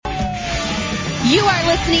You are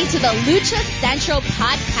listening to the Lucha Central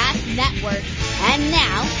Podcast Network. And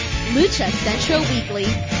now, Lucha Central Weekly.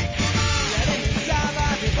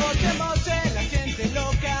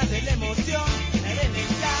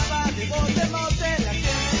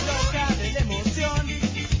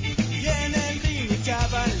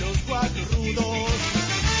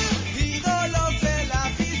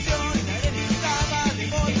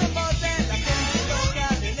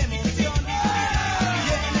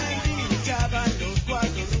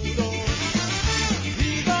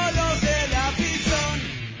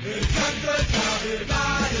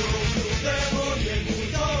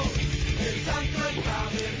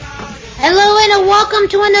 Hello and welcome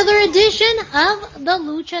to another edition of the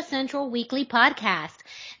Lucha Central Weekly Podcast.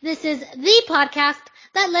 This is the podcast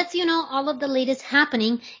that lets you know all of the latest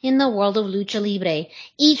happening in the world of Lucha Libre.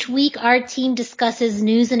 Each week our team discusses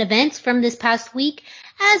news and events from this past week,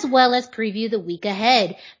 as well as preview the week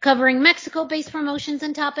ahead, covering Mexico-based promotions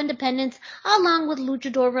and top independents, along with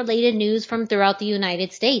luchador-related news from throughout the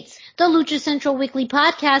United States. The Lucha Central Weekly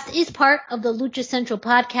Podcast is part of the Lucha Central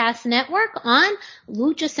Podcast Network on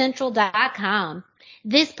luchacentral.com.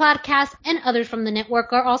 This podcast and others from the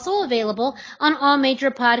network are also available on all major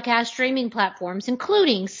podcast streaming platforms,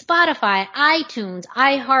 including Spotify, iTunes,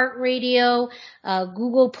 iHeartRadio,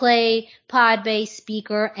 Google Play, Podbase,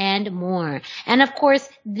 Speaker, and more. And of course,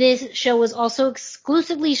 this show is also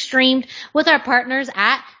exclusively streamed with our partners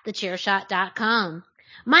at thechairshot.com.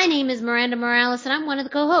 My name is Miranda Morales, and I'm one of the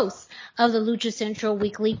co-hosts of the Lucha Central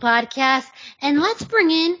Weekly Podcast. And let's bring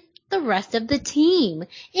in the rest of the team.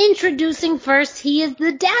 Introducing first, he is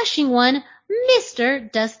the dashing one, Mr.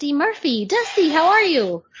 Dusty Murphy. Dusty, how are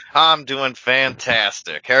you? I'm doing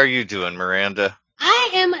fantastic. How are you doing, Miranda?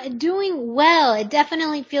 I am doing well. It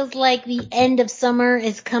definitely feels like the end of summer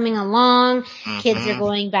is coming along. Kids are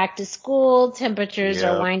going back to school. Temperatures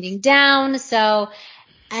are winding down. So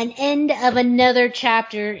an end of another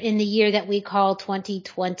chapter in the year that we call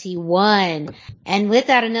 2021. And with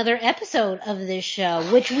that, another episode of this show,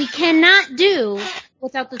 which we cannot do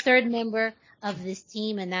without the third member of this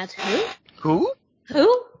team, and that's who?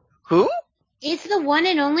 Who? It's the one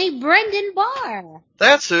and only Brendan Barr.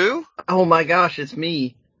 That's who. Oh my gosh, it's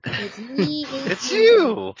me. It's me. It's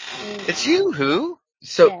you. It's you, who?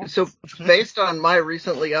 So based on my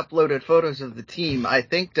recently uploaded photos of the team, I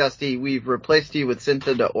think, Dusty, we've replaced you with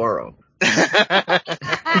Cinta de Oro. That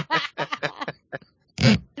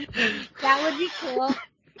would be cool.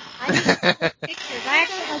 I just saw the pictures. I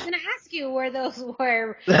was going to ask you where those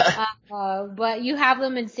were, but you have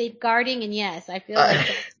them in safeguarding, and yes, I feel like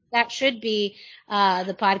that should be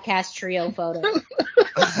the podcast trio photo.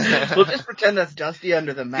 We'll just pretend that's Dusty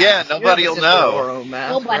under the mask. Yeah, nobody will know.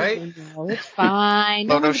 Nobody will know. It's fine.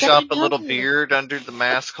 Photoshop a little beard under the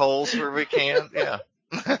mask holes where we can. Yeah.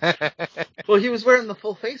 Well, he was wearing the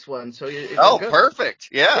full face one, so good. Perfect.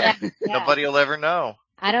 Yeah. Nobody will ever know.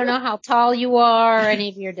 I don't know how tall you are, any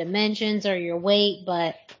of your dimensions or your weight,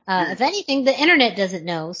 but if anything, the internet doesn't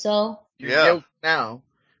know. So now.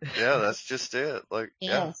 Yeah, that's just it.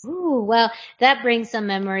 Yes. Ooh, well, that brings some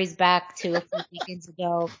memories back to a few weekends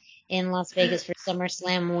ago in Las Vegas for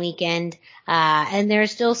SummerSlam weekend. And there's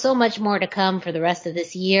still so much more to come for the rest of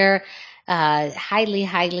this year.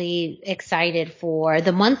 Highly excited for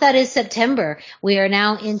the month that is September. We are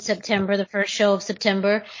now in September, the first show of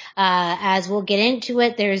September. As we'll get into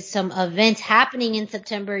it, there's some events happening in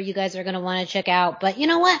September you guys are going to want to check out. But you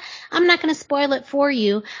know what? I'm not going to spoil it for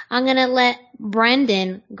you. I'm going to let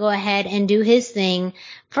Brendan go ahead and do his thing.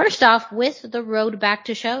 First off, with the road back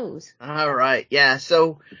to shows. All right. Yeah.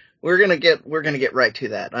 So we're going to get right to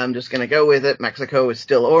that. I'm just going to go with it. Mexico is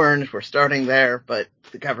still orange. We're starting there, but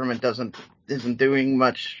the government isn't doing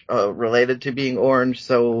much related to being orange.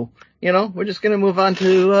 So, we're just going to move on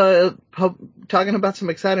to talking about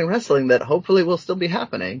some exciting wrestling that hopefully will still be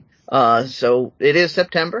happening. So it is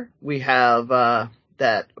September. We have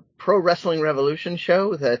that Pro Wrestling Revolution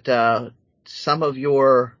show that some of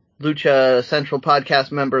your Lucha Central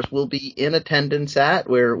podcast members will be in attendance at.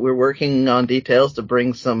 We're working on details to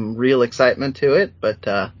bring some real excitement to it,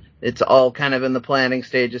 but it's all kind of in the planning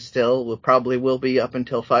stages still. We'll probably be up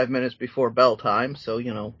until 5 minutes before bell time, so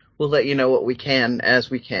we'll let you know what we can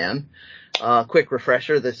as we can. Quick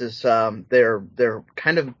refresher: this is their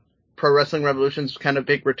kind of Pro Wrestling Revolution's kind of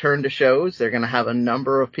big return to shows. They're going to have a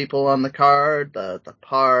number of people on the card, the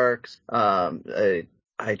Parks, I'm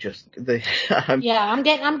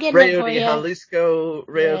getting Rayo it for de you. Jalisco,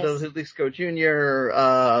 del Jalisco Jr.,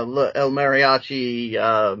 El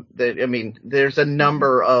Mariachi. There's a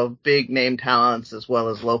number of big name talents as well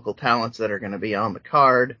as local talents that are going to be on the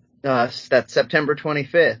card. That's September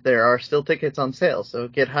 25th. There are still tickets on sale, so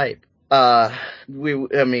get hype.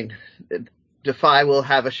 Defy will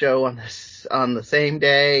have a show on the same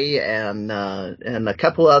day, and a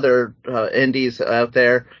couple other indies out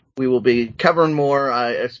there. We will be covering more,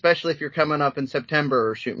 especially if you're coming up in September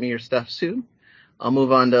or shoot me your stuff soon. I'll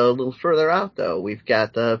move on to a little further out though. We've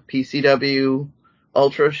got the PCW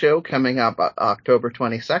Ultra show coming up October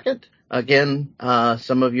 22nd. Again,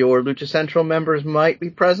 some of your Lucha Central members might be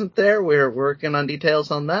present there. We're working on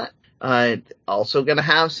details on that. Also gonna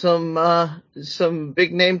have some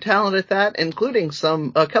big name talent at that, including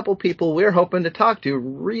a couple people we're hoping to talk to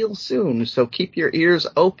real soon. So keep your ears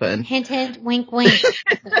open. Hint, hint, wink, wink.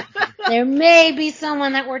 There may be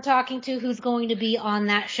someone that we're talking to who's going to be on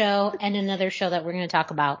that show and another show that we're going to talk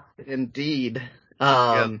about. Indeed.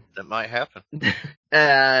 Yeah, that might happen.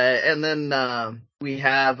 And then, I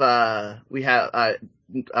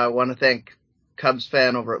want to thank Cubs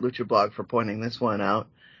fan over at Lucha Blog for pointing this one out.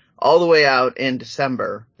 All the way out in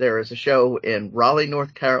December, there is a show in Raleigh,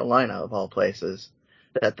 North Carolina, of all places,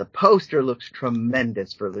 that the poster looks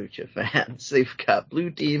tremendous for Lucha fans. They've got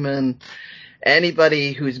Blue Demon,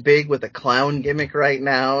 anybody who's big with a clown gimmick right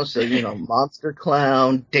now. So, Monster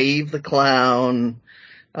Clown, Dave the Clown,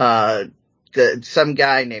 some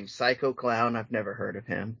guy named Psycho Clown. I've never heard of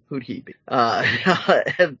him. Who'd he be?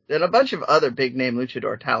 And a bunch of other big name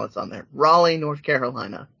luchador talents on there. Raleigh, North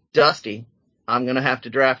Carolina. Dusty, I'm going to have to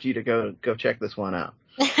draft you to go check this one out.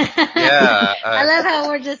 Yeah. I love how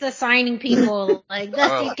we're just assigning people. Like,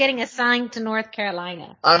 Dusty's getting assigned to North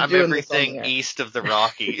Carolina. I'm everything east of the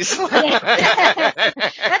Rockies.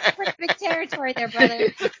 That's pretty big territory there, brother.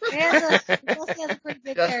 Dusty has a pretty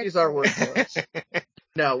big Dusty's our workhorse.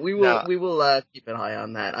 No, we will keep an eye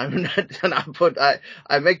on that.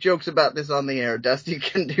 I make jokes about this on the air. Dusty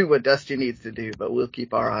can do what Dusty needs to do, but we'll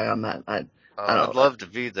keep our eye on that. I'd love to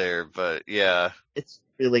be there, but yeah. It's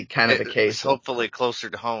really kind of a case. It's hopefully closer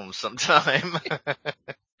to home sometime.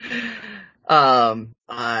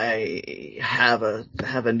 I have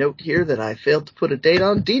a note here that I failed to put a date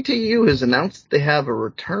on. DTU has announced they have a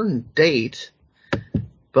return date,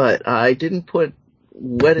 but I didn't put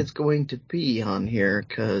what it's going to be on here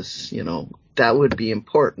because, that would be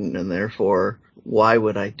important, and therefore, why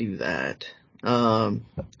would I do that?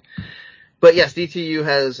 But yes, DTU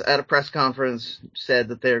has, at a press conference, said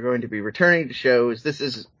that they're going to be returning to shows. This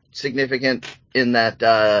is significant in that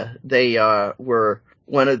they were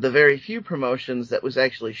one of the very few promotions that was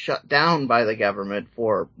actually shut down by the government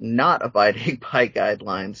for not abiding by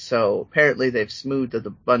guidelines. So apparently they've smoothed a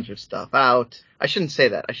bunch of stuff out. I shouldn't say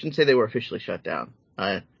that. I shouldn't say they were officially shut down.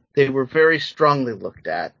 They were very strongly looked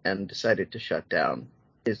at and decided to shut down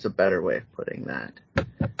is a better way of putting that.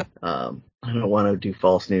 I don't want to do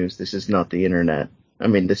false news. This is not the internet. I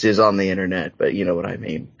mean, this is on the internet, but you know what I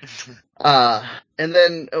mean. And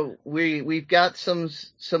then we've got some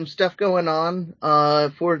stuff going on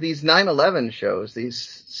for these 9/11 shows,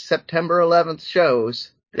 these September 11th shows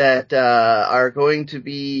that are going to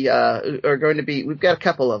be. We've got a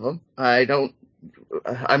couple of them.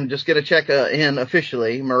 I'm just going to check in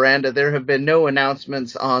officially. Miranda, there have been no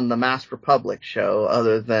announcements on the Masked Republic show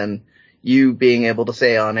other than you being able to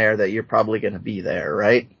say on air that you're probably going to be there,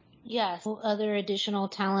 right? Yes. Other additional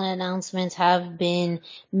talent announcements have been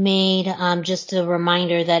made. Just a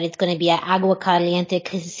reminder that it's going to be at Agua Caliente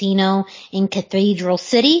Casino in Cathedral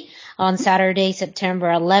City on Saturday, September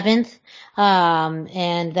 11th.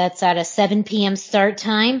 And that's at a 7 p.m. start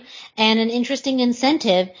time. And an interesting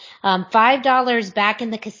incentive, $5 back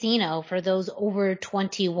in the casino for those over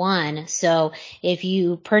 21. So if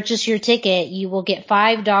you purchase your ticket, you will get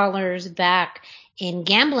 $5 back in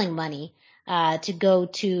gambling money to go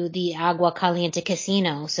to the Agua Caliente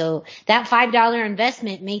Casino. So that $5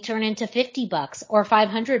 investment may turn into $50 or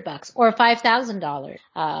 $500 or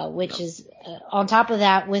 $5,000, which is on top of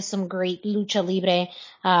that with some great Lucha Libre.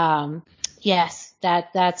 Yes,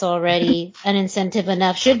 that's already an incentive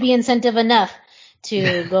enough, should be incentive enough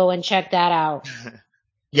to go and check that out.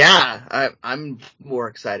 Yeah, I'm more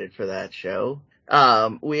excited for that show.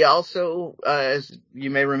 We also, as you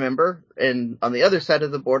may remember, on the other side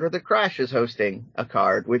of the border, the Crash is hosting a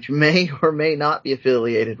card, which may or may not be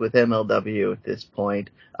affiliated with MLW at this point.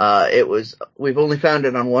 We've only found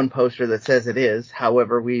it on one poster that says it is.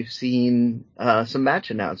 However, we've seen, some match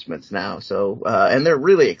announcements now. So, and they're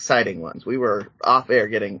really exciting ones. We were off air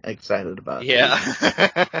getting excited about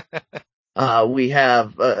Yeah. We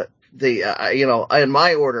have, in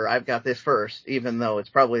my order, I've got this first, even though it's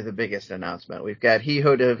probably the biggest announcement. We've got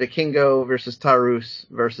Hijo de Vikingo versus Taurus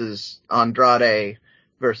versus Andrade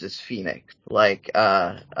versus Phoenix.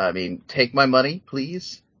 Take my money,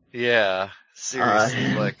 please. Yeah.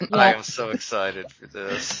 Seriously, I am so excited for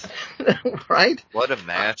this. Right? What a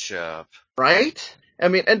matchup. Right? I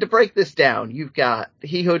mean, and to break this down, you've got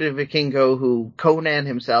Hijo de Vikingo, who Conan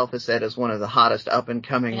himself has said is one of the hottest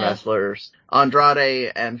up-and-coming wrestlers.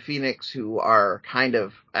 Andrade and Phoenix, who are kind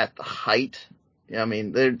of at the height. I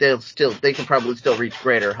mean, they can probably still reach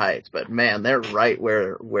greater heights, but man, they're right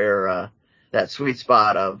where that sweet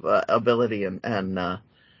spot of ability and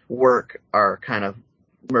work are kind of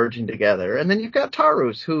merging together. And then you've got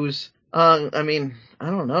Taurus, who's I mean, I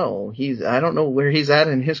don't know. I don't know where he's at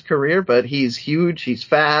in his career, but he's huge, he's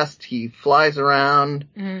fast, he flies around.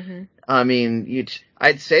 Mm-hmm. I mean,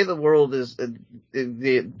 I'd say the world is,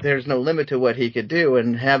 there's no limit to what he could do,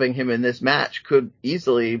 and having him in this match could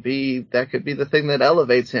easily be the thing that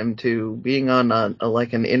elevates him to being on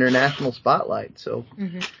like an international spotlight. So,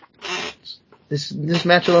 this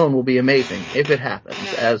match alone will be amazing if it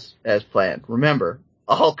happens as planned. Remember,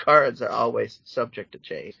 all cards are always subject to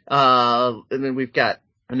change. And then we've got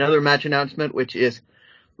another match announcement, which is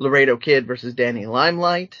Laredo Kid versus Danny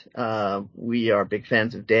Limelight. We are big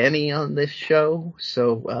fans of Danny on this show,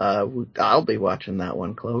 so I'll be watching that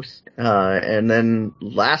one close. And then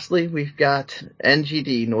lastly, we've got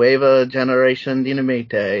NGD, Nueva Generación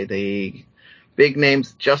Dinamite, the big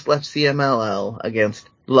names just left CMLL against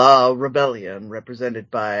La Rebellion, represented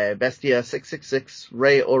by Bestia 666,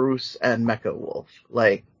 Rey Horus, and Mecha Wolf.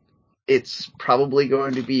 Like, it's probably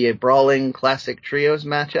going to be a brawling classic trios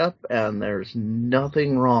matchup, and there's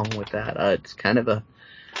nothing wrong with that. It's kind of a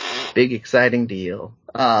big, exciting deal.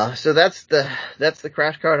 So that's the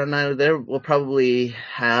crash card on night. There we'll probably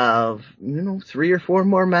have 3 or 4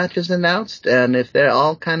 more matches announced, and if they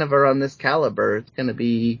all kind of are on this caliber, it's going to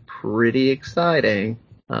be pretty exciting.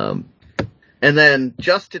 And then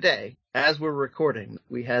just today, as we're recording,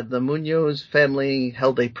 we had the Munoz family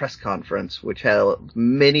held a press conference, which had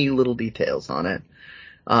many little details on it.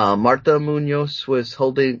 Marta Munoz was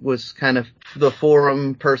kind of the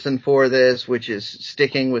forum person for this, which is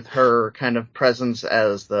sticking with her kind of presence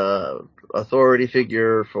as the authority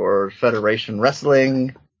figure for Federation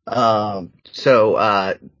Wrestling.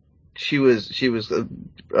 So she was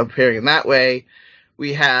appearing in that way.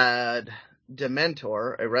 We had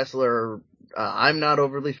Dementor, a wrestler I'm not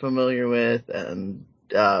overly familiar with, and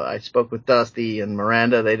I spoke with Dusty and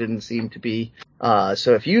Miranda. They didn't seem to be.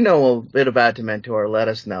 So if you know a bit about Dementor, let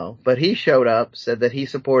us know. But he showed up, said that he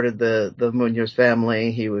supported the Munoz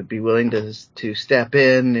family. He would be willing to step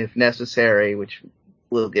in if necessary, which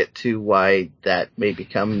we'll get to why that may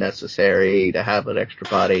become necessary to have an extra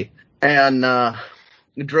body. And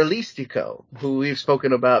Dralistico, who we've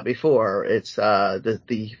spoken about before, it's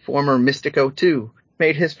the former Mystico 2.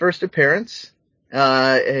 Made his first appearance.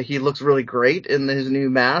 He looks really great in his new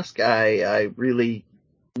mask. I really,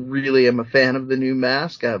 really am a fan of the new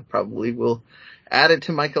mask. I probably will add it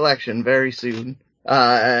to my collection very soon.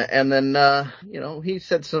 And then, he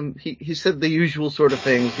said he said the usual sort of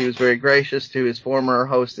things. He was very gracious to his former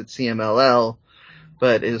host at CMLL,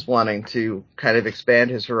 but is wanting to kind of expand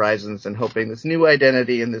his horizons and hoping this new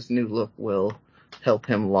identity and this new look will help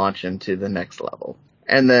him launch into the next level.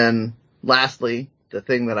 And then lastly, the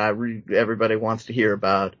thing that everybody wants to hear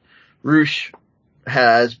about, Roosh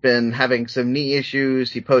has been having some knee issues.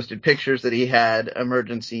 He posted pictures that he had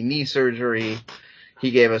emergency knee surgery.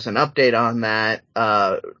 He gave us an update on that,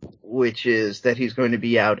 which is that he's going to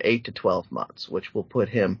be out 8 to 12 months, which will put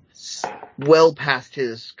him well past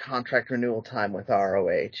his contract renewal time with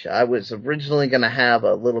ROH. I was originally going to have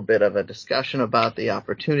a little bit of a discussion about the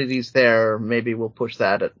opportunities there. Maybe we'll push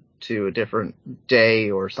that to a different day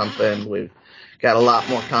or something. We've got a lot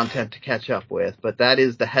more content to catch up with, but that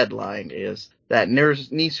is the headline, is that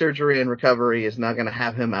knee surgery and recovery is now going to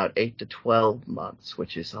have him out 8 to 12 months,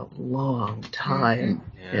 which is a long time,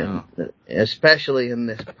 especially in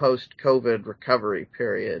this post-COVID recovery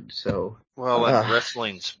period. So, and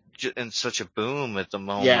wrestling's in such a boom at the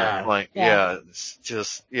moment. It's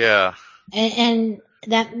just, And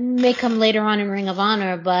that may come later on in Ring of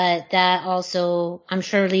Honor, but that also, I'm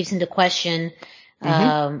sure, leaves into question,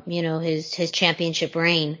 his championship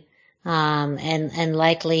reign, and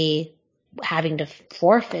likely having to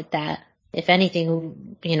forfeit that. If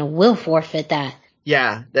anything, will forfeit that.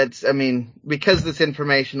 Yeah, because this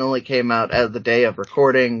information only came out as the day of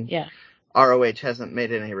recording. Yeah. ROH hasn't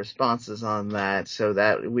made any responses on that, so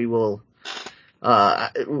that we will,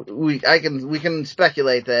 we can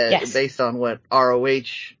speculate that based on what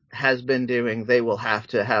ROH has been doing, they will have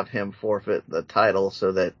to have him forfeit the title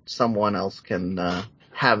so that someone else can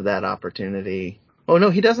have that opportunity. Oh no,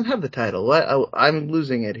 he doesn't have the title. What? I'm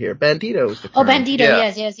losing it here. Bandito is the current. Bandito,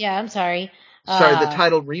 yes. I'm sorry. Sorry, the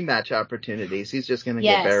title rematch opportunities. He's just going to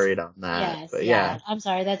get buried on that. Yes, but yeah. I'm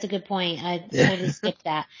sorry, that's a good point. I totally skipped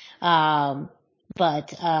that.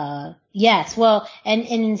 Yes, well, and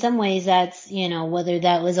in some ways that's, whether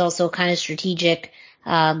that was also kind of strategic,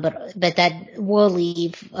 but that will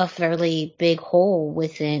leave a fairly big hole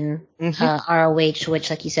within ROH, which,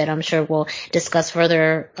 like you said, I'm sure we'll discuss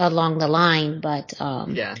further along the line. But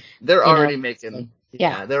they're already making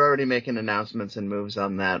they're already making announcements and moves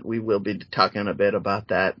on that. We will be talking a bit about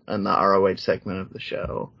that in the ROH segment of the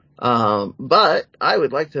show. But I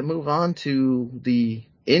would like to move on to the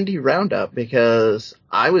indie roundup because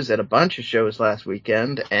I was at a bunch of shows last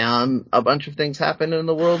weekend and a bunch of things happened in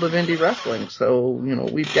the world of indie wrestling. So,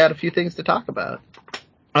 we've got a few things to talk about.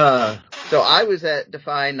 So I was at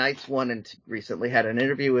Defy Nights 1 and 2 recently, had an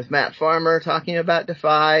interview with Matt Farmer talking about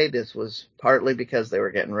Defy. This was partly because they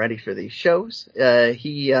were getting ready for these shows.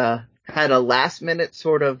 He had a last minute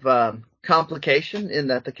sort of complication in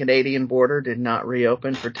that the Canadian border did not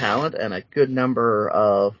reopen for talent, and a good number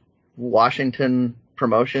of Washington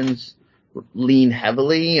promotions lean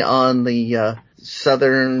heavily on the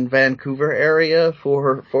southern Vancouver area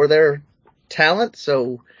for their talent.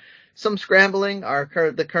 So some scrambling. I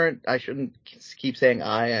shouldn't keep saying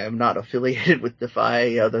I am not affiliated with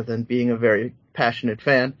Defy other than being a very passionate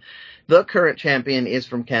fan. The current champion is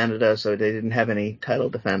from Canada, so they didn't have any title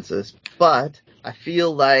defenses. But I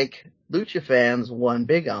feel like Lucha fans won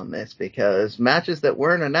big on this because matches that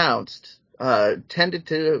weren't announced tended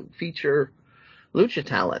to feature Lucha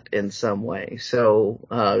talent in some way. So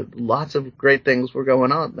lots of great things were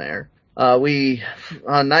going on there.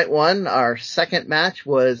 On night 1, our second match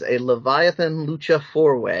was a Leviathan Lucha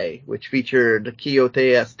 4-way, which featured Quixote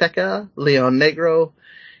Azteca, Leon Negro,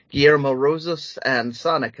 Guillermo Rosas, and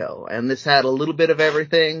Sonico. And this had a little bit of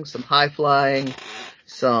everything, some high flying,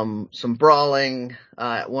 some brawling.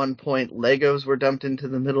 At one point, Legos were dumped into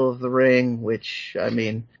the middle of the ring, which,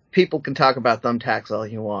 people can talk about thumbtacks all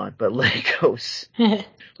you want, but Legos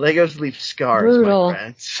leave scars, Brutal. my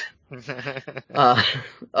friends.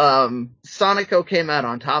 Sonico came out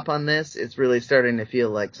on top on this. It's really starting to feel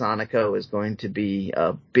like Sonico is going to be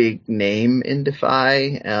a big name in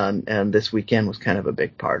Defy, and this weekend was kind of a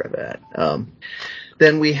big part of it.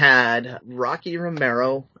 Then we had Rocky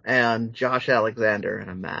Romero and Josh Alexander in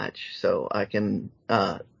a match, so I can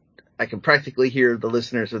practically hear the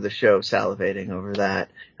listeners of the show salivating over that.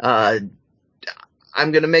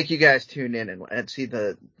 I'm going to make you guys tune in and see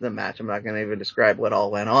the match. I'm not going to even describe what all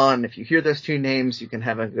went on. If you hear those two names, you can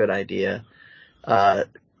have a good idea.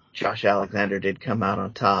 Josh Alexander did come out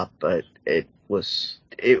on top, but it was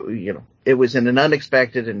in an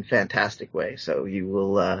unexpected and fantastic way. So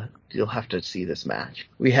you'll have to see this match.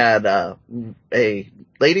 We had a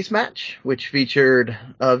ladies match, which featured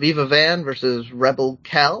Viva Van versus Rebel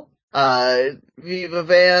Cal. Viva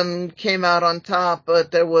Van came out on top, but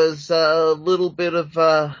there was a little bit of,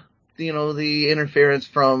 the interference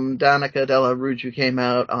from Danica Della Rouge, who came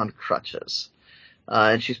out on crutches.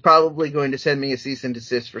 And she's probably going to send me a cease and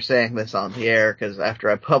desist for saying this on the air, because after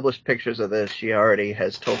I published pictures of this, she already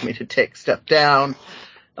has told me to take stuff down.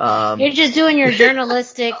 You're just doing your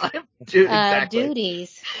journalistic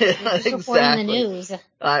duties. You're just reporting the news.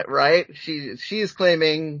 Right? She is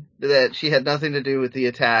claiming that she had nothing to do with the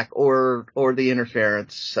attack or the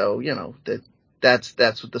interference. So, that's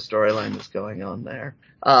what the storyline is going on there.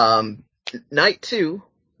 Night 2,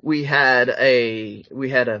 we had a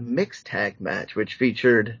mixed tag match, which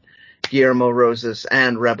featured Guillermo Rosas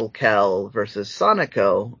and Rebel Cal versus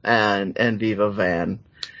Sonico and Viva Van,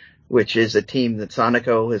 which is a team that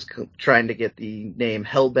Sonico is trying to get the name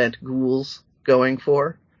Hellbent Ghouls going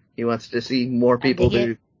for. He wants to see more people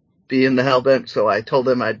to be in the Hellbent, so I told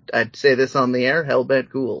him I'd say this on the air, Hellbent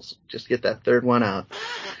Ghouls. Just get that third one out.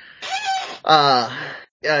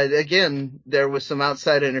 Again, there was some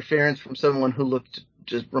outside interference from someone who looked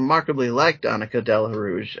just remarkably like Danica Della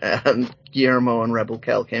Rouge, and Guillermo and Rebel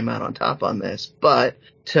Cal came out on top on this. But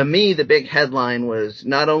to me, the big headline was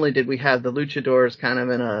not only did we have the Luchadors kind of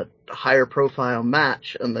in a higher profile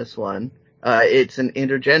match on this one, it's an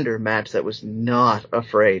intergender match that was not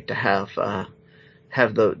afraid to have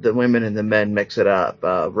the women and the men mix it up.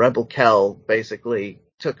 Rebel Cal basically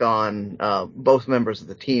took on both members of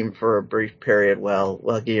the team for a brief period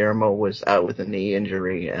while Guillermo was out with a knee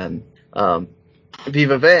injury, and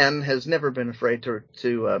Viva Van has never been afraid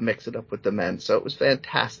to mix it up with the men, so it was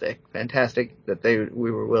fantastic that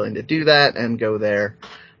we were willing to do that and go there.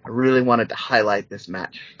 I really wanted to highlight this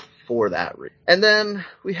match for that reason. And then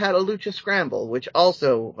we had a Lucha Scramble, which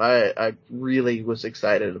also I really was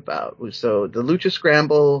excited about. So the Lucha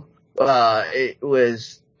Scramble,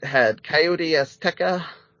 had Coyote Azteca,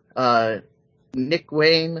 Nick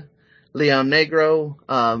Wayne, Leon Negro,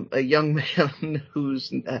 a young man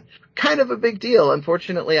who's kind of a big deal.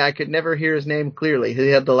 Unfortunately, I could never hear his name clearly. He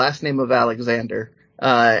had the last name of Alexander.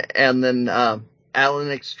 And then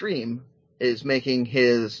Alan Extreme is making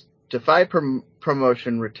his Defy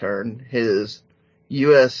promotion return, his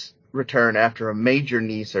U.S. return after a major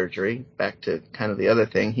knee surgery. Back to kind of the other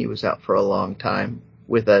thing, he was out for a long time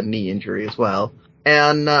with a knee injury as well.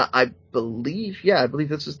 And I believe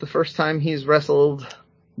this is the first time he's wrestled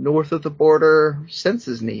north of the border since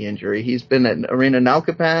his knee injury. He's been at Arena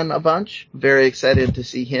Naucalpan a bunch. Very excited to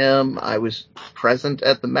see him. I was present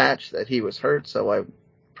at the match that he was hurt, so I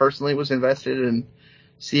personally was invested in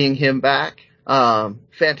seeing him back.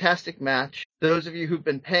 Fantastic match. Those of you who've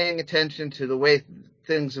been paying attention to the way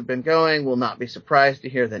things have been going will not be surprised to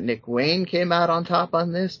hear that Nick Wayne came out on top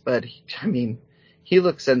on this, but he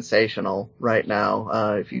looks sensational right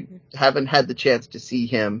now. If you haven't had the chance to see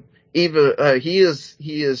him, even he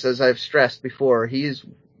is, as I've stressed before,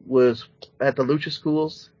 was at the Lucha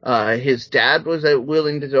schools. His dad was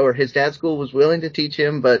his dad's school was willing to teach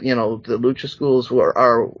him, but the Lucha schools were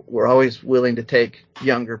always willing to take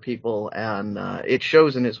younger people, and it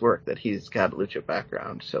shows in his work that he's got a Lucha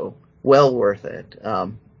background. So well worth it.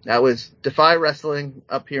 That was Defy Wrestling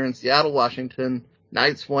up here in Seattle, Washington,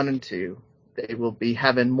 nights 1 and 2. They will be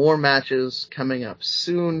having more matches coming up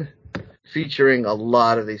soon, featuring a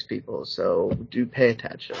lot of these people, so do pay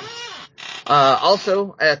attention.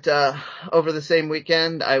 Also, over the same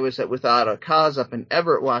weekend, I was at Without a Cause up in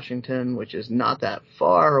Everett, Washington, which is not that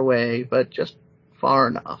far away, but just far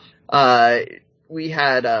enough. We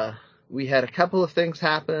had a couple of things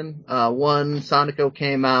happen. One, Sonico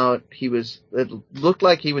came out. It looked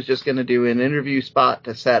like he was just going to do an interview spot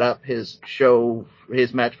to set up his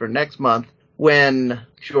match for next month, when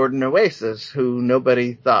Jordan Oasis, who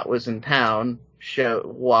nobody thought was in town,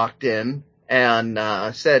 walked in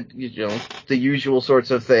and said, the usual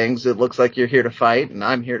sorts of things. It looks like you're here to fight, and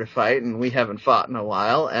I'm here to fight, and we haven't fought in a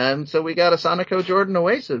while. And so we got a Sonico Jordan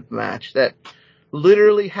Oasis match that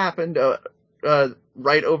literally happened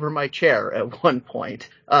right over my chair at one point.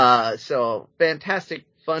 So fantastic,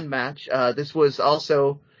 fun match. This was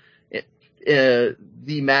also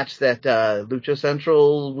the match that Lucha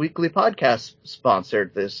Central Weekly Podcast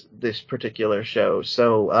sponsored this particular show.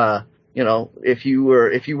 So if you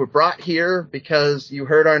were brought here because you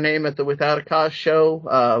heard our name at the Without a Cause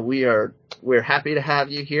show, we're happy to have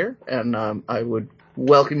you here, and I would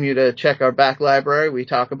welcome you to check our back library. We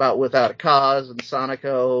talk about Without a Cause and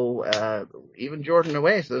Sonico, even Jordan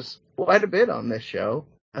Oasis quite a bit on this show.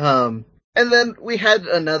 And then we had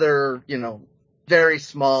another, very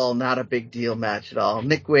small, not a big deal match at all.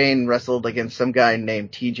 Nick Wayne wrestled against some guy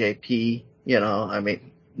named TJP.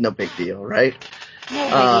 No big deal, right?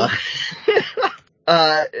 No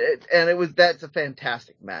and that's a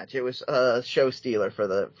fantastic match. It was a show stealer for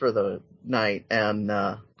the night, and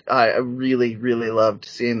I really, really loved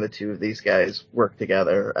seeing the two of these guys work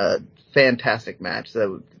together. Fantastic match.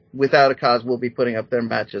 So Without a Cause, we'll be putting up their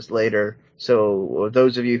matches later. So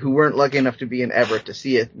those of you who weren't lucky enough to be in Everett to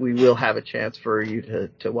see it, we will have a chance for you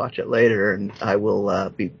to watch it later, and I will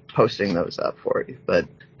be posting those up for you. But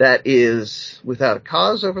that is Without a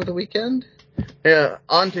Cause over the weekend.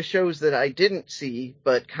 On to shows that I didn't see,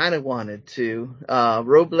 but kind of wanted to.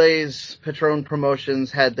 Robles Patron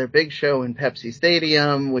Promotions had their big show in Pepsi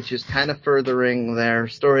Stadium, which is kind of furthering their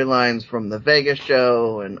storylines from the Vegas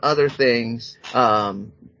show and other things.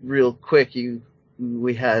 Real quick,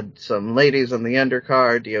 we had some ladies on the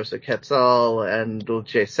undercard, Diosa Quetzal and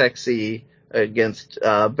Dulce Sexy against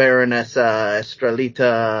Baronessa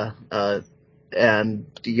Estrelita, and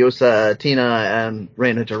Diosa Tina and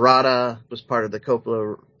Reina Dorada was part of the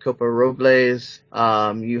Copa Robles.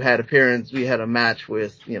 We had a match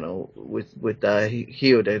with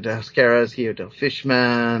Hio de Las Caras, Hio del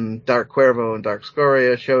Fishman, Dark Cuervo and Dark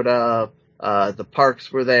Scoria showed up. The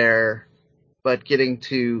Parks were there. But getting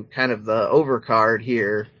to kind of the overcard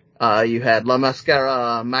here, you had La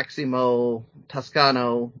Mascara, Maximo,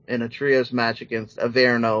 Toscano in a trios match against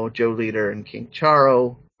Averno, Joe Leader, and King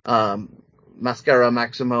Charo. Mascara,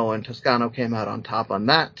 Maximo, and Toscano came out on top on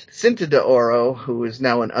that. Cinta de Oro, who is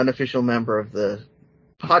now an unofficial member of the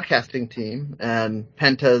podcasting team, and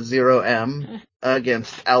Penta 0M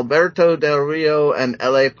against Alberto Del Rio and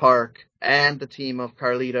L.A. Park, and the team of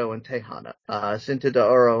Carlito and Tejana. Cinta de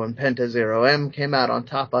Oro and Penta 0M came out on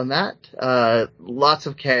top on that. Lots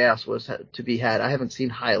of chaos was to be had. I haven't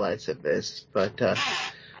seen highlights of this, but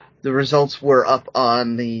the results were up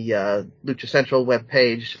on the Lucha Central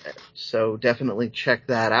webpage, so definitely check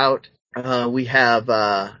that out. We have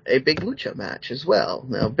a Big Lucha match as well.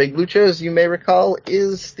 Now, Big Lucha, as you may recall,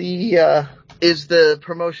 is the is the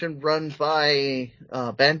promotion run by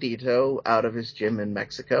Bandito out of his gym in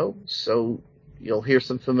Mexico. So you'll hear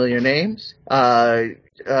some familiar names. I'll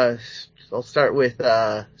start with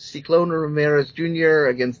Ciclón Ramirez Jr.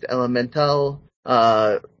 against Elemental.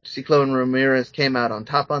 Ciclón Ramirez came out on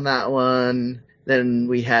top on that one. Then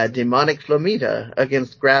we had Demonic Flamita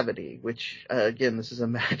against Gravity, which, again, this is a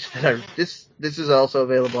match that this is also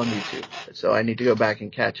available on YouTube. So I need to go back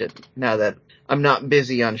and catch it now that I'm not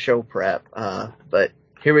busy on show prep. But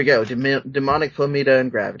here we go. Demonic Flamita and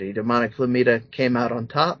Gravity. Demonic Flamita came out on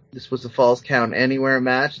top. This was a Falls Count Anywhere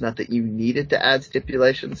match. Not that you needed to add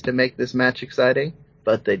stipulations to make this match exciting,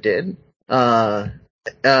 but they did. And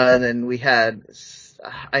then we had,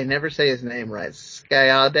 I never say his name right,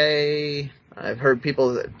 Skyade. I've heard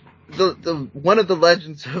people, one of the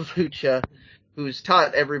legends of Lucha, who's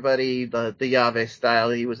taught everybody the Llave style.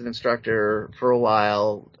 He was an instructor for a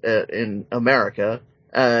while in America.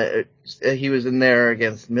 He was in there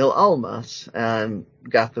against Mil Almas and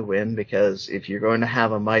got the win, because if you're going to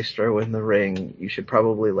have a maestro in the ring, you should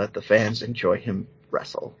probably let the fans enjoy him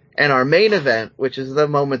wrestle. And our main event, which is the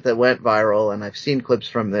moment that went viral, and I've seen clips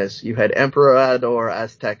from this, you had Emperador,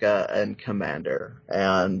 Azteca, and Commander.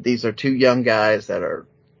 And these are two young guys that are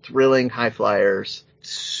thrilling high flyers.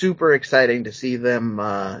 Super exciting to see them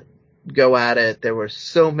go at it. There were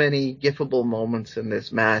so many gifable moments in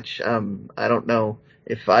this match. I don't know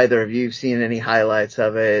if either of you have seen any highlights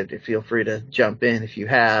of it. Feel free to jump in if you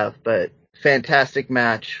have. But fantastic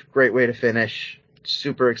match. Great way to finish.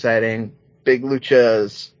 Super exciting. Big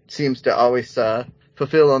Lucha seems to always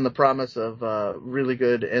fulfill on the promise of really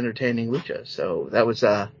good, entertaining Lucha. So that was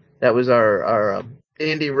our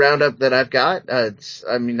indie roundup that I've got.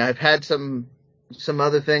 I've had some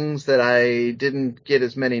other things that I didn't get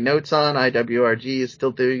as many notes on. IWRG is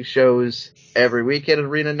still doing shows every week at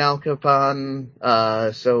Arena Nalcapan.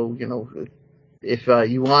 So, if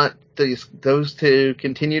you want those to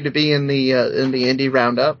continue to be in the indie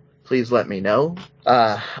roundup, please let me know.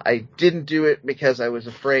 I didn't do it because I was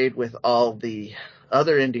afraid with all the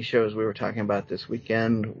other indie shows we were talking about this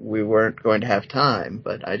weekend, we weren't going to have time,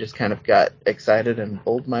 but I just kind of got excited and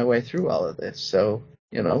bowled my way through all of this. So,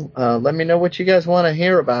 let me know what you guys want to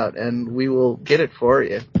hear about, and we will get it for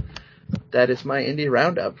you. That is my indie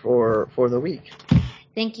roundup for the week.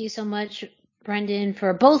 Thank you so much, Brendan,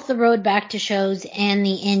 for both the Road Back to shows and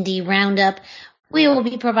the indie roundup. We will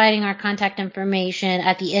be providing our contact information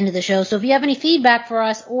at the end of the show. So if you have any feedback for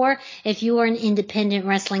us, or if you are an independent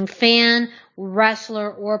wrestling fan,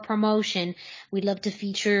 wrestler, or promotion, we'd love to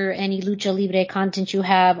feature any Lucha Libre content you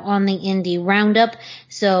have on the indie roundup.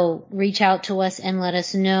 So reach out to us and let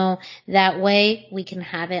us know. That way we can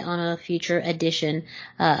have it on a future edition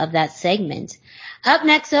of that segment. Up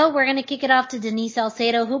next, though, we're going to kick it off to Denise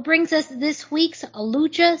Salcedo, who brings us this week's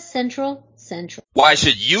Lucha Central. Why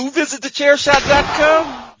should you visit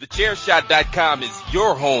thechairshot.com? Thechairshot.com is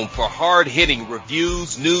your home for hard-hitting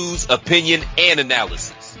reviews, news, opinion, and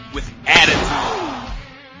analysis with attitude.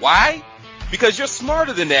 Why? Because you're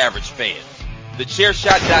smarter than the average fan.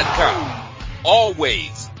 Thechairshot.com.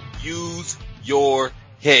 Always use your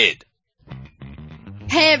head.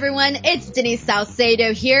 Hey everyone, it's Denise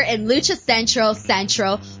Salcedo here in Lucha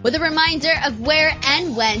Central with a reminder of where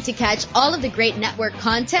and when to catch all of the great network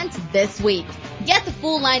content this week. Get the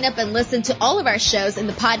full lineup and listen to all of our shows in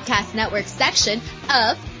the podcast network section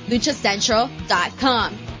of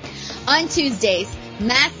luchacentral.com. On Tuesdays,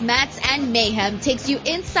 Mass Mats and Mayhem takes you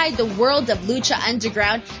inside the world of Lucha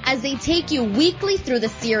Underground as they take you weekly through the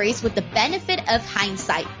series with the benefit of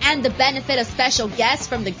hindsight and the benefit of special guests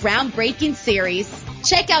from the groundbreaking series.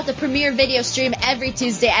 Check out the premiere video stream every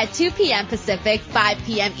Tuesday at 2 p.m. Pacific, 5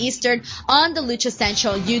 p.m. Eastern on the Lucha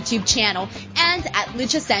Central YouTube channel and at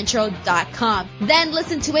luchacentral.com. Then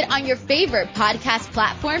listen to it on your favorite podcast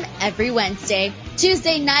platform every Wednesday.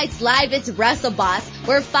 Tuesday nights live, it's Wrestle Boss,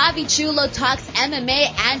 where Fabi Chulo talks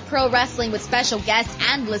MMA and pro wrestling with special guests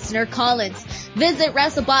and listener call-ins. Visit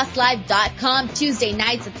WrestleBossLive.com Tuesday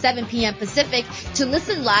nights at 7 p.m. Pacific to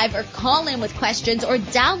listen live or call in with questions, or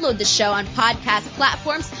download the show on podcast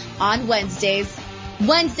platforms on Wednesdays.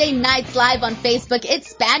 Wednesday nights live on Facebook, it's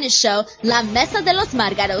Spanish show La Mesa de los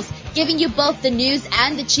Márgaros, giving you both the news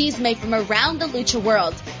and the chisme from around the lucha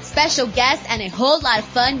world. Special guests and a whole lot of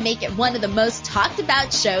fun make it one of the most talked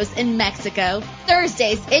about shows in Mexico.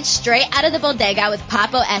 Thursdays, it's Straight Out of the Bodega with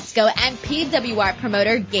Papo Esco and PWR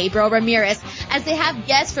promoter Gabriel Ramirez, as they have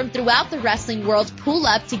guests from throughout the wrestling world pull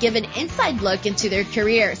up to give an inside look into their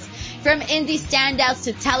careers. From indie standouts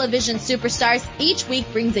to television superstars, each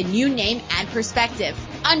week brings a new name and perspective.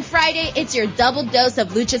 On Friday, it's your double dose of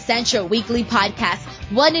Lucha Central weekly podcast,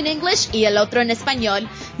 one in English y el otro en español.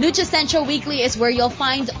 Lucha Central Weekly is where you'll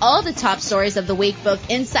find all the top stories of the week, both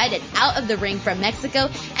inside and out of the ring from Mexico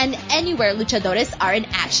and anywhere luchadores are in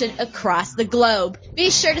action across the globe. Be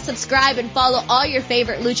sure to subscribe and follow all your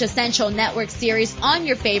favorite Lucha Central Network series on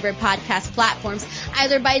your favorite podcast platforms,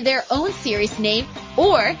 either by their own series name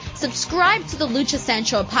or subscribe to the Lucha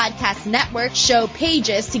Central Podcast Network show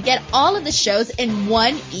pages to get all of the shows in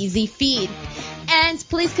one easy feed. And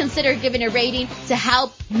please consider giving a rating to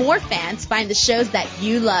help more fans find the shows that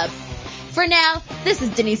you love. For now, this is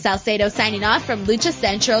Denise Salcedo signing off from Lucha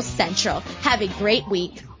Central Central. Have a great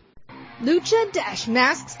week.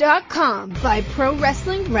 Lucha-Masks.com by Pro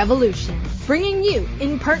Wrestling Revolution, bringing you,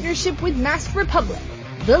 in partnership with Mask Republic,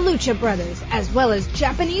 the Lucha Brothers, as well as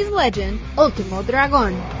Japanese legend Ultimo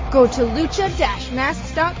Dragon. Go to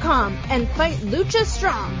Lucha-Masks.com and fight Lucha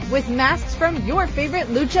strong with masks from your favorite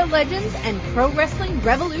Lucha legends and Pro Wrestling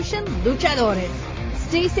Revolution luchadores.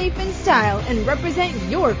 Stay safe in style and represent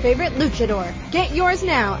your favorite luchador. Get yours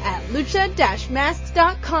now at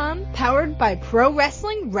Lucha-Masks.com, powered by Pro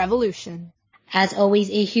Wrestling Revolution. As always,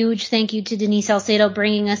 a huge thank you to Denise Salcedo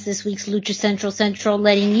bringing us this week's Lucha Central Central,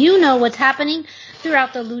 letting you know what's happening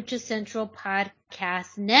throughout the Lucha Central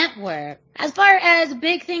Podcast Network. As far as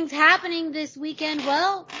big things happening this weekend,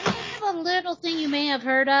 well, we have a little thing you may have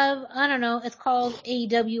heard of. I don't know. It's called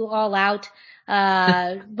AEW All Out.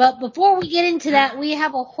 But before we get into that, we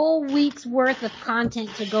have a whole week's worth of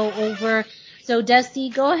content to go over. So,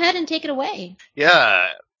 Dusty, go ahead and take it away. Yeah,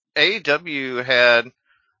 AEW had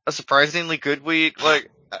a surprisingly good week. Like,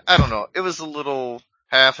 I don't know. It was a little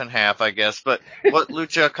half and half, I guess, but what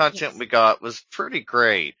Lucha content we got was pretty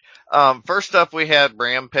great. First up, we had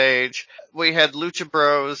Rampage. We had Lucha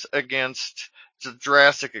Bros against the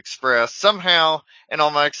Jurassic Express. Somehow, in all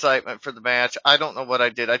my excitement for the match, I don't know what I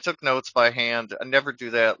did. I took notes by hand. I never do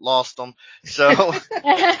that. Lost them. So,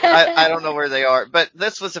 I don't know where they are. But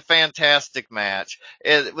this was a fantastic match.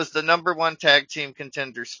 It was the number one tag team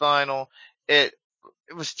contenders final. It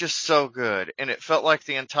was just so good, and it felt like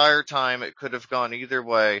the entire time it could have gone either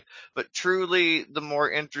way. But truly, the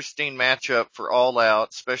more interesting matchup for All Out,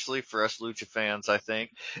 especially for us Lucha fans, I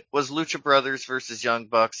think, was Lucha Brothers versus Young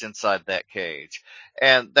Bucks inside that cage.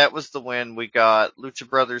 And that was the win we got. Lucha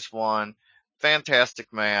Brothers won.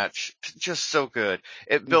 Fantastic match. Just so good.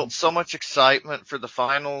 It built so much excitement for the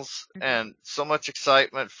finals and so much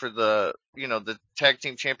excitement for the tag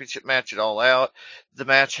team championship match at All Out. The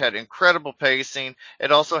match had incredible pacing.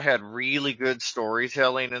 It also had really good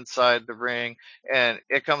storytelling inside the ring, and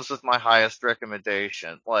it comes with my highest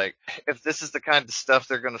recommendation. Like, if this is the kind of stuff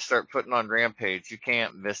they're going to start putting on Rampage, you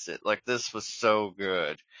can't miss it. Like, this was so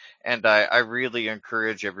good. And I really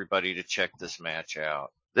encourage everybody to check this match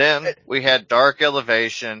out. Then we had Dark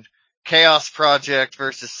Elevation, Chaos Project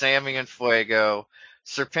versus Sammy and Fuego.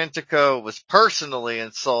 Serpentico was personally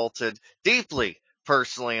insulted, deeply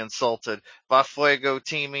personally insulted, by Fuego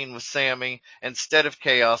teaming with Sammy instead of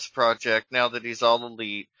Chaos Project now that he's all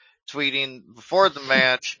elite, tweeting before the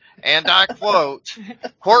match, and I quote,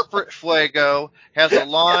 "Corporate Fuego has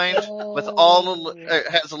aligned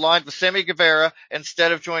with Sammy Guevara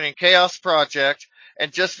instead of joining Chaos Project,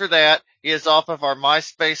 and just for that, he is off of our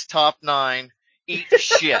MySpace top 9. Eat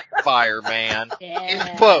shit, fireman."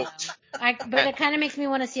 Yeah. Quote. But it kind of makes me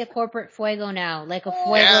want to see a corporate Fuego now, like a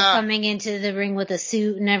Fuego coming into the ring with a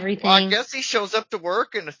suit and everything. Well, I guess he shows up to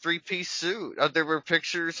work in a 3-piece suit. There were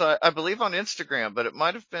pictures, I believe, on Instagram, but it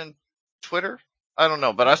might have been Twitter. I don't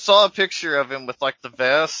know, but I saw a picture of him with like the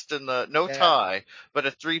vest and the tie, but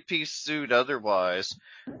a 3-piece suit otherwise,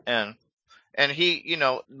 and he,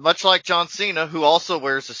 much like John Cena, who also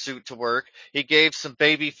wears a suit to work, he gave some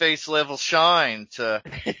babyface level shine to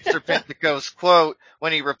Serpentico's quote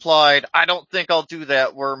when he replied, "I don't think I'll do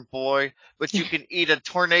that, worm boy, but you can eat a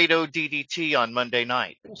tornado DDT on Monday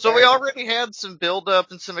night." So we already had some build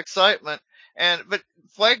up and some excitement. But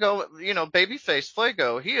Fuego, babyface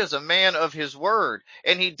Fuego, he is a man of his word.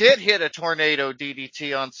 And he did hit a tornado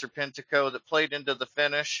DDT on Serpentico that played into the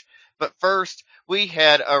finish. But first, we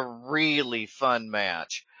had a really fun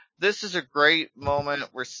match. This is a great moment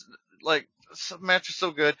where, the match is so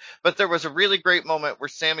good, but there was a really great moment where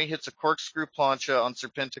Sammy hits a corkscrew plancha on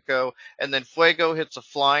Serpentico, and then Fuego hits a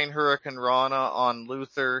flying Hurricane Rana on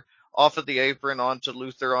Luther, off of the apron onto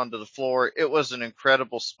Luther onto the floor. It was an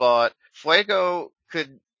incredible spot. Fuego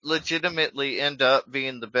could legitimately end up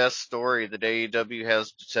being the best story that AEW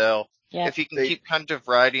has to tell. Yeah, if he can keep kind of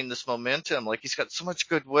riding this momentum, like he's got so much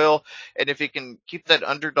goodwill, and if he can keep that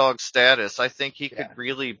underdog status, I think he could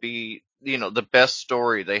really be, the best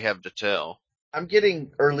story they have to tell. I'm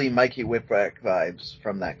getting early Mikey Whipwreck vibes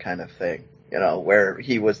from that kind of thing. where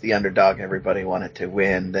he was the underdog, everybody wanted to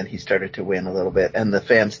win. Then he started to win a little bit, and the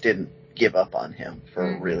fans didn't give up on him for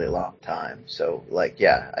a really long time. So,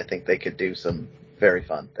 I think they could do some very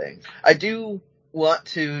fun things. I do want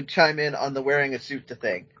to chime in on the wearing a suit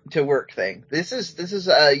to work thing. This is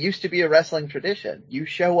used to be a wrestling tradition. You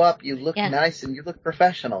show up, you look nice, and you look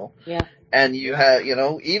professional. Yeah. And you have,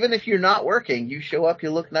 even if you're not working, you show up,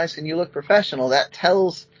 you look nice, and you look professional. That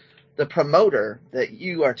tells the promoter that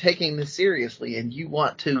you are taking this seriously and you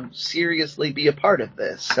want to seriously be a part of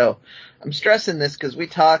this. So I'm stressing this because we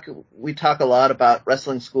talk a lot about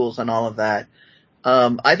wrestling schools and all of that.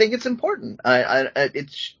 I think it's important.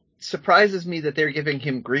 It surprises me that they're giving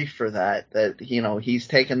him grief for that he's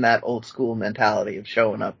taken that old school mentality of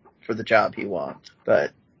showing up for the job he wants.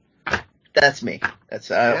 But that's me.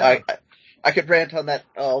 I could rant on that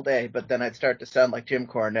all day, but then I'd start to sound like Jim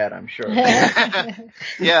Cornette, I'm sure.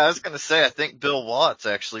 Yeah, I was going to say, I think Bill Watts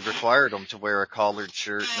actually required him to wear a collared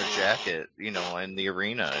shirt and a jacket, in the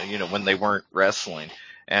arena, when they weren't wrestling.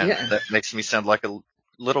 And that makes me sound like a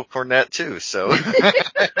little Cornette too, so.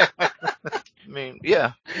 I mean,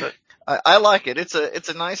 yeah, but I like it. It's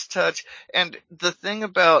a nice touch. And the thing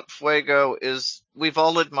about Fuego is we've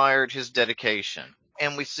all admired his dedication.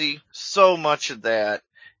 And we see so much of that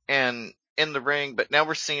and in the ring, but now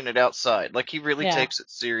we're seeing it outside. Like, he really takes it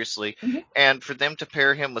seriously. Mm-hmm. And for them to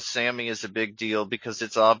pair him with Sammy is a big deal because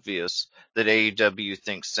it's obvious that AEW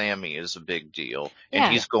thinks Sammy is a big deal. Yeah.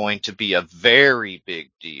 And he's going to be a very big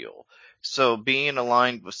deal. So being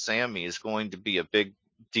aligned with Sammy is going to be a big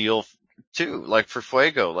deal too. Like, for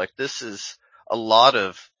Fuego, this is a lot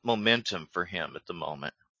of momentum for him at the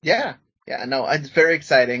moment. Yeah. Yeah, no, it's very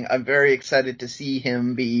exciting. I'm very excited to see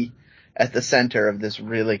him be at the center of this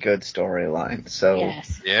really good storyline. So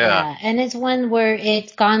yes, yeah, and it's one where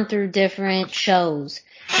it's gone through different shows,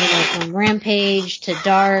 from Rampage to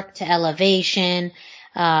Dark to Elevation,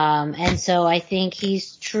 and so I think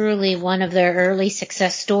he's truly one of their early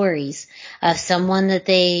success stories of someone that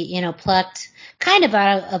they, plucked kind of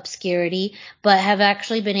out of obscurity, but have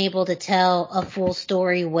actually been able to tell a full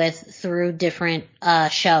story with through different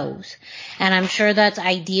shows. And I'm sure that's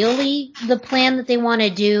ideally the plan that they want to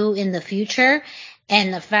do in the future.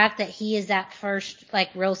 And the fact that he is that first,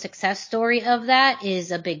 real success story of that is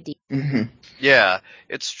a big deal. Mm-hmm. Yeah,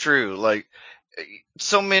 it's true.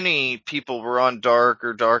 So many people were on Dark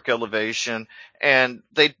or Dark Elevation, and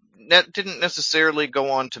they didn't necessarily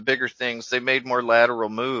go on to bigger things. They made more lateral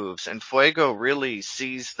moves, and Fuego really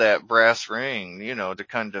sees that brass ring, to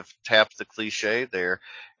kind of tap the cliche there.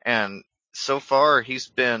 And so far, he's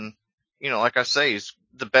been, like I say, he's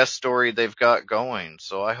the best story they've got going.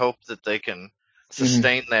 So I hope that they can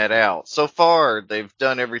sustain that out. So far, they've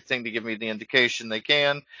done everything to give me the indication they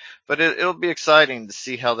can, but it'll be exciting to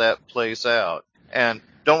see how that plays out. And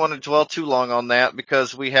don't want to dwell too long on that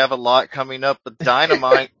because we have a lot coming up with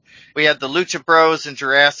Dynamite. We had the Lucha Bros and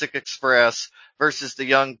Jurassic Express versus the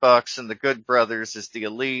Young Bucks and the Good Brothers as the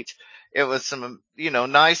Elite. It was some,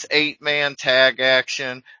 nice 8-man tag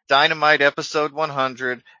action. Dynamite episode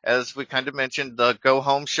 100, as we kind of mentioned, the go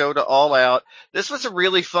home show to All Out. This was a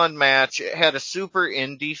really fun match. It had a super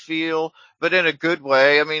indie feel, but in a good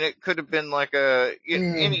way. I mean, it could have been like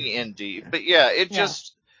any indie, but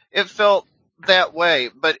it felt that way,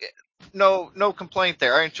 but no complaint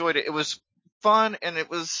there. I enjoyed it. It was fun, and it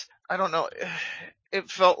was, I don't know,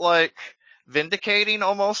 it felt like vindicating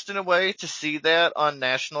almost in a way to see that on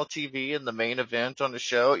national TV in the main event on the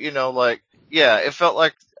show. It felt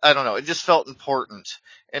like, I don't know, it just felt important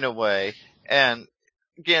in a way. And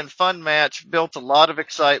again, fun match, built a lot of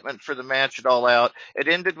excitement for the match at All Out. It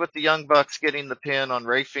ended with the Young Bucks getting the pin on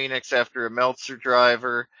Rey Fenix after a Meltzer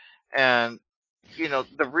driver, and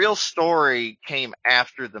the real story came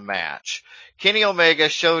after the match. Kenny Omega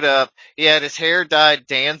showed up. He had his hair dyed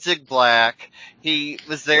Danzig black. He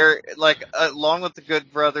was there, along with the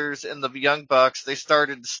Good Brothers and the Young Bucks. They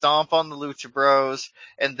started to stomp on the Lucha Bros,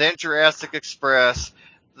 and then Jurassic Express.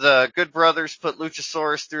 The Good Brothers put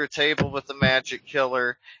Luchasaurus through a table with the Magic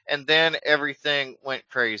Killer, and then everything went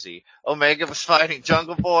crazy. Omega was fighting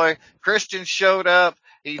Jungle Boy. Christian showed up.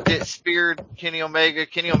 He speared Kenny Omega.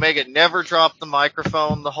 Kenny Omega never dropped the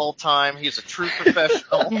microphone the whole time. He's a true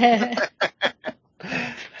professional.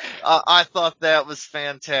 I thought that was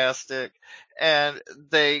fantastic. and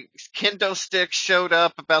kendo sticks showed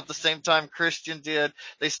up about the same time Christian did.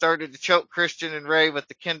 They started to choke Christian and Ray with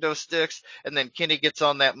the kendo sticks, and then Kenny gets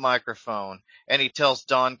on that microphone and he tells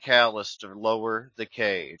Don Callis to lower the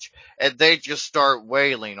cage, and they just start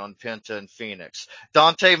wailing on Penta and Phoenix.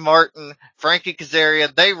 Dante Martin, Frankie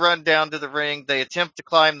Kazarian, they run down to the ring. They attempt to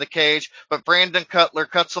climb the cage, but Brandon Cutler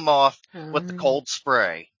cuts them off with the cold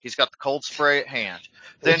spray. He's got the cold spray at hand.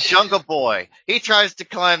 Then Jungle Boy, he tries to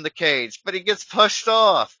climb the cage, but he gets pushed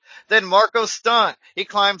off. Then Marco Stunt, he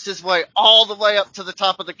climbs his way all the way up to the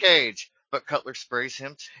top of the cage, but Cutler sprays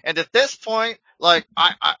him. And at this point, like,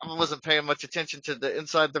 I wasn't paying much attention to the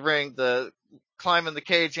inside the ring. The climbing the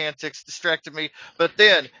cage antics distracted me. But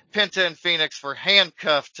then Penta and Phoenix were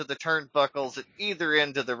handcuffed to the turnbuckles at either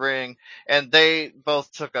end of the ring, and they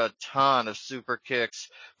both took a ton of super kicks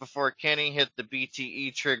before Kenny hit the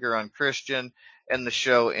BTE trigger on Christian, and the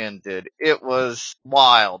show ended. It was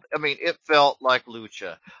wild. I mean, it felt like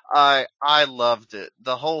Lucha. I loved it.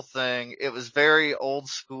 The whole thing. It was very old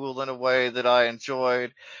school in a way that I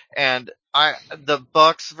enjoyed. And the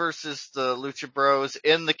Bucks versus the Lucha Bros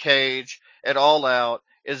in the cage at All Out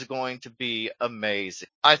is going to be amazing.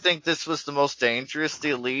 I think this was the most dangerous the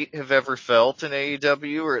Elite have ever felt in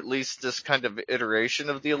AEW, or at least this kind of iteration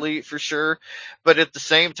of the Elite for sure. But at the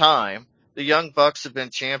same time, the Young Bucks have been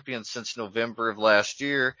champions since November of last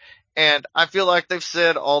year, and I feel like they've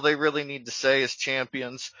said all they really need to say as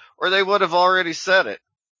champions, or they would have already said it.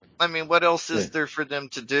 I mean, what else is there for them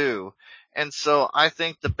to do? And so I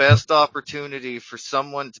think the best opportunity for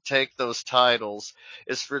someone to take those titles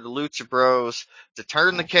is for the Lucha Bros to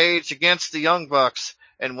turn the cage against the Young Bucks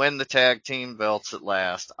and win the tag team belts at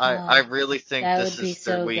last. I really think this is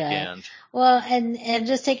their weekend. Good. Well, and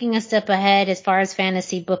just taking a step ahead as far as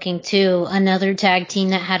fantasy booking too, another tag team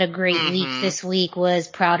that had a great week this week was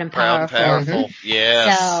Proud and Powerful.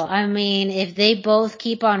 Yes. So, I mean, if they both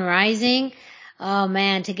keep on rising, oh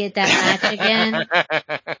man, to get that match again,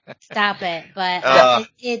 stop it. But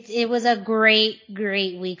it was a great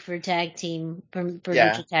week for tag team, for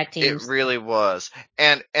Lucha tag teams. It really was.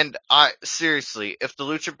 And I seriously, if the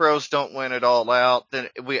Lucha Bros don't win it All Out, then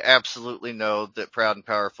we absolutely know that Proud and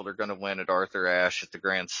Powerful are going to win at Arthur Ashe at the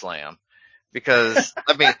Grand Slam. Because,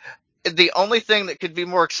 I mean, the only thing that could be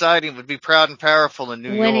more exciting would be Proud and Powerful in New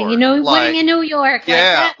York. Winning in New York.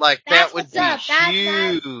 Yeah, that would be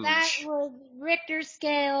huge. That was Richter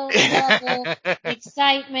scale level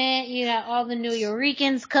excitement. You got all the New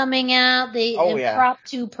Yorkers coming out. The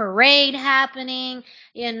impromptu parade happening.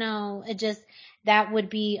 You know, that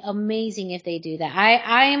would be amazing if they do that.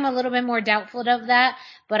 I am a little bit more doubtful of that,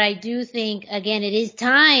 but I do think, again, it is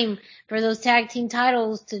time for those tag team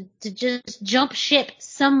titles to just jump ship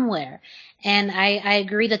somewhere. And I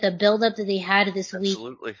agree that the build-up that they had this week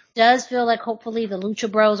does feel like hopefully the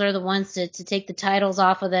Lucha Bros are the ones to take the titles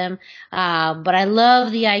off of them. But I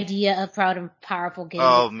love the idea of Proud and Powerful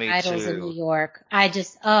getting the titles in New York.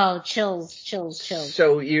 Chills.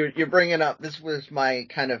 So you're bringing up, this was my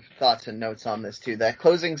kind of thoughts and notes on this too. That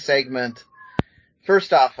closing segment,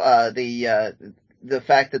 first off, the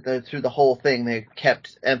fact that through the whole thing they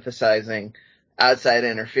kept emphasizing outside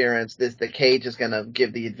interference. The cage is going to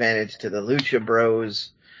give the advantage to the Lucha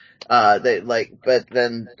Bros. But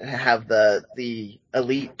then have the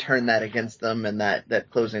Elite turn that against them, and that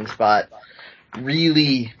closing spot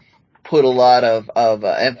really put a lot of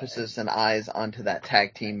emphasis and eyes onto that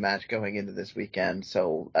tag team match going into this weekend.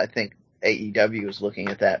 So I think AEW is looking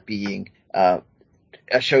at that being a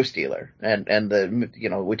show stealer, and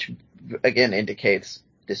which again indicates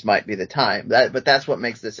this might be the time. But that's what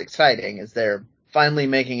makes this exciting, is they're finally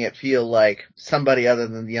making it feel like somebody other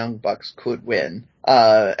than the Young Bucks could win.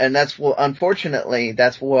 And unfortunately,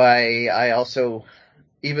 that's why I also,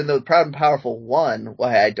 even though Proud and Powerful won,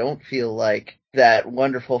 why I don't feel like that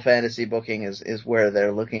wonderful fantasy booking is where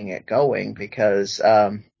they're looking at going, because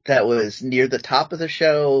that was near the top of the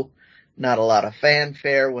show. Not a lot of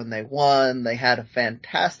fanfare when they won. They had a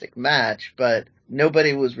fantastic match, but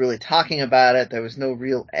nobody was really talking about it. There was no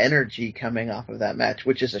real energy coming off of that match,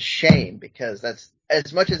 which is a shame, because that's,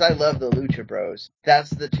 as much as I love the Lucha Bros, that's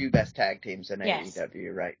the two best tag teams in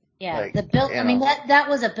AEW, right? Yeah, I mean, that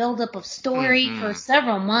was a buildup of story for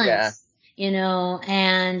several months,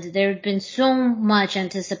 and there'd been so much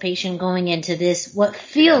anticipation going into this, what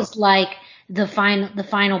feels like the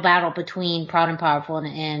final battle between Proud and Powerful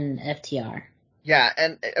and FTR. Yeah,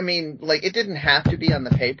 and I mean, it didn't have to be on the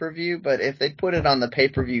pay-per-view, but if they put it on the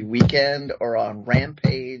pay-per-view weekend or on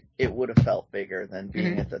Rampage, it would have felt bigger than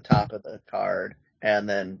being at the top of the card. And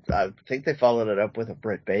then I think they followed it up with a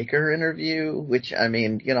Britt Baker interview, which, I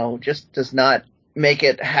mean, just does not make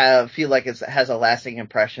it feel like it has a lasting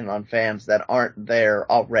impression on fans that aren't there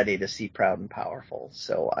already to see Proud and Powerful.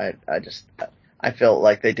 So I felt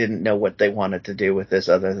like they didn't know what they wanted to do with this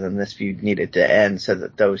other than this feud needed to end so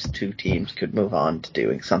that those two teams could move on to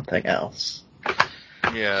doing something else.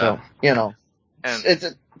 Yeah. So, it's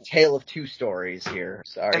a tale of two stories here.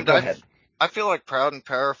 Sorry, go ahead. I feel like Proud and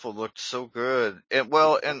Powerful looked so good. And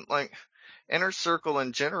like Inner Circle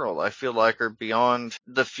in general, I feel like are beyond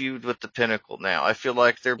the feud with the Pinnacle now. I feel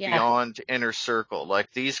like they're beyond Inner Circle.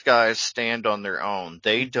 Like these guys stand on their own.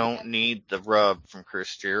 They don't need the rub from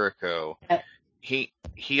Chris Jericho.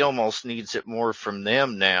 He almost needs it more from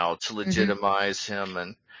them now to legitimize him.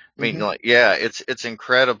 And I mean, it's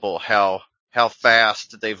incredible how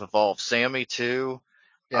fast they've evolved. Sammy too.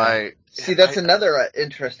 Yeah. That's another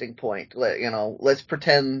interesting point. Let's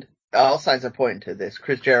pretend all signs are pointing to this.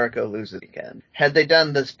 Chris Jericho loses again. Had they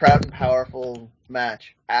done this Proud and Powerful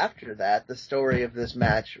match after that, the story of this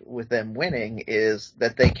match with them winning is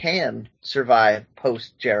that they can survive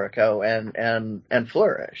post Jericho and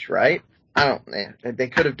flourish, right? They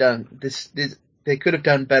could have done this. They could have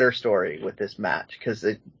done better story with this match because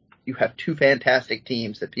you have two fantastic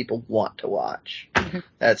teams that people want to watch.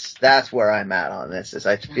 That's where I'm at on this. Is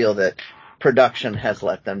I feel that production has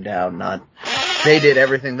let them down. They did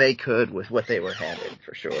everything they could with what they were handed,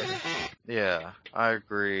 for sure. Yeah, I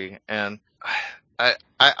agree, and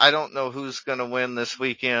I don't know who's gonna win this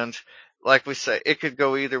weekend. Like we say, it could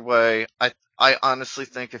go either way. I honestly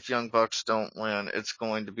think if Young Bucks don't win, it's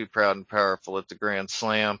going to be Proud and Powerful at the Grand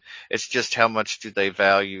Slam. It's just how much do they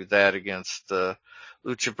value that against the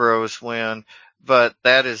Lucha Bros win. But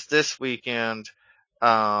that is this weekend.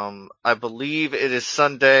 I believe it is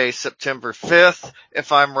Sunday, September 5th.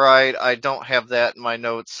 If I'm right, I don't have that in my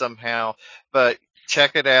notes somehow, but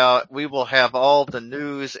check it out. We will have all the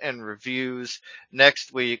news and reviews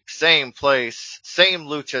next week. Same place, same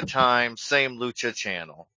Lucha time, same Lucha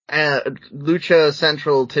channel. Lucha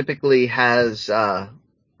Central typically has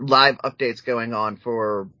live updates going on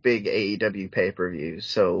for big AEW pay-per-views,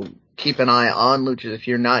 so keep an eye on Lucha. If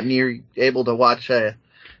you're not able to watch the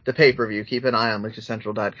pay-per-view, keep an eye on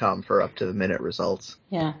luchacentral.com for up-to-the-minute results.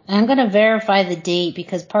 Yeah, I'm going to verify the date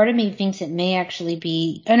because part of me thinks it may actually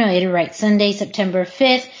be, you're right, Sunday, September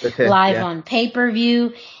 5th, live on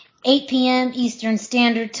pay-per-view, 8 p.m. Eastern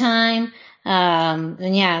Standard Time. And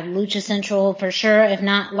Lucha Central for sure, if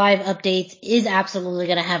not live updates, is absolutely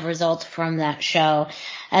going to have results from that show.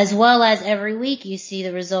 As well as every week you see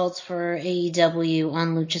the results for AEW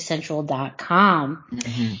on luchacentral.com.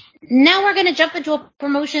 Mm-hmm. Now we're going to jump into a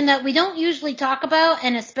promotion that we don't usually talk about,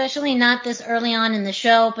 and especially not this early on in the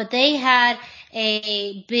show, but they had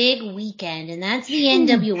a big weekend, and that's the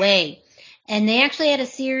NWA. And they actually had a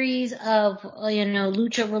series of,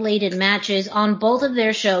 lucha-related matches on both of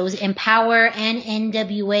their shows, Empower and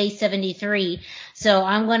NWA 73. So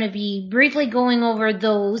I'm going to be briefly going over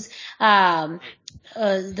those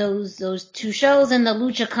two shows and the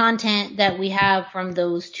lucha content that we have from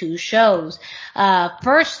those two shows.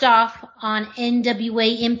 First off, on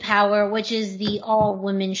NWA Empower, which is the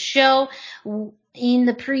all-women show, in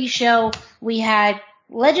the pre-show, we had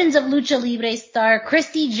Legends of Lucha Libre star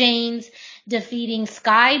Christy James defeating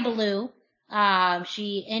Sky Blue.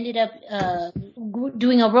 She ended up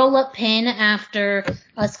doing a roll-up pin after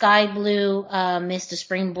Sky Blue missed a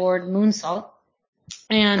springboard moonsault.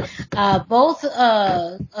 And both,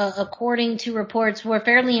 according to reports, were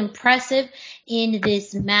fairly impressive in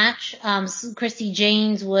this match. Christy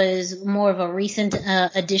James was more of a recent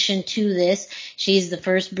addition to this. She's the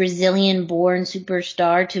first Brazilian-born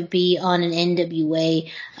superstar to be on an NWA,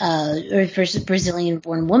 or first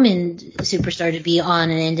Brazilian-born woman superstar to be on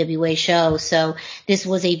an NWA show. So this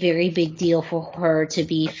was a very big deal for her to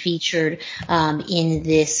be featured on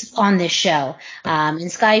this show.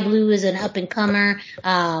 And Sky Blue is an up-and-comer.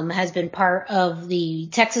 Has been part of the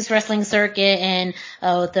Texas wrestling circuit and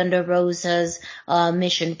Thunder Rosa's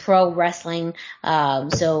Mission Pro Wrestling.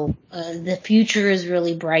 So the future is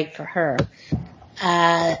really bright for her.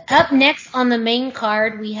 Up next on the main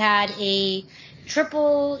card, we had a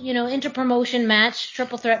triple, inter-promotion match,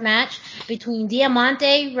 triple threat match between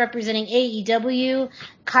Diamante representing AEW,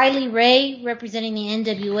 Kylie Ray representing the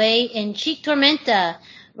NWA, and Cheek Tormenta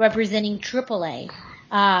representing AAA.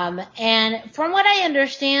 And from what I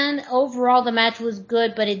understand, overall the match was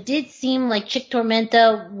good, but it did seem like Chick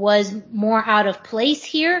Tormenta was more out of place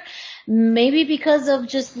here. Maybe because of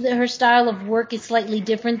just her style of work is slightly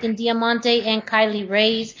different than Diamante and Kylie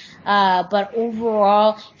Ray's. But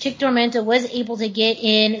overall, Chick Tormenta was able to get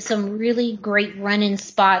in some really great run-in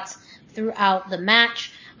spots throughout the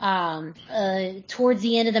match. Towards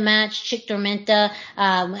the end of the match, Chick Tormenta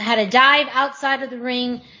had a dive outside of the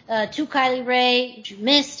ring to Kylie Rae, which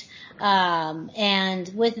missed.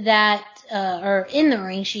 And with that, or in the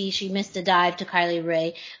ring, she missed a dive to Kylie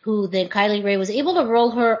Rae, who then Kylie Rae was able to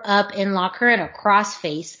roll her up and lock her in a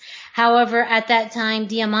crossface. However, at that time,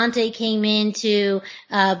 Diamante came in to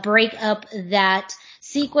break up that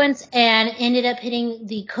sequence and ended up hitting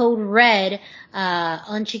the code red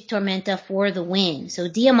on Chick Tormenta for the win. So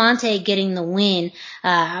Diamante getting the win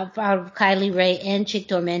out of Kylie Rae and Chick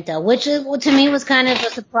Tormenta, which to me was kind of a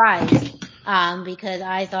surprise. Because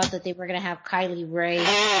I thought that they were going to have Kylie Rae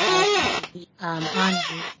on this,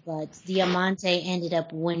 but Diamante ended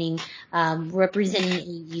up winning,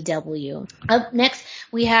 representing AEW. Up next,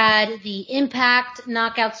 we had the Impact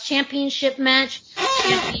Knockouts Championship match.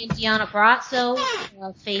 Champion Deonna Purrazzo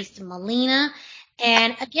faced Melina.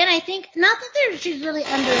 And again, I think, not that she's really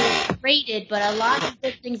underrated, but a lot of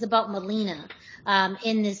good things about Melina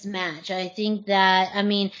in this match. I think that,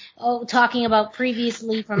 talking about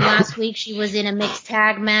previously from last week, she was in a mixed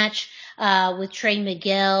tag match with Trey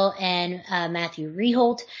Miguel and Matthew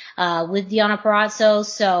Reholt with Deonna Purrazzo.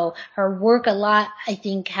 So her work a lot, I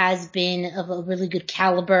think, has been of a really good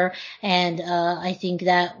caliber, and I think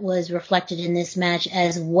that was reflected in this match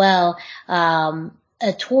as well.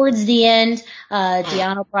 Towards the end,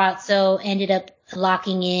 Deonna Purrazzo ended up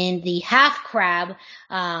locking in the half crab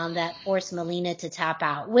that forced Melina to tap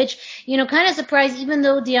out, which, kind of surprised, even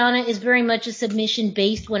though Deonna is very much a submission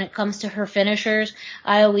based when it comes to her finishers.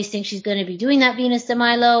 I always think she's going to be doing that Venus de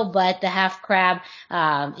Milo, but the half crab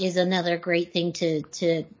is another great thing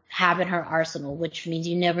to have in her arsenal, which means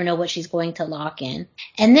you never know what she's going to lock in.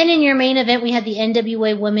 And then in your main event, we had the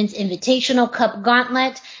NWA Women's Invitational Cup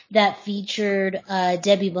Gauntlet that featured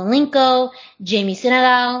Debbie Malenko, Jamie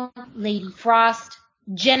Senegal, Lady Frost,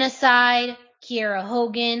 Genocide, Kiera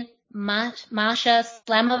Hogan, Masha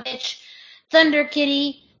Slamovich, Thunder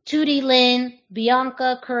Kitty, Tootie Lynn,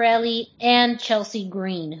 Bianca Corelli, and Chelsea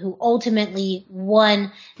Green, who ultimately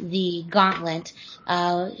won the gauntlet,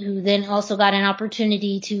 who then also got an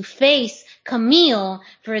opportunity to face Camille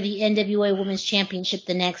for the NWA Women's Championship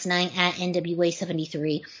the next night at NWA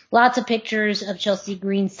 73. Lots of pictures of Chelsea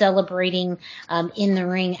Green celebrating in the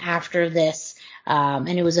ring after this, and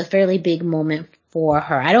it was a fairly big moment for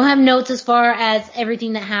her. I don't have notes as far as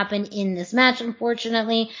everything that happened in this match,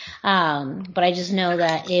 unfortunately, but I just know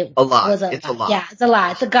that it was a lot. Yeah, it's a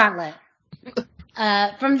lot. It's a gauntlet.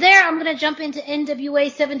 From there, I'm going to jump into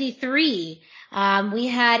NWA 73. We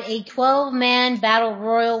had a 12-man battle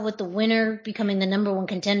royal with the winner becoming the number one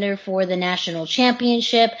contender for the national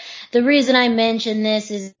championship. The reason I mention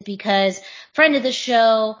this is because friend of the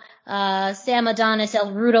show, Sam Adonis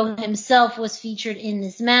El Rudo himself was featured in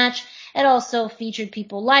this match. It also featured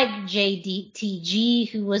people like JDTG,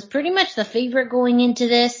 who was pretty much the favorite going into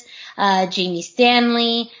this, Jamie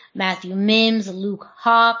Stanley, Matthew Mims, Luke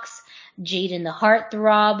Hawx, Jaden the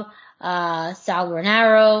Heartthrob, Sal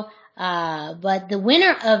Renaro, but the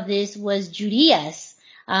winner of this was Judias,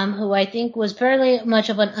 who I think was fairly much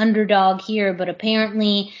of an underdog here, but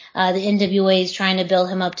apparently the NWA is trying to build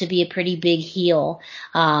him up to be a pretty big heel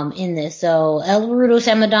in this. So El Rudo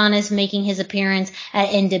Sam Adonis making his appearance at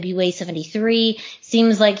NWA 73.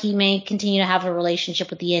 Seems like he may continue to have a relationship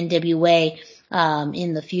with the NWA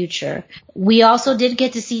in the future. We also did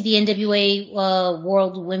get to see the NWA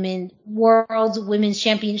World Women's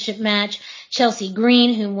Championship match. Chelsea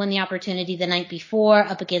Green, who won the opportunity the night before,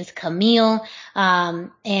 up against Camille.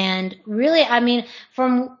 And really,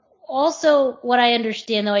 from also what I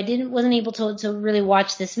understand, though I wasn't able to really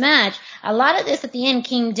watch this match, a lot of this at the end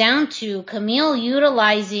came down to Camille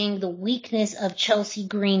utilizing the weakness of Chelsea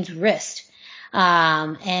Green's wrist.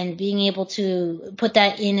 And being able to put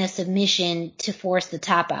that in a submission to force the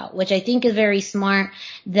tap out, which I think is very smart,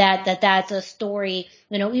 that's a story,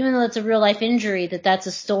 even though it's a real life injury, that's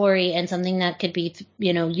a story and something that could be,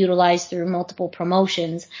 utilized through multiple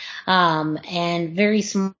promotions, and very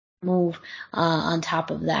smart move, on top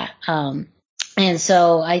of that. And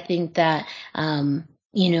so I think that,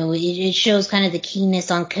 it shows kind of the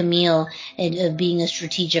keenness on Camille of being a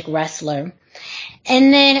strategic wrestler.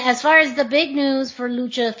 And then as far as the big news for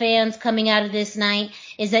Lucha fans coming out of this night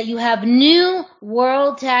is that you have new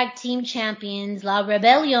World Tag Team Champions. La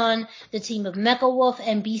Rebellion, the team of Mecha Wolf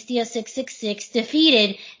and Bestia 666,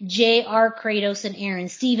 defeated JR Kratos and Aaron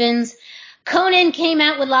Stevens. Conan came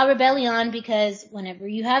out with La Rebellion because whenever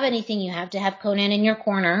you have anything, you have to have Conan in your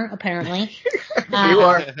corner, apparently.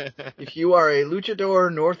 If you are a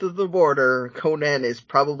luchador north of the border, Conan is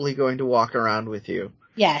probably going to walk around with you.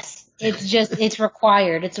 Yes. It's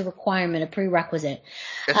required. It's a requirement, a prerequisite.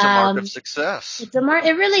 It's a mark of success. It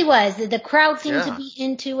really was. The crowd seemed to Yeah. be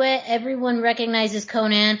into it. Everyone recognizes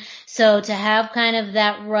Conan. So to have kind of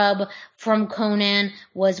that rub from Conan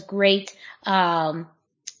was great. Towards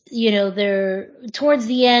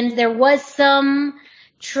the end, there was some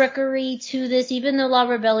trickery to this, even though La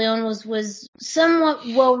Rebellion was somewhat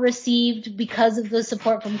well received because of the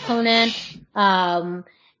support from Conan.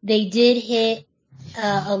 They did hit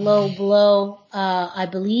a low blow, I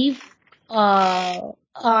believe, on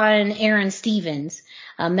Aaron Stevens.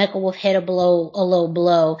 Mecha Wolf hit a low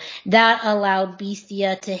blow. That allowed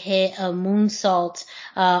Bestia to hit a moonsault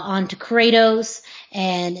onto Kratos,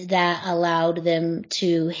 and that allowed them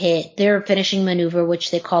to hit their finishing maneuver,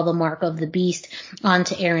 which they call the Mark of the Beast,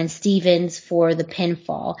 onto Aaron Stevens for the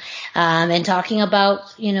pinfall. And talking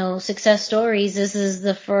about, success stories, this is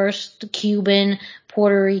the first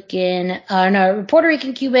Puerto Rican,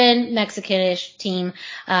 Cuban, Mexican-ish team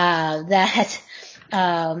that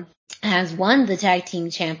has won the tag team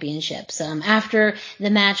championships. After the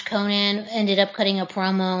match, Conan ended up cutting a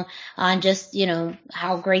promo on just,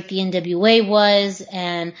 how great the NWA was,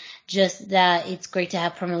 and just that it's great to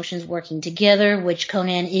have promotions working together, which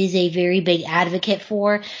Conan is a very big advocate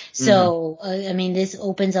for. So, this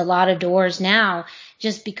opens a lot of doors now,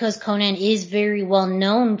 just because Conan is very well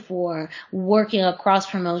known for working across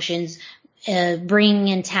promotions, bringing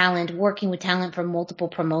in talent, working with talent from multiple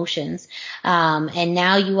promotions. And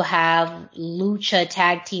now you have Lucha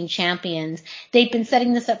tag team champions. They've been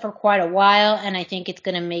setting this up for quite a while, and I think it's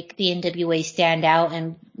going to make the NWA stand out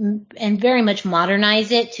and very much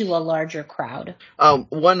modernize it to a larger crowd.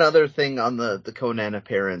 One other thing on the Conan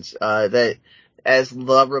appearance, that as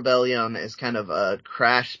La Rebellion is kind of a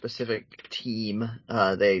Crash specific team,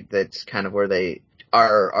 that's kind of where they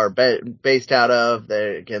are based out of.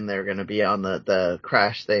 They're going to be on the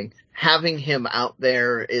Crash thing. Having him out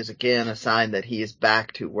there is again a sign that he is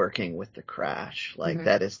back to working with the Crash. Like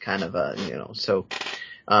that is kind of a, so,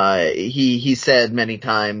 he said many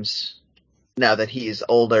times now that he's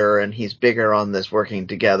older and he's bigger on this working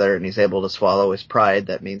together and he's able to swallow his pride,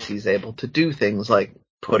 that means he's able to do things like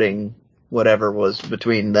putting whatever was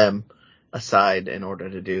between them aside in order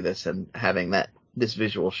to do this, and having this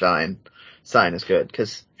visual sign is good,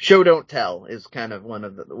 because show don't tell is kind of one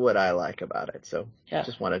of what I like about it. So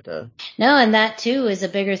just wanted to. No, and that too is a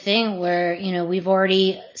bigger thing where, we've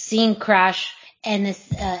already seen Crash and this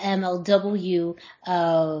MLW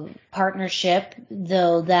partnership,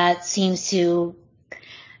 though that seems to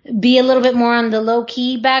be a little bit more on the low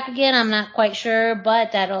key back again. I'm not quite sure,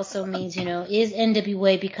 but that also means, is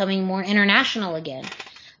NWA becoming more international again?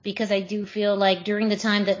 Because I do feel like during the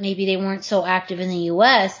time that maybe they weren't so active in the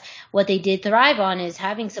U.S., what they did thrive on is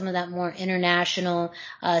having some of that more international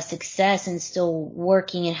success, and still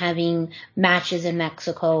working and having matches in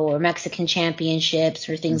Mexico or Mexican championships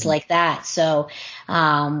or things like that. So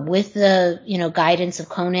with the guidance of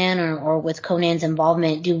Conan or with Conan's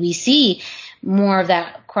involvement, do we see more of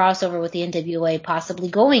that crossover with the NWA possibly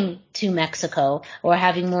going to Mexico, or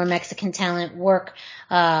having more Mexican talent work,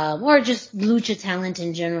 or just lucha talent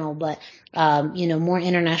in general, but more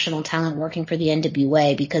international talent working for the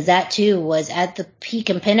NWA, because that too was at the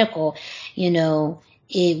peak and pinnacle.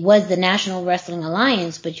 It was the National Wrestling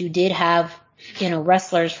Alliance, but you did have,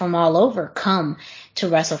 wrestlers from all over come to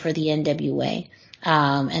wrestle for the NWA.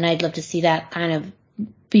 And I'd love to see that kind of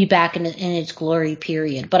be back in its glory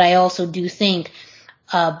period. But I also do think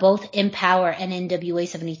both Empower and NWA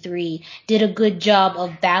 73 did a good job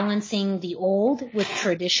of balancing the old with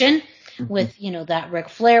tradition, with, that Ric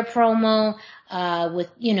Flair promo, with,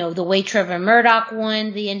 the way Trevor Murdoch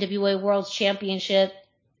won the NWA World Championship,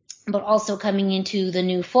 but also coming into the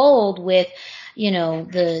new fold with,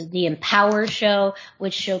 the Empower show,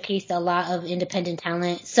 which showcased a lot of independent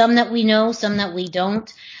talent, some that we know, some that we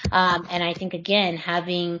don't. And I think, again,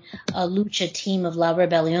 having a Lucha team of La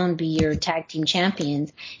Rebellion be your tag team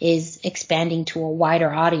champions is expanding to a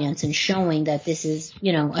wider audience and showing that this is,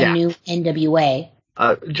 a new NWA.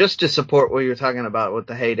 Just to support what you're talking about with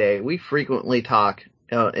the heyday, we frequently talk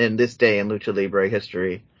in this day in Lucha Libre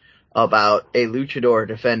history about a luchador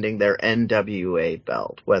defending their NWA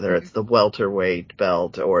belt, whether it's the welterweight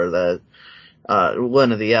belt or the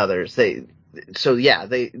one of the others. There's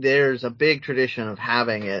a big tradition of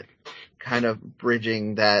having it, kind of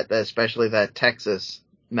bridging that, especially that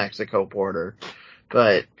Texas-Mexico border.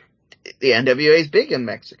 But the NWA is big in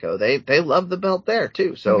Mexico. They love the belt there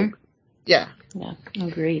too. So, yeah. Yeah,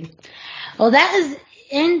 agreed. Well, that is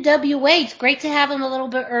NWA, it's great to have them a little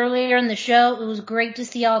bit earlier in the show. It was great to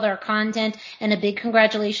see all their content, and a big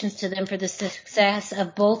congratulations to them for the success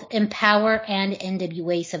of both Empower and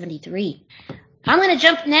NWA 73. I'm going to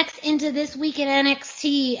jump next into this week in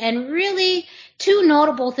NXT, and really two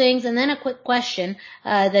notable things, and then a quick question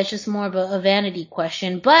that's just more of a vanity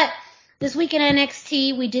question. But this week in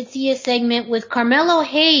NXT, we did see a segment with Carmelo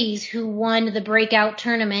Hayes, who won the Breakout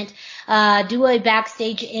Tournament, do a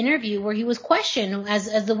backstage interview where he was questioned.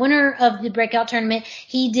 As the winner of the Breakout Tournament,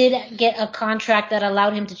 he did get a contract that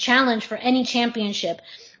allowed him to challenge for any championship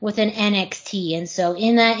within NXT. And so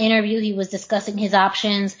in that interview, he was discussing his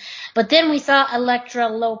options. But then we saw Elektra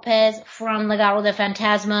Lopez from Legado del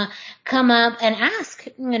Fantasma come up and ask,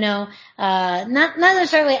 not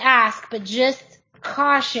necessarily ask, but just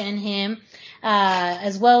caution him,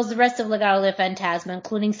 as well as the rest of Legado del Fantasma,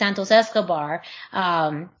 including Santos Escobar,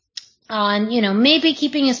 on, maybe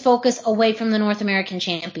keeping his focus away from the North American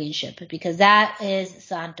Championship, because that is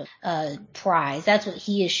Santos' prize. That's what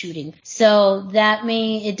he is shooting. So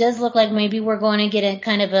it does look like maybe we're going to get a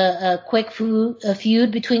kind of a quick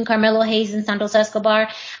feud between Carmelo Hayes and Santos Escobar.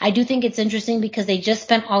 I do think it's interesting because they just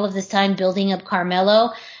spent all of this time building up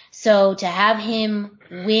Carmelo. So to have him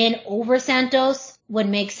win over Santos would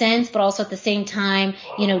make sense, but also at the same time,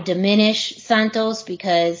 diminish Santos,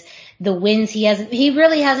 because the wins he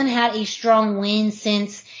really hasn't had a strong win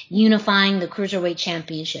since unifying the Cruiserweight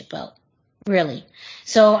Championship belt. Really.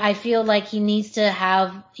 So I feel like he needs to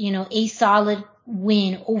have, a solid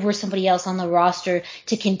win over somebody else on the roster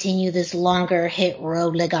to continue this longer hit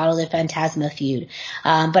road Legado del Fantasma feud.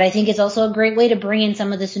 But I think it's also a great way to bring in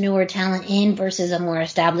some of this newer talent in versus a more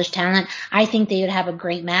established talent. I think they would have a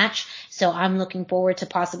great match. So I'm looking forward to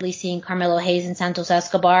possibly seeing Carmelo Hayes and Santos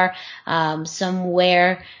Escobar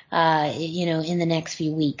somewhere, in the next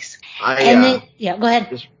few weeks. Go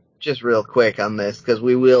ahead. Just real quick on this, because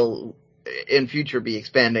we will in future be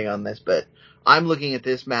expanding on this, but I'm looking at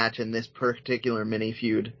this match and this particular mini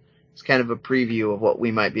feud. It's kind of a preview of what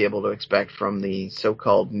we might be able to expect from the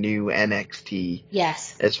so-called new NXT.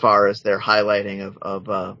 Yes. As far as their highlighting of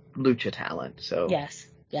Lucha talent. So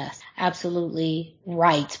Yes, absolutely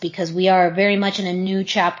right, because we are very much in a new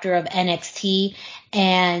chapter of NXT,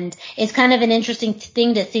 and it's kind of an interesting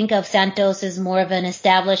thing to think of Santos as more of an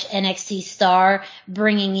established NXT star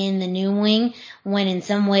bringing in the new wing, when in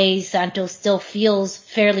some ways Santos still feels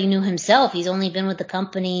fairly new himself. He's only been with the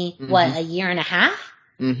company, a year and a half?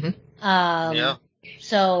 Mm-hmm. Yeah.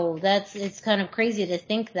 So it's kind of crazy to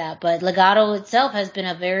think that, but Legado itself has been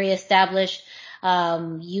a very established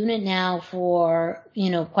unit now for,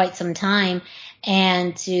 quite some time,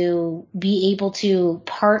 and to be able to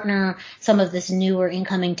partner some of this newer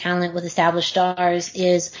incoming talent with established stars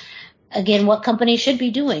is, again, what companies should be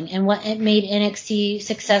doing and what it made NXT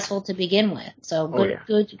successful to begin with. So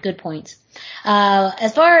good points.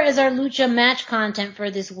 As far as our Lucha match content for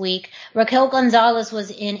this week, Raquel Gonzalez was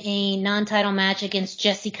in a non-title match against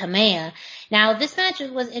Jessie Kamea. Now, this match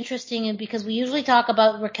was interesting because we usually talk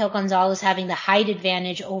about Raquel Gonzalez having the height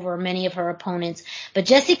advantage over many of her opponents, but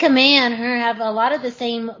Jessie Kamea and her have a lot of the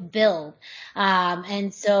same build.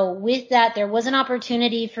 And so with that, there was an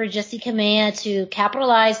opportunity for Jessie Kamea to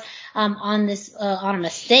capitalize on this, on a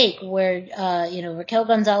mistake where, Raquel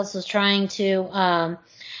Gonzalez was trying to,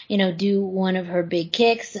 do one of her big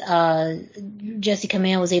kicks. Jessie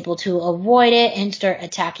Kamea was able to avoid it and start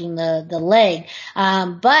attacking the leg.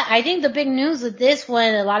 But I think the big news with this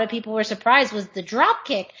one, a lot of people were surprised, was the drop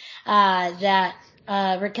kick, that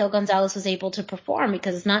Raquel Gonzalez was able to perform,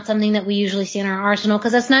 because it's not something that we usually see in our arsenal,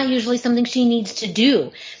 because that's not usually something she needs to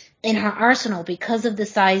do in her arsenal because of the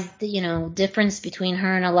size, difference between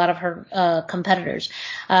her and a lot of her competitors.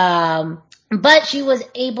 But she was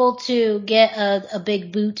able to get a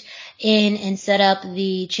big boot in and set up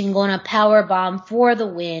the Chingona powerbomb for the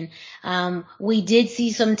win. We did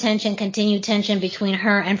see some continued tension between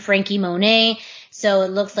her and Frankie Monet. So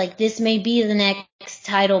it looks like this may be the next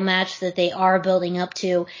title match that they are building up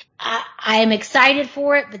to. I am excited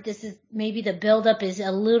for it, but this is maybe the build-up is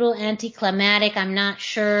a little anticlimactic. I'm not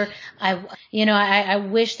sure. I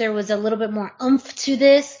wish there was a little bit more oomph to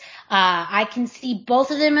this. I can see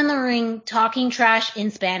both of them in the ring talking trash in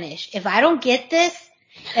Spanish. If I don't get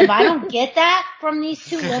that from these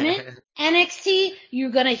two women, NXT,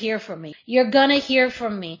 you're gonna hear from me. You're gonna hear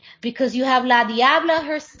from me, because you have La Diabla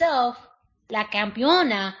herself, La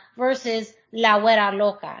Campeona, versus La Güera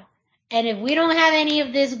Loca. And if we don't have any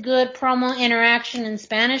of this good promo interaction in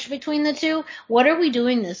Spanish between the two, what are we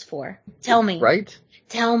doing this for? Tell me. Right?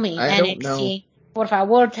 Tell me, I NXT. don't know. Por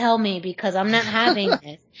favor, tell me, because I'm not having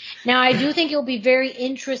this. Now, I do think it'll be very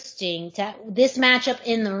interesting to this matchup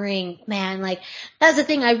in the ring, man. Like, that's the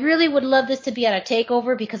thing. I really would love this to be at a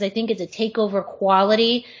takeover because I think it's a takeover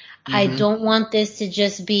quality. I don't want this to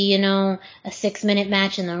just be, a 6-minute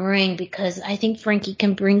match in the ring because I think Frankie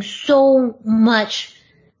can bring so much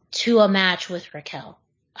to a match with Raquel.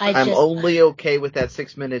 I'm only okay with that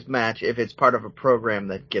 6-minute match if it's part of a program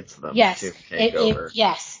that gets them to take over.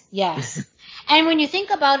 Yes. And when you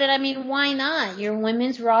think about it, I mean, why not? Your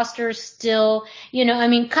women's roster still,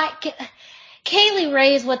 Kaylee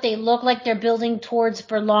Ray is what they look like they're building towards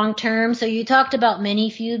for long term. So you talked about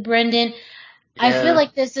mini feud, Brendan. Yeah. I feel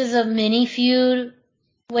like this is a mini feud,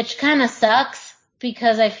 which kind of sucks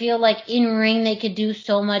because I feel like in ring they could do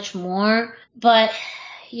so much more. But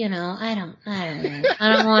I don't know. I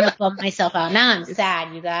don't want to bum myself out. Now I'm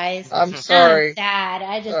sad, you guys. I'm sorry. Now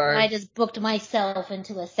I'm sad. I just booked myself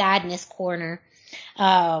into a sadness corner.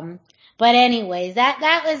 But anyways,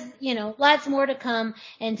 that was, lots more to come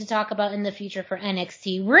and to talk about in the future for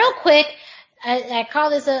NXT. Real quick, I call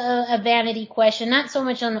this a vanity question, not so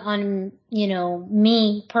much on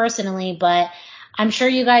me personally, but I'm sure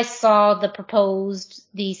you guys saw the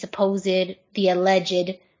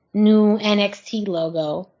alleged new NXT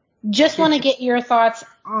logo. Just want to get your thoughts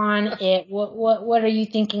on it. What are you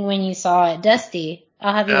thinking when you saw it, Dusty?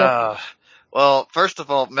 I'll have you go. Well, first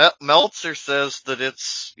of all, Meltzer says that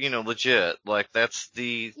it's legit. Like that's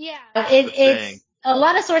the thing. It's a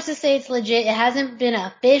lot of sources say it's legit. It hasn't been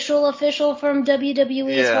official from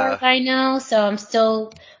WWE as far as I know, so I'm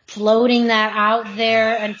still floating that out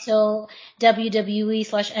there until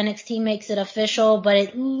WWE/NXT makes it official. But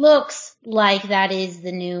it looks like that is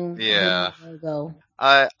the new logo.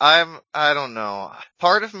 I don't know.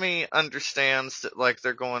 Part of me understands that like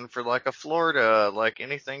they're going for like a Florida, like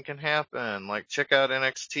anything can happen, like check out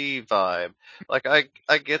NXT vibe. Like I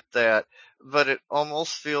get that, but it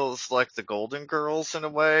almost feels like the Golden Girls in a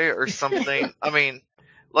way or something. I mean,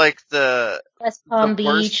 like the West Palm Beach.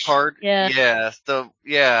 Worst part,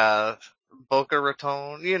 Boca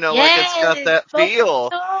Raton, like it's got that feel.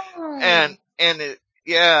 And it,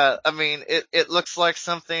 I mean, it looks like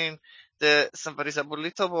something that somebody's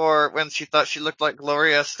abuelito wore when she thought she looked like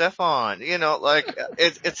Gloria Estefan, like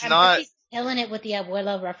it's not. I'm really killing it with the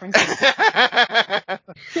abuela references.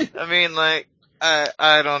 I mean, like,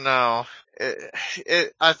 I don't know.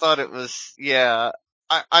 I thought it was,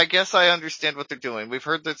 I guess I understand what they're doing. We've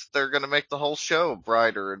heard that they're going to make the whole show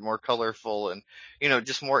brighter and more colorful and,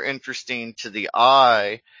 just more interesting to the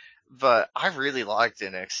eye. But I really liked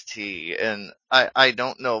NXT, and I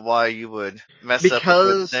don't know why you would mess up a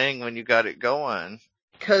good thing when you got it going.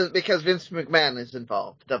 Because Vince McMahon is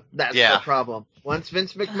involved. That's the problem. Once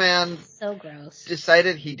Vince McMahon so gross.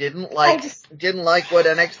 decided he didn't like what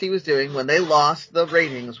NXT was doing when they lost the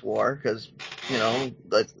ratings war, because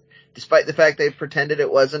despite the fact they pretended it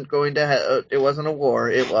wasn't it wasn't a war,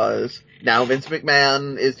 it was. Now Vince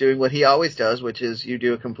McMahon is doing what he always does, which is you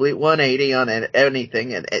do a complete 180 on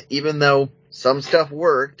anything, and even though some stuff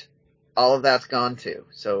worked, all of that's gone too.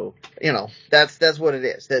 So, that's what it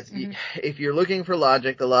is. If you're looking for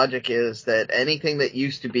logic, the logic is that anything that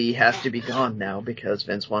used to be has to be gone now because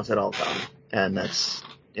Vince wants it all gone. And that's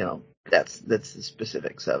the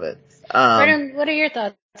specifics of it. Brandon, what are your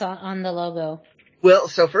thoughts on the logo? Well,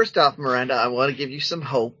 so first off, Miranda, I want to give you some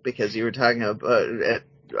hope because you were talking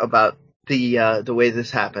about the way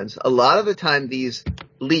this happens. A lot of the time these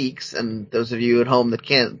leaks, and those of you at home that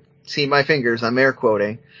can't see my fingers, I'm air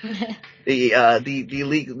quoting.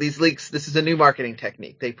 These leaks, this is a new marketing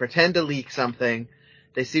technique. They pretend to leak something.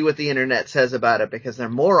 They see what the internet says about it because they're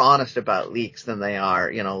more honest about leaks than they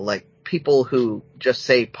are, like people who just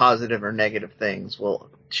say positive or negative things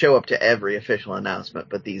will show up to every official announcement,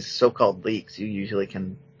 but these so-called leaks, you usually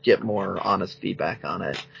can get more honest feedback on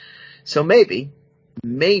it. So maybe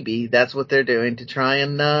that's what they're doing to try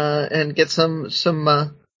and get some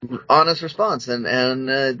honest response, and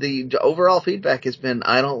the overall feedback has been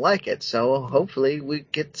I don't like it, so hopefully we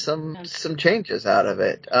get some changes out of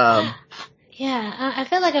it. I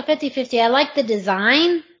feel like a 50-50. I like the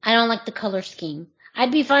design. I don't like the color scheme.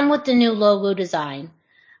 I'd be fine with the new logo design,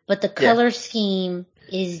 but the color scheme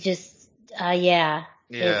is just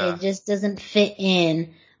it just doesn't fit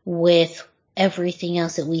in with everything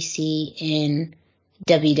else that we see in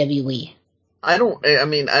WWE. I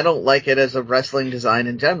don't like it as a wrestling design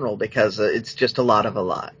in general because it's just a lot.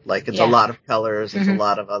 Like, it's a lot of colors, it's a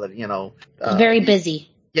lot of other, it's very busy.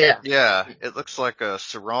 Yeah, it looks like a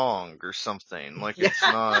sarong or something. Like, it's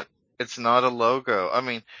not a logo. I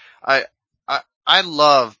mean, I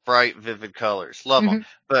love bright, vivid colors. Love them.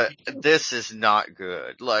 But this is not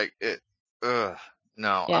good. Like, ugh,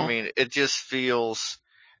 no. I Yeah. mean, it just feels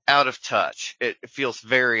out of touch. It feels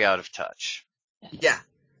very out of touch. Yeah.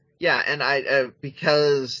 Yeah, and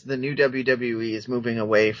because the new WWE is moving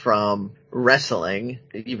away from wrestling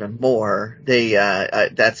even more,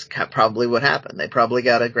 that's probably what happened. They probably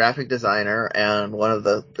got a graphic designer, and one of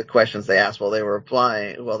the questions they asked while they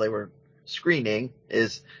were screening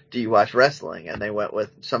is, do you watch wrestling? And they went with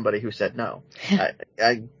somebody who said no.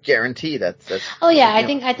 I guarantee that's. Oh yeah, I you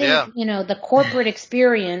think Yeah. the corporate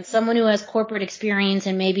experience, someone who has corporate experience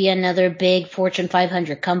in maybe another big Fortune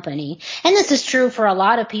 500 company. And this is true for a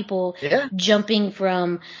lot of people Yeah. jumping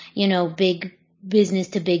from, big business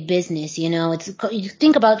to big business, you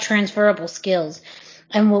think about transferable skills.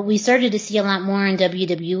 And what we started to see a lot more in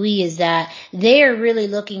WWE is that they are really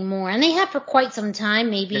looking more, and they have for quite some time,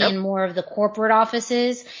 maybe Yep. in more of the corporate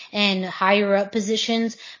offices and higher up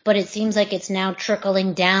positions, but it seems like it's now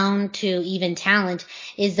trickling down to even talent,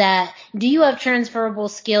 is that do you have transferable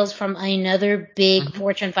skills from another big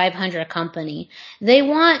Fortune 500 company? They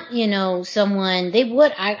want, someone,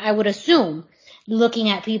 I would assume, looking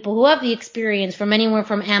at people who have the experience from anywhere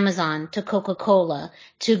from Amazon to Coca-Cola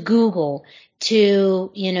to Google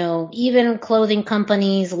to, even clothing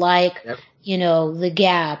companies like, Yep. The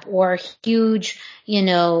Gap, or huge,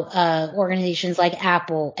 organizations like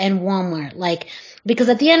Apple and Walmart, because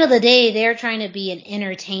at the end of the day, they're trying to be an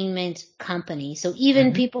entertainment company. So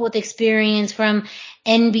even people with experience from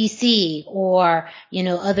NBC or,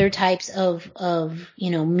 other types of,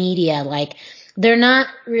 media, they're not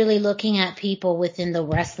really looking at people within the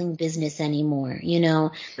wrestling business anymore,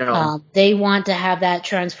 No. They want to have that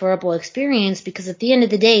transferable experience because at the end of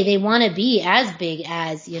the day, they want to be as big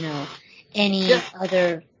as, any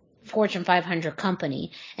other Fortune 500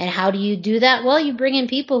 company. And how do you do that? Well, you bring in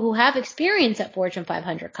people who have experience at Fortune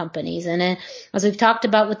 500 companies. And then, as we've talked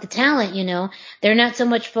about with the talent, they're not so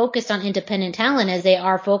much focused on independent talent as they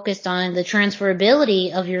are focused on the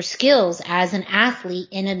transferability of your skills as an athlete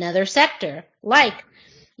in another sector, like,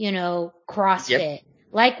 CrossFit,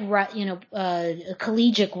 like,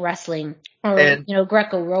 collegiate wrestling, or,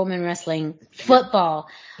 Greco-Roman wrestling, football,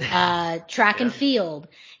 track and field.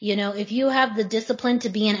 If you have the discipline to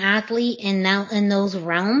be an athlete in those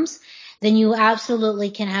realms, then you absolutely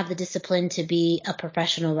can have the discipline to be a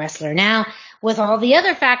professional wrestler. Now, with all the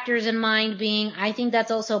other factors in mind being, I think that's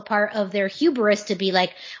also part of their hubris to be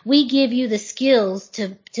like, we give you the skills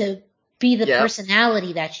to be the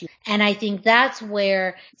personality that you, and I think that's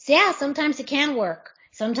where, sometimes it can work.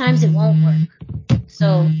 Sometimes it won't work.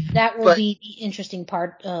 So that will be the interesting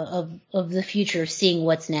part of the future, seeing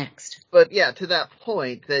what's next. But yeah, to that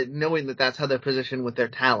point, that knowing that that's how they're positioned with their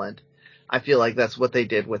talent, I feel like that's what they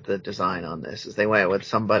did with the design on this, is they went with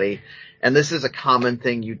somebody, and this is a common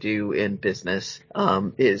thing you do in business,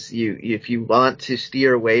 is if you want to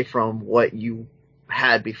steer away from what you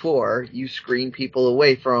had before, you screen people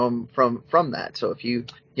away from that. So if you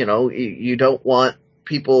don't want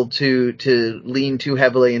people to lean too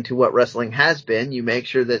heavily into what wrestling has been, you make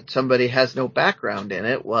sure that somebody has no background in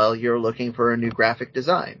it while you're looking for a new graphic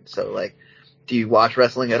design. So do you watch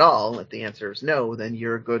wrestling at all? If the answer is no, then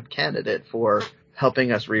you're a good candidate for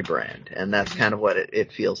helping us rebrand. And that's kind of what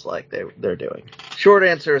it feels like they're doing. Short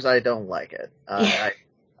answer is I don't like it.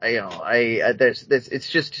 It's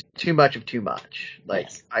just too much of too much.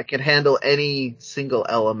 I can handle any single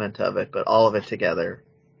element of it, but all of it together,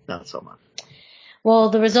 not so much.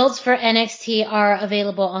 Well, the results for NXT are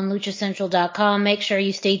available on LuchaCentral.com. Make sure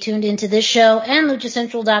you stay tuned into this show and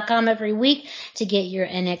LuchaCentral.com every week to get your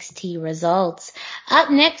NXT results.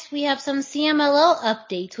 Up next, we have some CMLL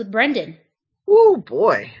updates with Brendan. Oh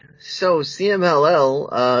boy. So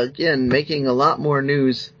CMLL, again, making a lot more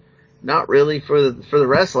news, not really for the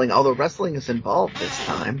wrestling, although wrestling is involved this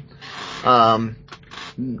time.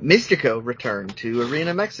 Mystico returned to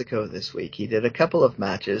Arena Mexico this week. He did a couple of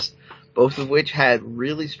matches, both of which had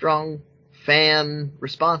really strong fan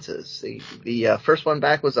responses. The first one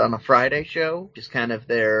back was on a Friday show, just kind of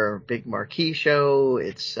their big marquee show.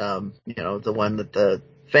 It's the one that the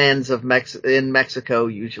fans of in Mexico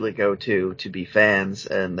usually go to be fans,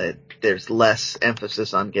 and that there's less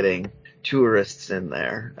emphasis on getting tourists in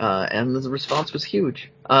there, and the response was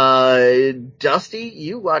huge. Dusty,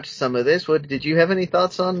 you watched some of this. What did you have any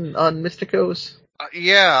thoughts on Mystico's?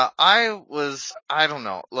 Yeah, I don't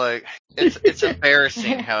know, it's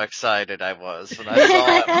embarrassing how excited I was when I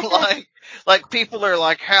saw it. Like people are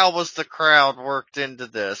like, how was the crowd worked into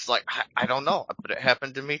this? I don't know, but it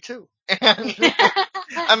happened to me too. And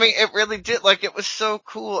I mean, it really did, it was so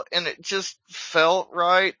cool, and it just felt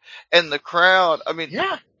right. And the crowd, I mean,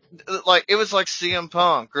 like it was like CM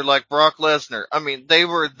Punk or like Brock Lesnar. I mean, they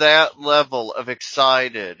were that level of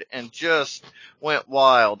excited and just went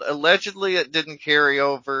wild. Allegedly, it didn't carry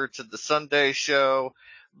over to the Sunday show,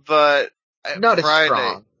 but Not as Friday,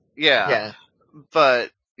 strong. yeah. Yeah.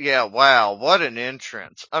 But yeah, wow, what an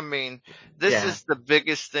entrance. I mean, this Yeah. is the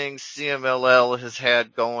biggest thing CMLL has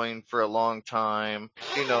had going for a long time.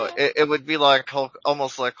 You know, it would be like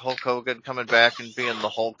almost like Hulk Hogan coming back and being the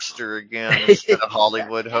Hulkster again instead of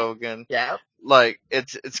Hollywood Hogan. Yeah. Like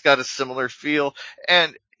it's got a similar feel.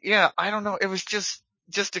 And yeah, I don't know, it was just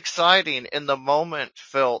exciting, and the moment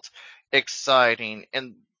felt exciting,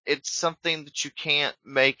 and it's something that you can't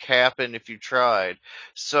make happen if you tried.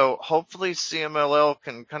 So hopefully CMLL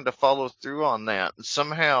can kind of follow through on that and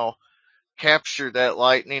somehow capture that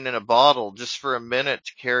lightning in a bottle just for a minute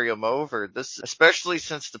to carry them over. This, especially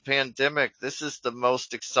since the pandemic, this is the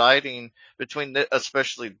most exciting between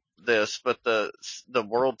especially this, but the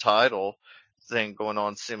world title thing going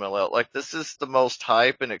on CMLL. Like, this is the most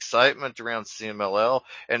hype and excitement around CMLL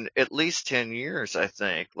in at least 10 years, I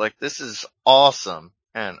think. Like, this is awesome.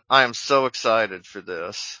 And I am so excited for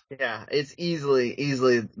this. Yeah, it's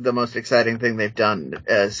easily the most exciting thing they've done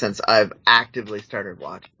since I've actively started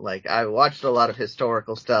watching. Like, I watched a lot of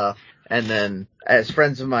historical stuff, and then as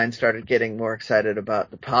friends of mine started getting more excited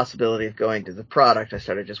about the possibility of going to the product, I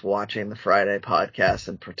started just watching the Friday podcast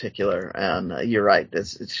in particular. And you're right,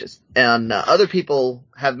 it's just, and other people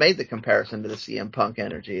have made the comparison to the CM Punk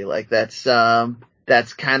energy. Like, that's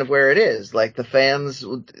kind of where it is. Like, the fans,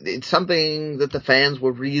 it's something that the fans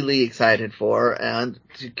were really excited for. And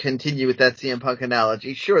to continue with that CM Punk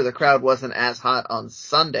analogy, sure, the crowd wasn't as hot on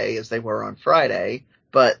Sunday as they were on Friday,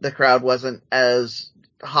 but the crowd wasn't as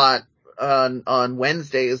hot on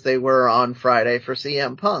Wednesday as they were on Friday for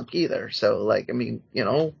CM Punk either. So, like, I mean, you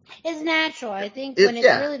know. It's natural. I think when it's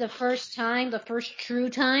really the first time, the first true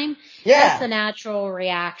time, that's the natural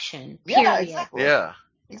reaction. Period. Yeah, exactly. Yeah.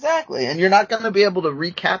 Exactly. And you're not going to be able to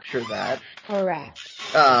recapture that. Correct.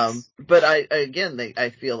 But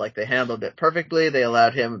I feel like they handled it perfectly. They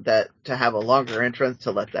allowed him to have a longer entrance,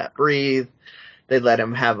 to let that breathe. They let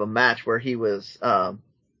him have a match where he was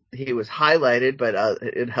highlighted, but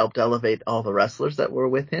it helped elevate all the wrestlers that were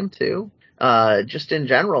with him too. Just in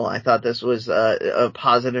general, I thought this was a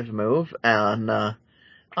positive move, and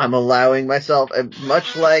I'm allowing myself,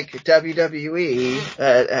 much like WWE,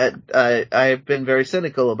 I've been very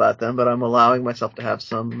cynical about them, but I'm allowing myself to have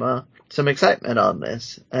some excitement on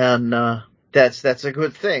this. And, that's a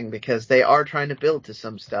good thing, because they are trying to build to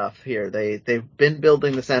some stuff here. They've been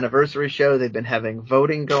building this anniversary show. They've been having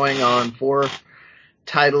voting going on for the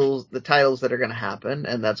titles that are going to happen.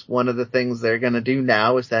 And that's one of the things they're going to do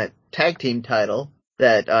now, is that tag team title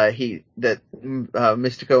that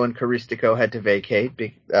Mystico and Caristico had to vacate,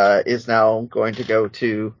 is now going to go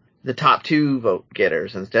to the top two vote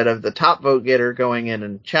getters. Instead of the top vote getter going in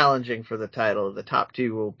and challenging for the title, the top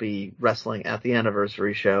two will be wrestling at the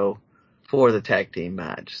anniversary show for the tag team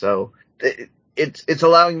match. So it's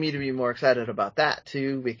allowing me to be more excited about that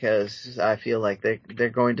too, because I feel like they're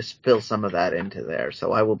going to spill some of that into there.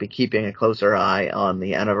 So I will be keeping a closer eye on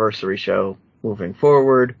the anniversary show moving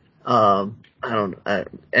forward.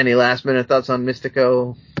 Any last minute thoughts on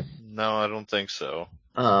Mystico? No, I don't think so.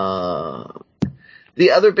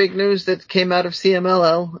 The other big news that came out of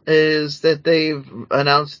CMLL is that they've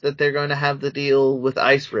announced that they're going to have the deal with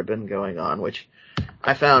Ice Ribbon going on, which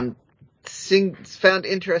I found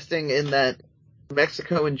interesting, in that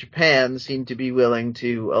Mexico and Japan seem to be willing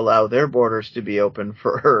to allow their borders to be open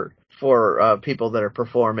for people that are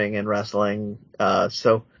performing and wrestling.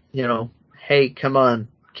 So, you know, hey, come on,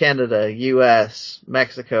 Canada, US,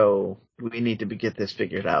 Mexico, we need to get this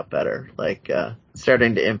figured out better. Like,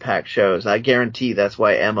 starting to impact shows. I guarantee that's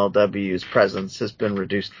why MLW's presence has been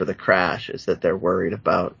reduced for the Crash, is that they're worried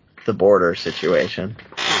about the border situation.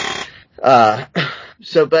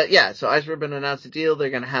 So Ice Ribbon announced a deal. They're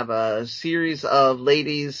going to have a series of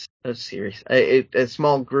ladies, a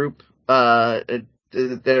small group, that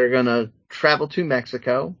are going to travel to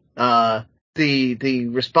Mexico. The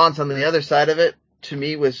response on the other side of it, to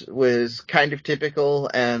me, was kind of typical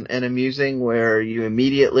and amusing, where you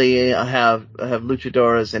immediately have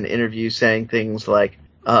luchadoras in interviews saying things like,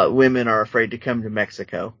 women are afraid to come to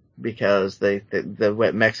Mexico because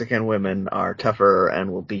the Mexican women are tougher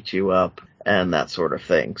and will beat you up, and that sort of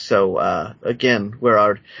thing. So, again,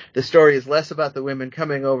 the story is less about the women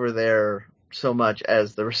coming over there so much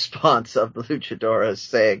as the response of the luchadoras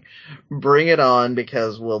saying, bring it on,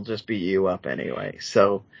 because we'll just beat you up anyway.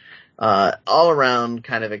 So, all around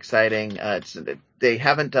kind of exciting. They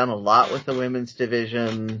haven't done a lot with the women's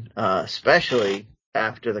division, especially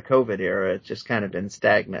after the COVID era. It's just kind of been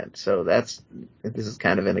stagnant. So this is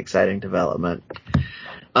kind of an exciting development.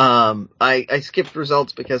 I skipped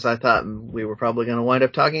results because I thought we were probably going to wind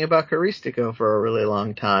up talking about Caristico for a really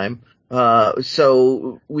long time.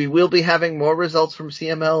 So we will be having more results from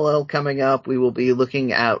CMLL coming up. We will be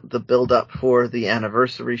looking at the build up for the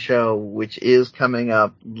anniversary show, which is coming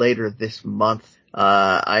up later this month.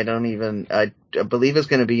 I believe it's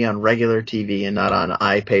going to be on regular TV and not on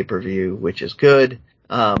iPay-per-view, which is good.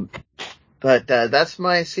 But that's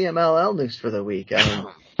my CMLL news for the week.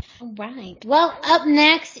 All right. Well, up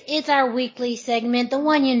next, it's our weekly segment, the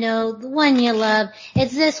one you know, the one you love.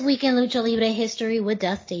 It's This Week in Lucha Libre History with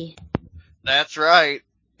Dusty. That's right.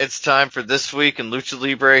 It's time for This Week in Lucha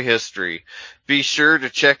Libre History. Be sure to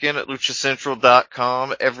check in at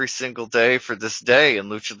luchacentral.com every single day for this day in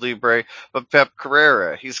Lucha Libre with Pep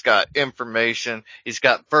Carrera. He's got information, he's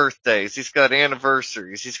got birthdays, he's got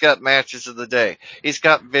anniversaries, he's got matches of the day, he's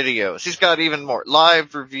got videos, he's got even more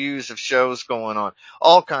live reviews of shows going on,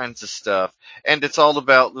 all kinds of stuff. And it's all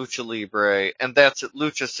about Lucha Libre, and that's at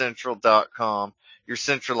luchacentral.com, your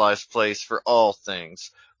centralized place for all things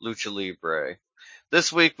Lucha Libre.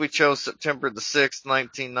 This week we chose September the 6th,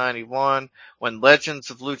 1991, when Legends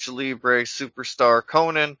of Lucha Libre superstar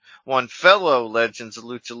Conan won fellow Legends of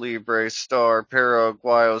Lucha Libre star Pero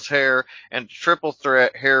Aguayo's hair and a triple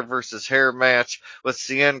threat hair versus hair match with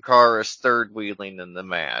Cien Caras third wheeling in the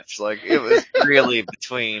match. Like, it was really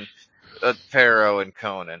between Pero and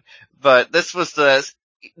Conan. But this was the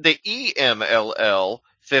EMLL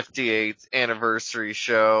 58th anniversary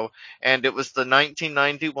show, and it was the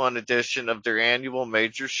 1991 edition of their annual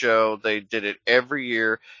major show. They did it every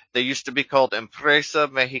year. They used to be called Empresa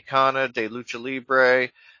Mexicana de Lucha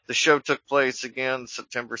Libre. The show took place again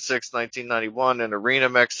September 6, 1991 in Arena,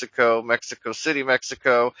 Mexico, Mexico City,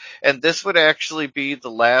 Mexico, and this would actually be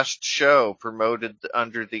the last show promoted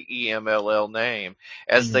under the EMLL name,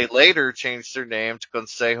 as they later changed their name to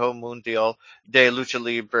Consejo Mundial de Lucha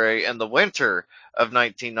Libre in the winter of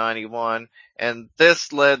 1991, and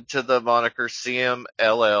this led to the moniker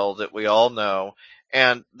CMLL that we all know.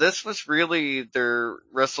 And this was really their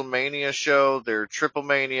WrestleMania show, their Triple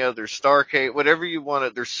Mania, their Starrcade, whatever you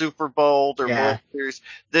wanted, their Super Bowl, their World Series.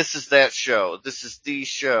 This is that show. This is the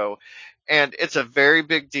show. And it's a very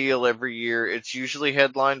big deal every year. It's usually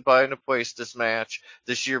headlined by an Apuestas match.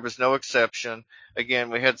 This year was no exception.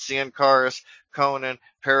 Again, we had Cien Caras, Conan,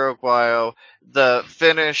 Pero Aguayo. The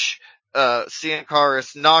finish, Cien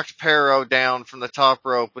Caras knocked Pero down from the top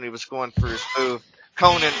rope when he was going for his move.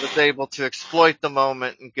 Conan was able to exploit the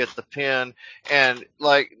moment and get the pin. And,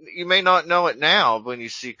 like, you may not know it now when you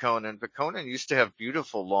see Conan, but Conan used to have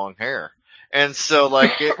beautiful long hair. And so,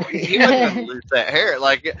 like, he wasn't going to lose that hair.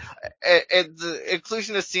 Like, at the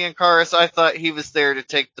inclusion of Cien Caras, I thought he was there to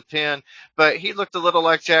take the pin, but he looked a little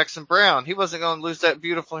like Jackson Brown. He wasn't going to lose that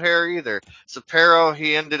beautiful hair either. So Pero,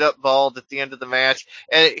 he ended up bald at the end of the match,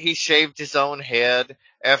 and he shaved his own head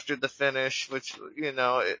after the finish, which, you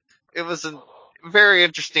know, it was a very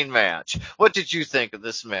interesting match. What did you think of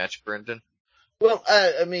this match, Brendan? Well,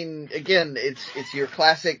 I mean, again, it's your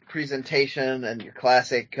classic presentation and your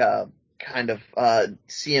classic kind of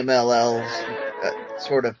CMLL's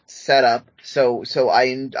sort of setup. So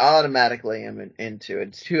I automatically am into it.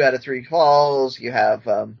 It's 2 out of 3 falls. You have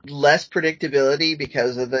less predictability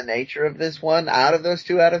because of the nature of this one out of those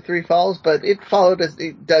 2 out of 3 falls, but it followed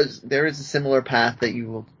there is a similar path that you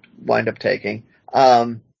will wind up taking.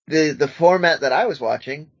 The format that I was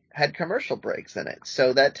watching had commercial breaks in it.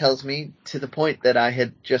 So that tells me, to the point that I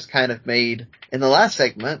had just kind of made in the last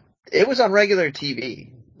segment, it was on regular TV.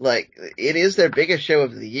 Like, it is their biggest show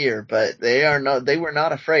of the year, but they were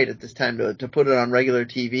not afraid at this time to put it on regular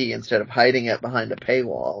TV instead of hiding it behind a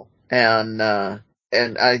paywall. And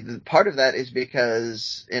part of that is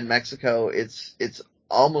because in Mexico, it's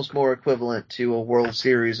almost more equivalent to a World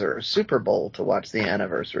Series or a Super Bowl to watch the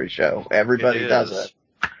anniversary show. Everybody does it.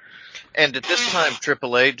 And at this time,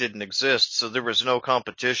 AAA didn't exist, so there was no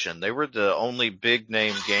competition. They were the only big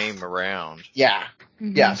name game around. Yeah.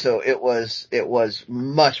 Mm-hmm. Yeah, so it was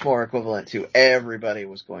much more equivalent to everybody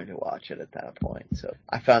was going to watch it at that point. So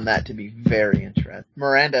I found that to be very interesting.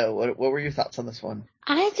 Miranda, what were your thoughts on this one?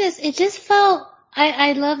 It just felt,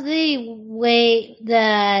 I love the way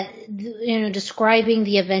that, describing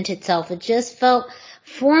the event itself. It just felt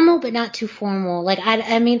formal, but not too formal. Like,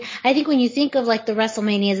 I mean, I think when you think of like the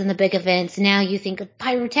WrestleManias and the big events, now you think of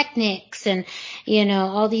pyrotechnics and,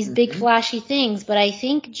 all these big flashy things. But I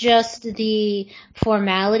think just the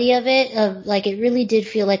formality of it, it really did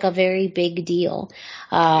feel like a very big deal.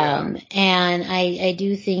 And I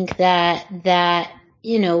do think that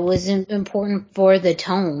was important for the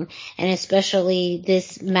tone, and especially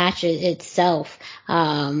this match itself.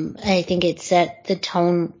 I think it set the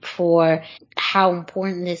tone for how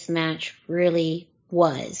important this match really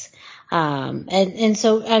was. And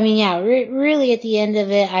so, I mean, yeah, really at the end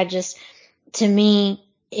of it, to me,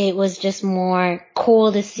 it was just more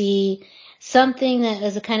cool to see something that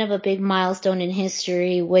was a kind of a big milestone in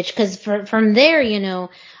history, cause from there,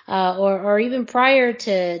 or even prior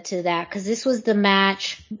to that, cause this was the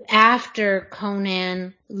match after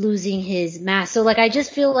Conan losing his mask. So I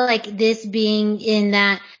just feel like this being in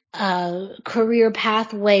that career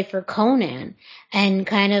pathway for Conan, and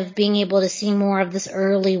kind of being able to see more of this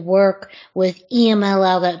early work with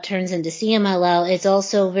EMLL that turns into CMLL. It's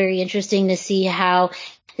also very interesting to see how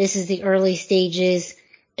this is the early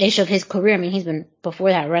stages-ish of his career. I mean, he's been before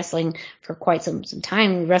that wrestling for quite some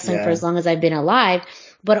time, wrestling for as long as I've been alive,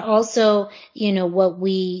 but also,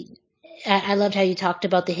 I loved how you talked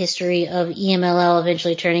about the history of EMLL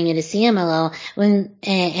eventually turning into CMLL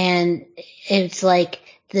and it's like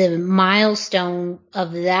the milestone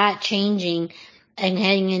of that changing and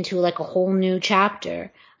heading into a whole new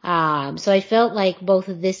chapter. So I felt like both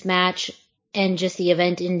of this match and just the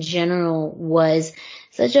event in general was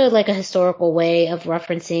such a historical way of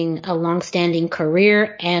referencing a long-standing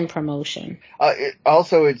career and promotion.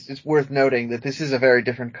 It's worth noting that this is a very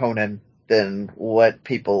different Conan than what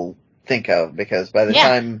people think of, because by the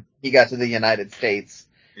time he got to the United States,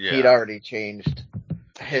 he'd already changed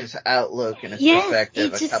his outlook and his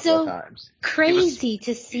perspective a couple of times. Crazy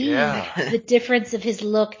to see the difference of his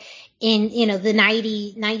look in, the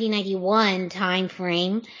 1991 time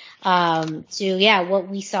frame, to, what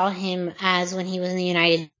we saw him as when he was in the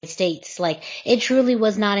United States. It truly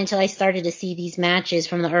was not until I started to see these matches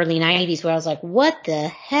from the early 90s where I was like, what the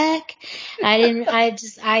heck?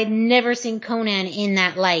 I'd never seen Conan in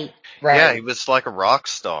that light. Right. Yeah, he was like a rock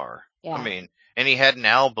star. Yeah. I mean, and he had an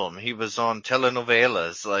album. He was on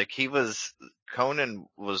telenovelas. Conan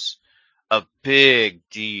was a big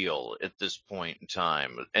deal at this point in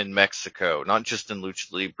time in Mexico, not just in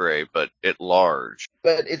Lucha Libre, but at large.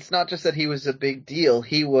 But it's not just that he was a big deal.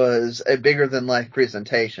 He was a bigger than life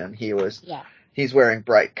presentation. He's wearing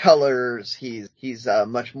bright colors. He's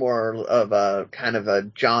much more of a kind of a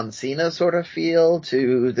John Cena sort of feel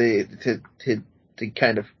to the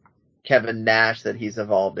kind of Kevin Nash that he's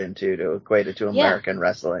evolved into, to equate it to American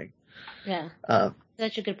wrestling. Yeah.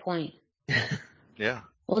 Such a good point. Yeah.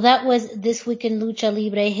 Well, that was This Week in Lucha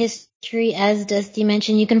Libre history. As Dusty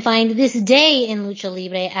mentioned, you can find This Day in Lucha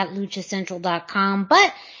Libre at luchacentral.com,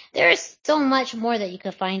 but there's so much more that you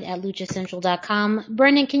can find at luchacentral.com.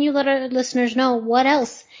 Brendan, can you let our listeners know what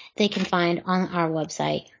else they can find on our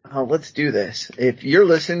website? Oh, let's do this. If you're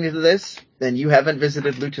listening to this, then you haven't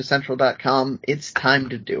visited luchacentral.com. It's time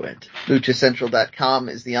to do it. Luchacentral.com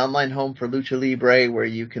is the online home for Lucha Libre, where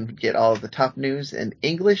you can get all of the top news in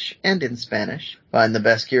English and in Spanish. Find the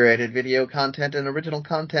best curated video content and original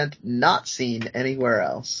content not seen anywhere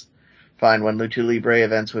else. Find when Lucha Libre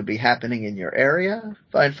events would be happening in your area.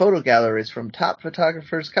 Find photo galleries from top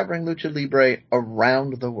photographers covering Lucha Libre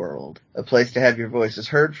around the world. A place to have your voices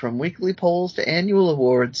heard, from weekly polls to annual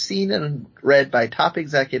awards, seen and read by top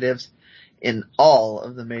executives in all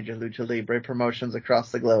of the major Lucha Libre promotions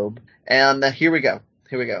across the globe. And here we go.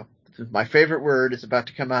 My favorite word is about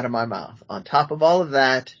to come out of my mouth. On top of all of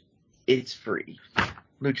that, it's free.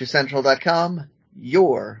 LuchaCentral.com,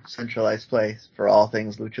 your centralized place for all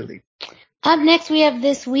things Lucha Libre. Up next, we have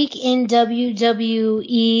This Week in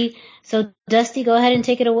WWE. So, Dusty, go ahead and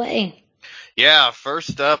take it away. Yeah,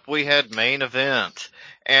 first up, we had Main Event.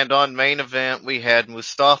 And on Main Event, we had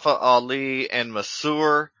Mustafa Ali and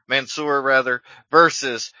Mansoor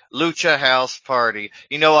versus Lucha House Party.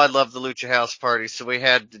 You know I love the Lucha House Party, so we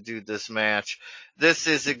had to do this match. This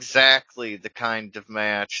is exactly the kind of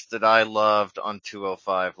match that I loved on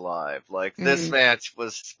 205 Live. This match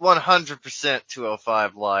was 100%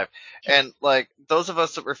 205 Live. And, those of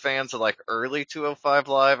us that were fans of, early 205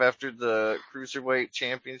 Live after the Cruiserweight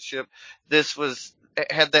Championship,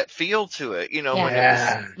 it had that feel to it, when it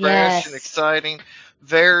was fresh and exciting,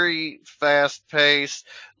 very fast paced.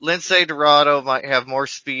 Lince Dorado might have more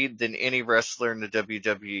speed than any wrestler in the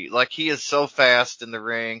WWE. He is so fast in the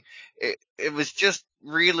ring. It was just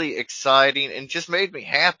really exciting and just made me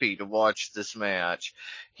happy to watch this match.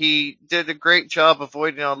 He did a great job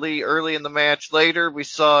avoiding Ali early in the match. Later, we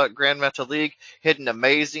saw Grand Metalik hit an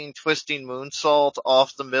amazing twisting moonsault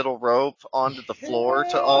off the middle rope onto the floor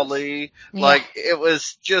to Ali. It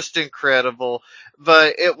was just incredible.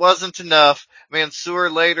 But it wasn't enough. Mansoor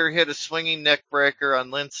later hit a swinging neck breaker on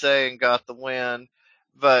Lince and got the win.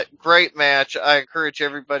 But great match. I encourage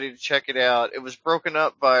everybody to check it out. It was broken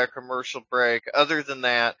up by a commercial break. Other than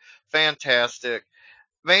that, fantastic.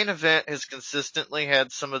 Main Event has consistently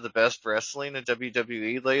had some of the best wrestling in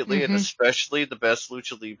WWE lately, and especially the best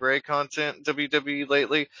Lucha Libre content in WWE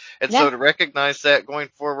lately. And so Yeah. to recognize that going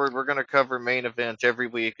forward, we're going to cover Main Event every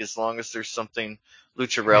week as long as there's something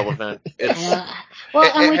Lucha relevant. Well,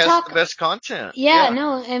 and It we has talk. the best content. Yeah, Yeah.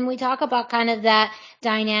 no, and we talk about kind of that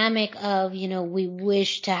dynamic of, we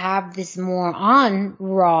wish to have this more on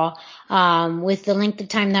Raw, with the length of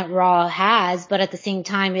time that Raw has, but at the same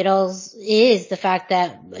time, it also is the fact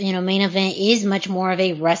that, Main Event is much more of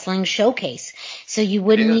a wrestling showcase. So you It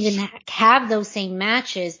wouldn't even is. have those same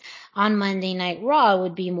matches on Monday Night Raw. It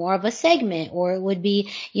would be more of a segment, or it would be,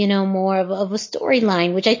 more of a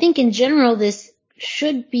storyline, which I think in general, this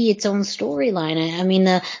should be its own storyline. I mean,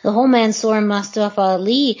 the whole Mansoor and Mustafa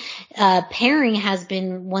Ali pairing has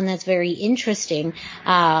been one that's very interesting,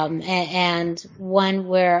 and one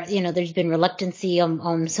where there's been reluctancy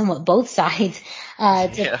on somewhat both sides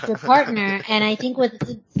Yeah. to partner. And I think with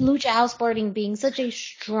Lucha House Party being such a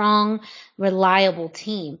strong, reliable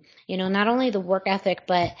team, not only the work ethic,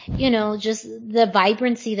 but just the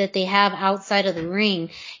vibrancy that they have outside of the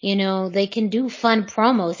ring. They can do fun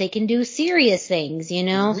promos. They can do serious things,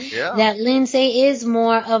 Yeah. that Lindsay is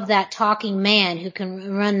more of that talking man who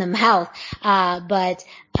can run the mouth. But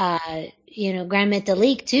Grand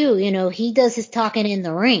Metalik too, he does his talking in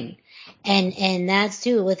the ring. And that's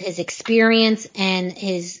too with his experience and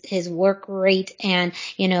his work rate. And,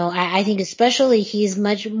 I think especially he's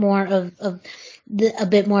much more of a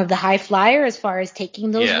bit more of the high flyer as far as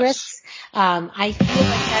taking those Yes. risks. I feel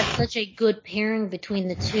like that's such a good pairing between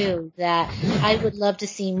the two that I would love to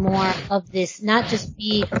see more of this, not just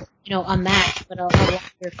be, a match, but a longer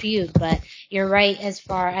feud. But you're right, as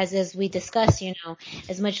far as we discussed,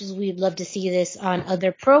 as much as we'd love to see this on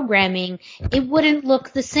other programming, it wouldn't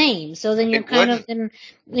look the same. So then you're It kind of wouldn't.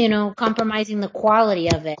 then, compromising the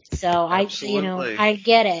quality of it. So Absolutely. I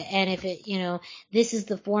get it. And if it, this is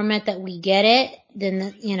the format that we get it,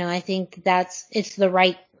 then, I think it's the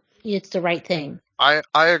right thing. I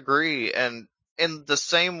agree, and in the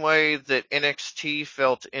same way that NXT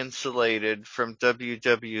felt insulated from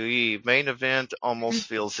WWE, Main Event almost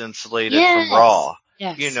feels insulated from Yes. Raw.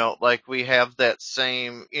 Yes. Like we have that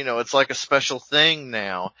same, it's like a special thing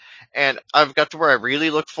now. And I've got to where I really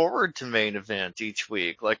look forward to Main Event each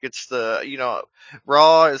week. Like it's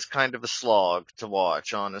Raw is kind of a slog to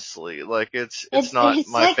watch, honestly. Like it's not It's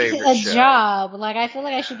my like favorite a show. job. Like I feel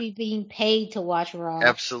like I should be being paid to watch Raw.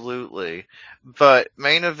 Absolutely. But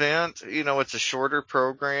Main Event, it's a shorter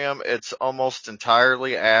program. It's almost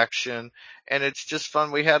entirely action. And it's just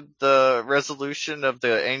fun. We had the resolution of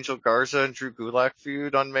the Angel Garza and Drew Gulak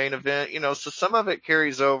feud on Main Event, so some of it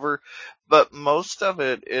carries over, but most of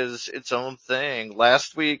it is its own thing.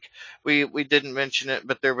 Last week, we didn't mention it,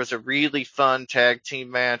 but there was a really fun tag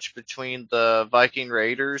team match between the Viking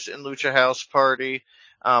Raiders and Lucha House Party.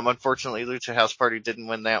 Unfortunately, Lucha House Party didn't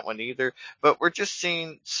win that one either, but we're just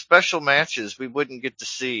seeing special matches we wouldn't get to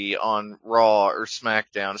see on Raw or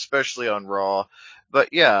SmackDown, especially on Raw.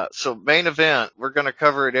 But yeah, so Main Event, we're going to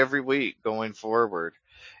cover it every week going forward.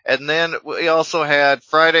 And then we also had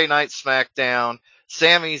Friday Night SmackDown.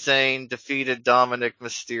 Sami Zayn defeated Dominic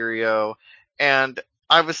Mysterio. And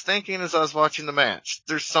I was thinking as I was watching the match,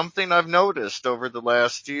 there's something I've noticed over the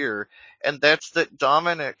last year, and that's that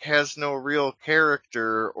Dominic has no real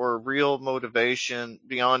character or real motivation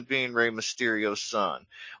beyond being Rey Mysterio's son.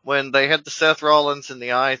 When they had the Seth Rollins and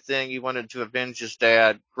the eye thing, he wanted to avenge his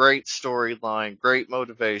dad. Great storyline, great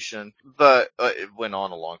motivation, but it went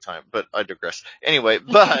on a long time, but I digress. Anyway,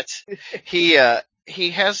 but he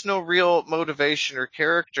has no real motivation or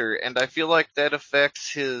character, and I feel like that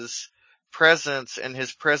affects his presence and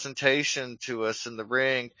his presentation to us in the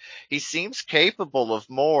ring. He seems capable of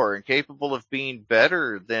more and capable of being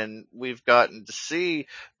better than we've gotten to see,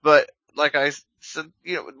 but like I said,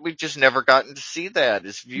 we've just never gotten to see that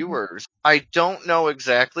as viewers. I don't know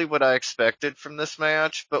exactly what I expected from this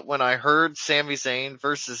match, but when I heard Sami Zayn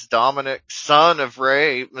versus Dominic, son of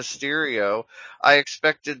Rey Mysterio, I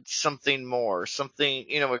expected something more, something,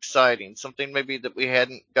 exciting, something maybe that we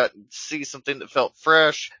hadn't gotten to see, something that felt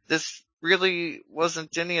fresh. This really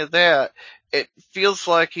wasn't any of that. It feels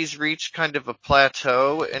like he's reached kind of a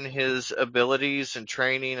plateau in his abilities and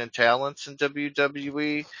training and talents in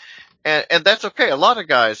WWE. And that's okay. A lot of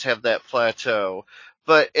guys have that plateau,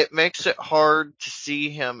 but it makes it hard to see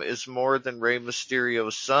him as more than Rey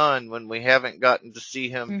Mysterio's son when we haven't gotten to see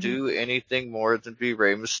him do anything more than be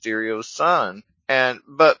Rey Mysterio's son.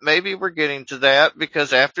 But maybe we're getting to that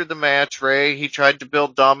because after the match, Ray, he tried to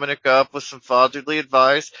build Dominic up with some fatherly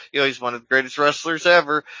advice. He's one of the greatest wrestlers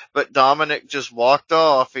ever, but Dominic just walked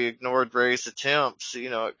off. He ignored Ray's attempts,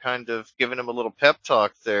 it kind of giving him a little pep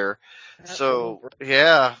talk there. So,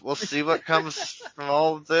 yeah, we'll see what comes from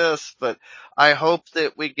all of this, but I hope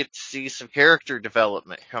that we get to see some character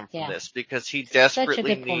development come from this because he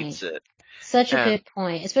desperately needs it. Such a good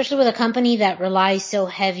point, especially with a company that relies so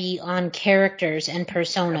heavy on characters and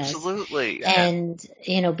personas. Absolutely. And,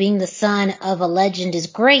 being the son of a legend is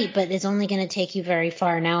great, but it's only going to take you very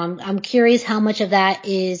far. Now, I'm curious how much of that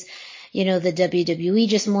is, the WWE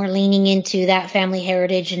just more leaning into that family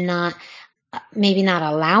heritage and maybe not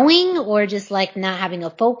allowing or just like not having a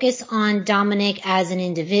focus on Dominic as an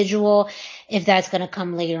individual, if that's going to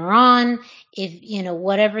come later on, if,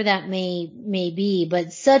 whatever that may be.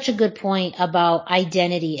 But such a good point about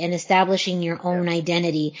identity and establishing your own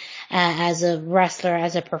identity as a wrestler,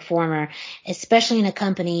 as a performer, especially in a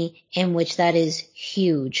company in which that is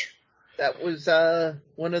huge. That was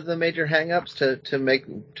one of the major hang-ups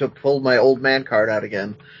to pull my old man card out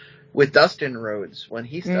again. With Dustin Rhodes, when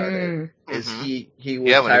he started, he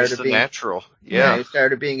was tired of being natural. Yeah, he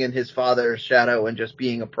started being in his father's shadow and just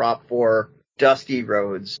being a prop for Dusty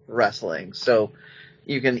Rhodes wrestling. So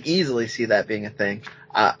you can easily see that being a thing.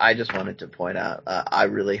 I just wanted to point out, I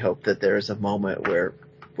really hope that there is a moment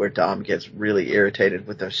where Dom gets really irritated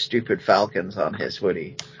with those stupid falcons on his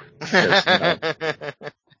hoodie.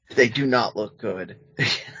 They do not look good.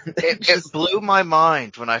 It blew my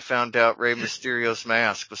mind when I found out Rey Mysterio's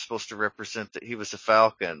mask was supposed to represent that he was a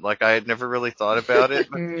Falcon. Like, I had never really thought about it.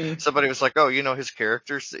 But somebody was like, his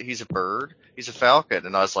character's he's a bird, he's a Falcon.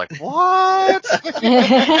 And I was like, what?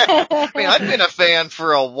 I mean, I'd been a fan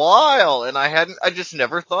for a while, and I just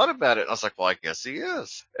never thought about it. And I was like, well, I guess he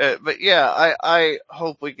is. But yeah, I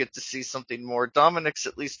hope we get to see something more. Dominic's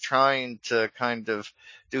at least trying to kind of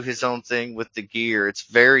do his own thing with the gear. It's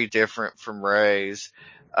very different from Ray's.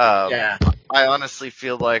 I honestly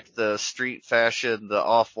feel like the street fashion, the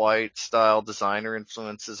off-white style designer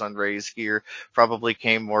influences on Ray's gear probably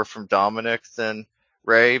came more from Dominic than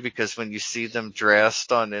Ray, because when you see them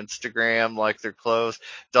dressed on Instagram like their clothes,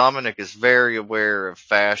 Dominic is very aware of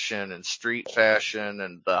fashion and street fashion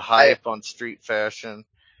and the hype on street fashion.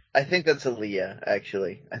 I think that's Aaliyah,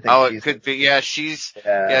 actually. I think it could be. Yeah, she's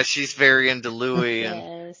very into Louis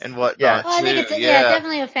and whatnot. Well, I think too. it's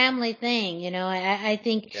definitely a family thing. I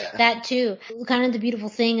think that too. Kind of the beautiful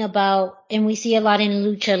thing about, and we see a lot in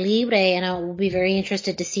Lucha Libre, and I will be very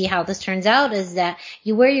interested to see how this turns out, is that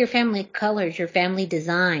you wear your family colors, your family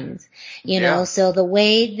designs. So the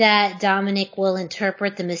way that Dominic will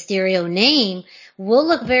interpret the Mysterio name will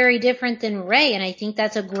look very different than Ray, and I think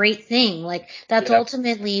that's a great thing. Like, that's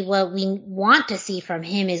ultimately what we want to see from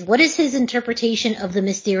him, is what is his interpretation of the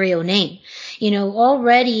Mysterio name.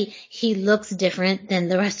 Already he looks different than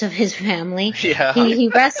the rest of his family. Yeah. He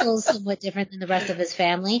wrestles somewhat different than the rest of his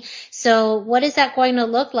family. So what is that going to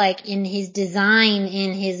look like in his design,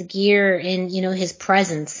 in his gear, in, his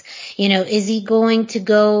presence? Is he going to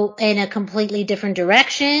go in a completely different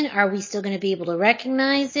direction? Are we still going to be able to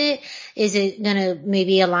recognize it? Is it going to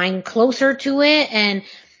maybe align closer to it? And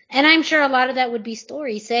I'm sure a lot of that would be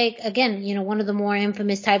story. Say, again, one of the more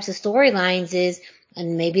infamous types of storylines is,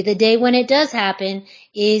 and maybe the day when it does happen,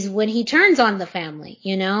 is when he turns on the family,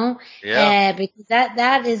 because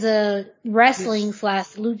that is a wrestling /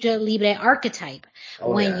 Lucha Libre archetype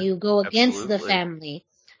when you go against the family.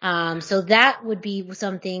 So that would be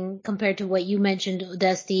something compared to what you mentioned,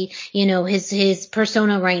 Dusty. His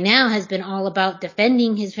persona right now has been all about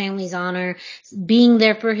defending his family's honor, being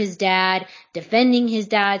there for his dad, defending his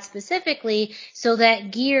dad specifically, so that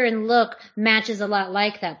gear and look matches a lot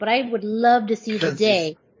like that. But I would love to see the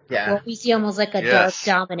day where we see almost like a dark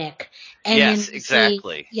Dominic. And then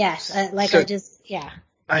exactly.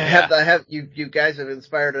 I have you guys have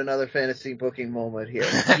inspired another fantasy booking moment here.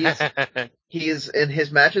 He's in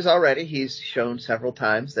his matches already. He's shown several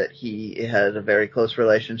times that he had a very close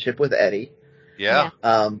relationship with Eddie. Yeah.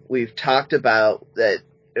 We've talked about that.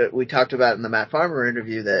 We talked about in the Matt Farmer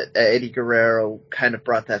interview that Eddie Guerrero kind of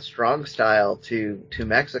brought that strong style to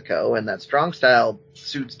Mexico, and that strong style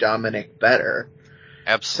suits Dominic better.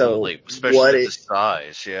 Absolutely, so especially with the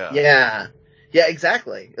size. Yeah,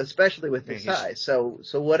 exactly. Especially with his size. So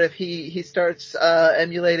what if he starts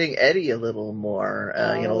emulating Eddie a little more?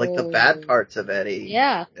 Like the bad parts of Eddie.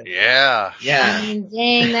 Yeah. I mean,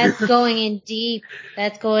 dang, that's going in deep.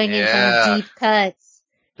 That's going in some deep cuts.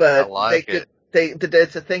 But I like it.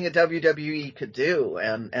 It's a thing that WWE could do,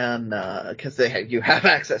 and because you have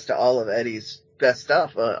access to all of Eddie's best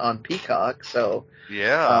stuff on Peacock. So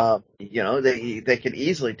Yeah. they could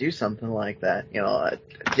easily do something like that.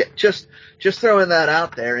 Just throwing that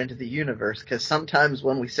out there into the universe, because sometimes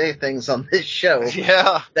when we say things on this show,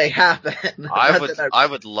 Yeah. they happen. I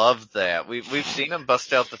would love that. We've seen them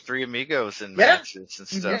bust out the Three Amigos in matches and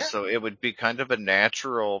stuff, Yeah. so it would be kind of a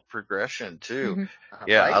natural progression too. Mm-hmm.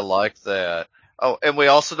 Yeah, Right? I like that. Oh, and we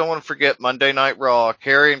also don't want to forget Monday Night Raw.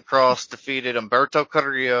 Karrion Kross defeated Humberto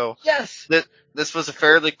Carrillo. Yes. This was a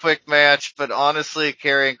fairly quick match, but honestly,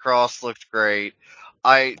 Karrion Kross looked great.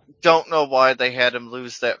 I don't know why they had him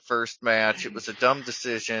lose that first match. It was a dumb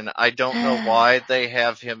decision. I don't know why they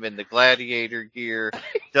have him in the gladiator gear.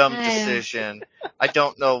 Dumb decision. I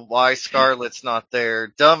don't know why Scarlett's not there.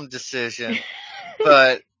 Dumb decision.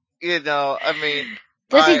 But, I mean,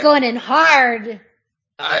 Dizzy's going in hard.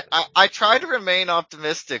 I try to remain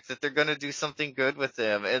optimistic that they're going to do something good with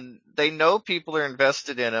him, and they know people are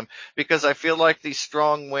invested in him, because I feel like these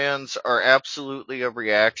strong wins are absolutely a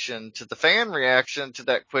reaction to the fan reaction to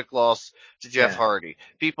that quick loss to Jeff Hardy.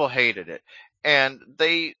 People hated it, and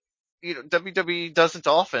WWE doesn't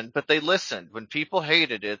often, but they listened. When people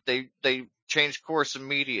hated it, they changed course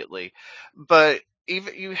immediately. But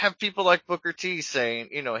even you have people like Booker T saying,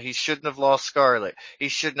 he shouldn't have lost Scarlett. He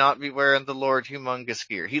should not be wearing the Lord Humongous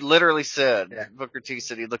gear. He literally said, Booker T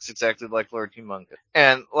said he looks exactly like Lord Humongous.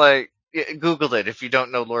 And Google it if you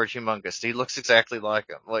don't know Lord Humongous. He looks exactly like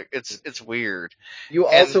him. It's weird. You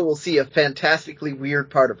also will see a fantastically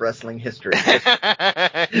weird part of wrestling history.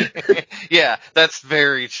 Yeah, that's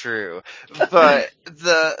very true. But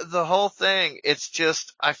the whole thing, it's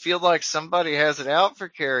just, I feel like somebody has it out for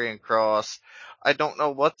Karrion Kross. I don't know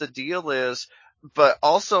what the deal is, but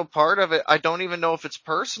also part of it, I don't even know if it's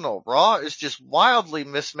personal. Raw is just wildly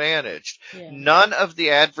mismanaged. Yeah. None of the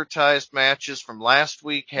advertised matches from last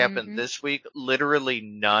week happened this week. Literally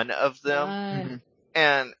none of them.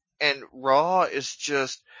 And Raw is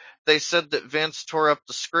just, they said that Vince tore up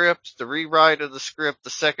the script, the rewrite of the script, the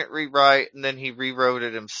second rewrite, and then he rewrote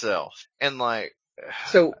it himself. And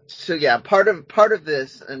So yeah, part of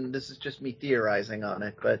this, and this is just me theorizing on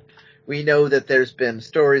it, but we know that there's been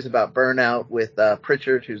stories about burnout with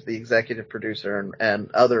Pritchard, who's the executive producer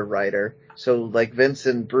and other writer. So Vince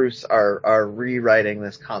and Bruce are rewriting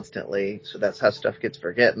this constantly, so that's how stuff gets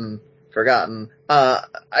forgotten.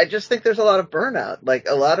 I just think there's a lot of burnout.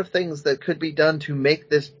 A lot of things that could be done to make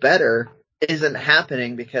this better isn't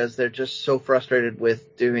happening because they're just so frustrated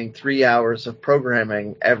with doing 3 hours of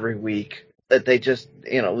programming every week that they just,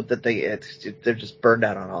 they're just burned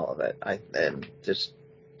out on all of it. And just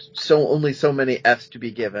only so many F's to be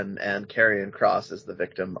given, and Karrion Kross is the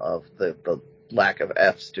victim of the lack of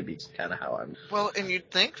F's, to be kind of how I'm. Well, and you'd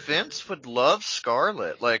think Vince would love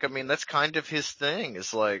Scarlett. That's kind of his thing. Is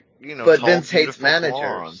But tall, Vince hates managers.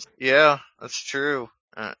 Blondes. Yeah, that's true.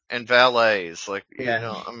 And valets,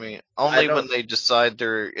 only when they decide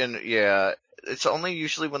they're in. Yeah, it's only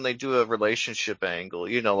usually when they do a relationship angle.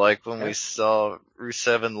 When we saw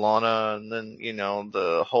Rusev and Lana, and then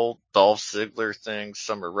the whole Dolph Ziggler thing,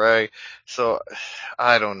 Summer Rae. So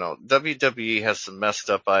I don't know. WWE has some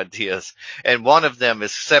messed up ideas, and one of them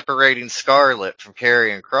is separating Scarlett from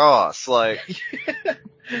Karrion Kross.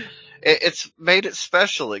 It's made it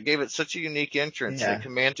special. It gave it such a unique entrance. Yeah. It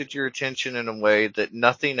commanded your attention in a way that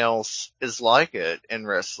nothing else is like it in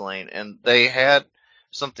wrestling. And they had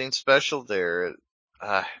something special there.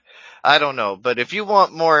 I don't know. But if you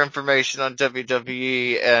want more information on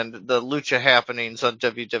WWE and the Lucha happenings on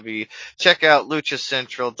WWE, check out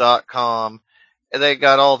luchacentral.com. They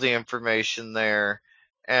got all the information there.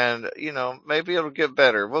 And, maybe it'll get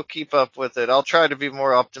better. We'll keep up with it. I'll try to be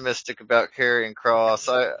more optimistic about Karrion Kross.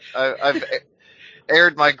 I've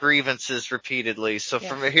aired my grievances repeatedly, so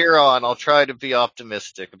from here on, I'll try to be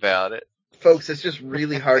optimistic about it. Folks, it's just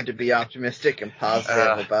really hard to be optimistic and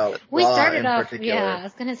positive about we Raw started in off, particular. yeah, I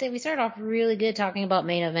was going to say, we started off really good talking about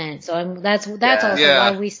main event, so that's also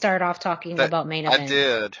why we start off talking about main event. I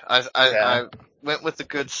did. I went with the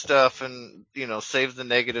good stuff and, saved the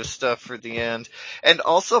negative stuff for the end. And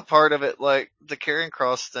also part of it, the Karrion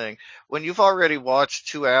Kross thing, when you've already watched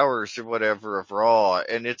 2 hours or whatever of Raw,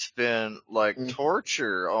 and it's been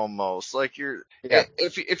torture almost,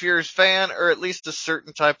 if you're a fan, or at least a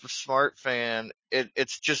certain type of smart fan,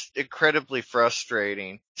 it's just incredibly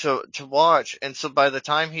frustrating to watch. And so by the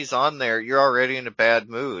time he's on there, you're already in a bad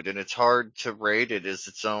mood, and it's hard to rate it as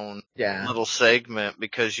its own little segment,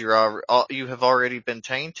 because you have already been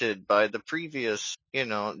tainted by the previous,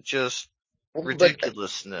 just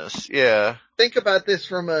ridiculousness. Yeah. Think about this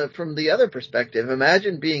from the other perspective.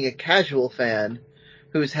 Imagine being a casual fan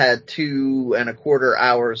who's had 2.25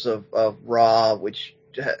 hours of Raw, which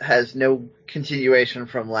has no continuation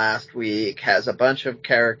from last week, has a bunch of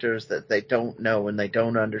characters that they don't know and they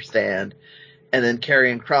don't understand, and then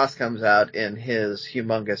Karrion Kross comes out in his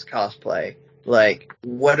humongous cosplay. Like,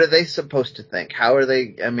 what are they supposed to think? How are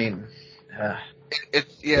they? I mean, it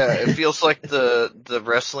feels like the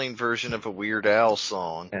wrestling version of a Weird Al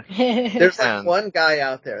song. There's like one guy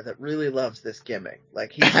out there that really loves this gimmick.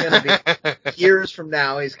 Like, he's gonna be years from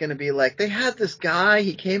now, he's gonna be like, they had this guy,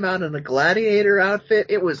 he came out in a gladiator outfit,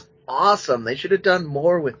 it was awesome. They should have done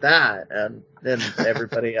more with that. And then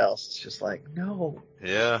everybody else is just like, no.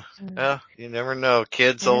 Yeah, you never know.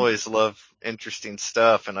 Kids always love interesting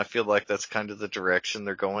stuff, and I feel like that's kind of the direction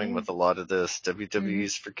they're going with a lot of this.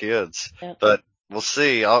 WWE's for kids. Yep. But we'll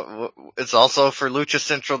see. It's also for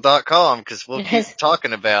LuchaCentral.com, because we'll keep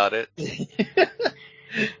talking about it.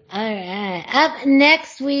 All right. Up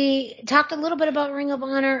next, we talked a little bit about Ring of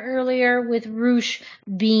Honor earlier with Roosh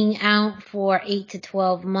being out for 8 to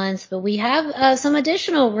 12 months, but we have some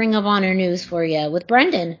additional Ring of Honor news for you with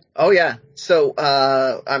Brendan. Oh, yeah. So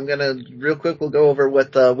I'm going to, real quick, we'll go over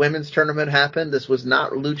what the women's tournament happened. This was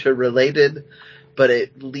not Lucha related, but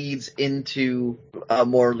it leads into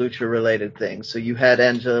more Lucha related things. So you had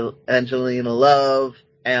Angelina Love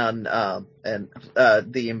and the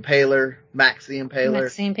Impaler, Max the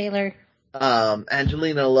Impaler.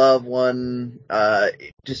 Angelina Love won,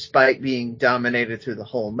 despite being dominated through the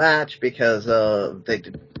whole match because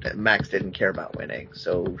Max didn't care about winning,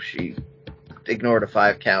 so she ignored a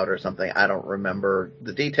 5 count or something. I don't remember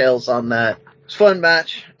the details on that. It's a fun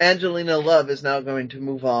match. Angelina Love is now going to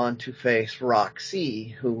move on to face Roxy,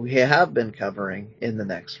 who we have been covering, in the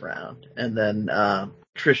next round. And then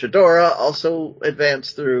Trish Adora also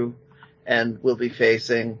advanced through and will be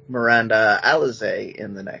facing Miranda Alizé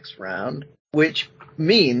in the next round, which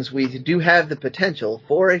means we do have the potential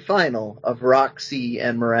for a final of Roxy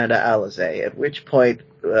and Miranda Alizé, at which point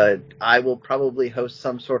I will probably host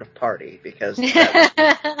some sort of party, because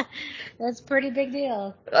that's a pretty big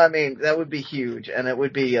deal. I mean, that would be huge, and it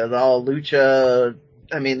would be an all Lucha.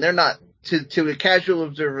 I mean, they're not, to a casual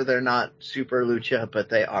observer, they're not super Lucha, but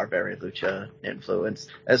they are very Lucha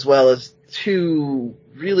influenced, as well as 2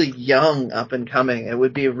 really young up and coming. It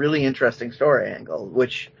would be a really interesting story angle,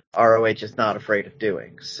 which ROH is not afraid of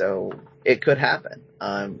doing. So it could happen.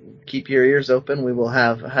 Keep your ears open. We will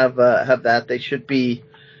have that. They should be,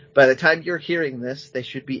 by the time you're hearing this, they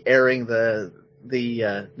should be airing the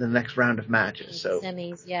next round of matches. So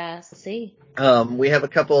semis, yeah. We'll see. We have a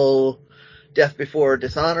couple Death Before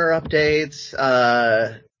Dishonor updates.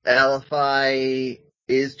 LFI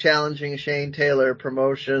is challenging Shane Taylor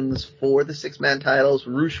Promotions for the 6-man titles.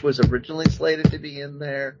 Roosh was originally slated to be in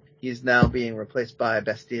there. He's now being replaced by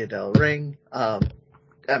Bestia del Ring. I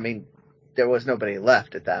mean, there was nobody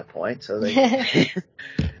left at that point, so they.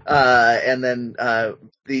 And then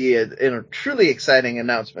the truly exciting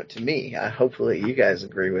announcement to me. Hopefully, you guys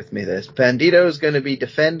agree with me. This Bandito is going to be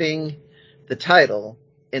defending the title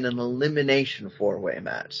in an elimination 4-way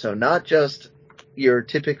match. So not just your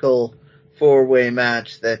typical 4-way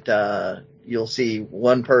match that you'll see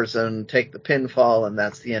one person take the pinfall and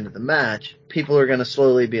that's the end of the match. People are going to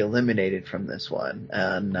slowly be eliminated from this one.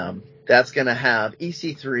 And that's going to have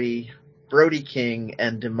EC3, Brody King,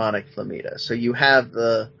 and Demonic Flamita. So you have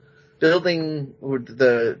the building,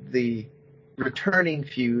 the returning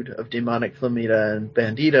feud of Demonic Flamita and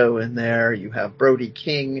Bandito in there. You have Brody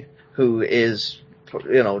King, who is,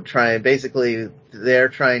 they're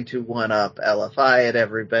trying to one-up LFI at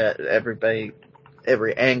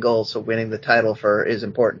every angle, so winning the title is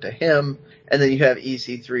important to him. And then you have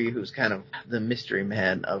EC3, who's kind of the mystery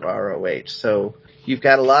man of ROH. So you've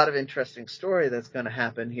got a lot of interesting story that's going to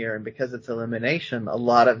happen here, and because it's elimination, a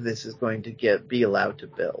lot of this is going to be allowed to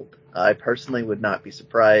build. I personally would not be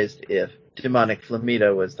surprised if Demonic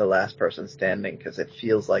Flamita was the last person standing, because it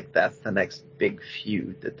feels like that's the next big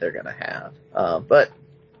feud that they're going to have. But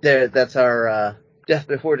that's our Death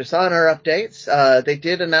Before Dishonor updates. They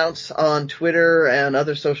did announce on Twitter and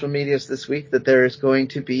other social medias this week that there is going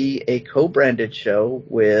to be a co-branded show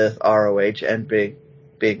with ROH and Big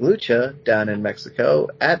Lucha down in Mexico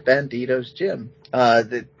at Bandito's gym,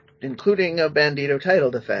 including a Bandito title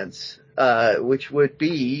defense, which would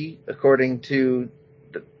be, according to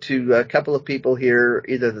a couple of people here,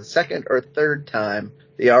 either the second or third time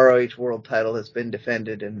the ROH World title has been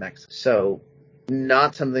defended in Mexico. So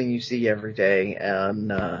not something you see every day,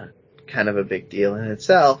 and kind of a big deal in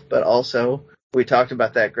itself, but also we talked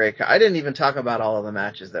about that great card. I didn't even talk about all of the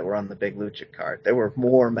matches that were on the Big Lucha card. There were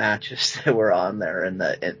more matches that were on there in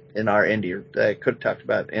our indie. I could have talked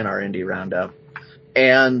about in our indie roundup.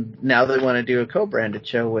 And now they want to do a co-branded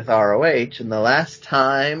show with ROH. And the last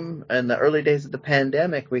time, in the early days of the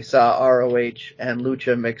pandemic, we saw ROH and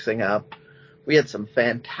Lucha mixing up. We had some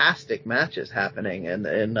fantastic matches happening in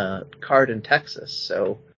Cardin, Texas.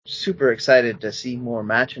 So super excited to see more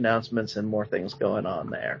match announcements and more things going on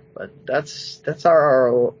there. But that's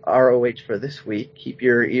our ROH for this week. Keep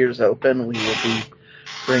your ears open. We will be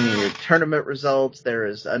bringing you tournament results. There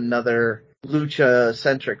is another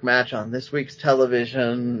Lucha-centric match on this week's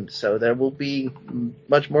television, so there will be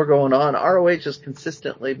much more going on. ROH has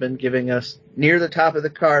consistently been giving us near the top of the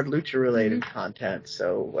card Lucha-related content,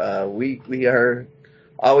 so we are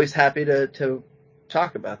always happy to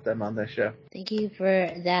talk about them on this show. Thank you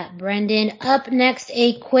for that, Brendan. Up next,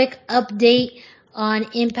 a quick update on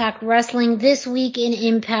Impact Wrestling. This week in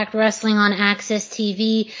Impact Wrestling on Access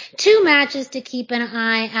TV, 2 matches to keep an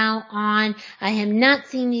eye out on. I have not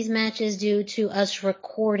seen these matches due to us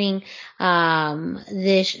recording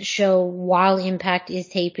this show while Impact is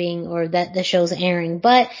taping, or that the show's airing.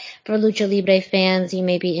 But for Lucha Libre fans, you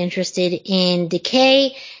may be interested in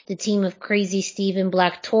Decay, the team of Crazy Steve and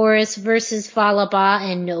Black Taurus versus Falaba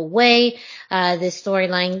and No Way. This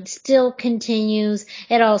storyline still continues.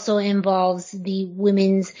 It also involves the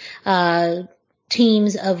women's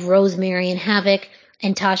teams of Rosemary and Havoc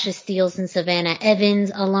and Tasha Steelz and Savannah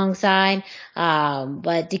Evans alongside.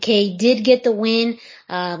 But Decay did get the win.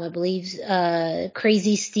 I believe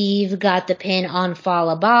Crazy Steve got the pin on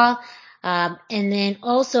Falaba. And then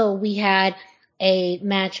also we had a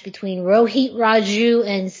match between Rohit Raju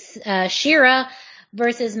and Shira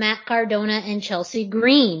versus Matt Cardona and Chelsea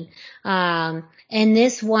Green. And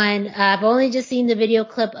this one, I've only just seen the video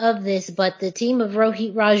clip of this, but the team of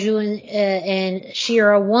Rohit Raju and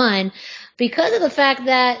Shira won because of the fact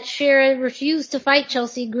that Shira refused to fight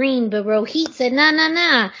Chelsea Green, but Rohit said,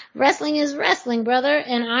 nah, wrestling is wrestling, brother,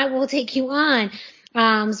 and I will take you on.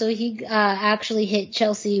 So he actually hit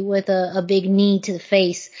Chelsea with a big knee to the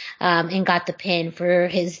face and got the pin for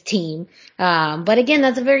his team. But again,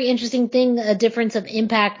 that's a very interesting thing. A difference of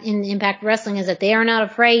Impact in Impact Wrestling is that they are not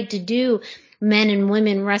afraid to do men and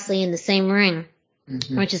women wrestling in the same ring.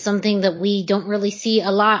 Which is something that we don't really see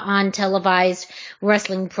a lot on televised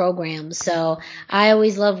wrestling programs. So I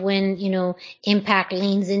always love when, Impact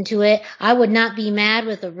leans into it. I would not be mad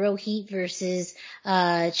with a Rohit versus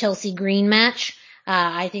Chelsea Green match.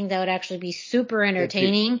 I think that would actually be super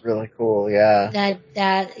entertaining. Really cool, yeah.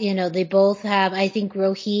 That they both have, I think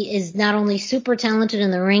Rohit is not only super talented in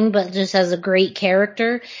the ring, but just has a great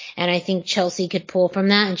character. And I think Chelsea could pull from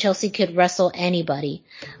that, and Chelsea could wrestle anybody.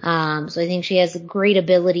 So I think she has great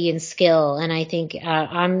ability and skill. And I think,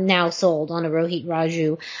 I'm now sold on a Rohit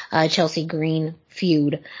Raju, Chelsea Green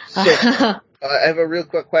feud. I have a real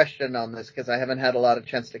quick question on this because I haven't had a lot of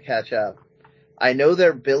chance to catch up. I know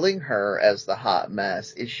they're billing her as the hot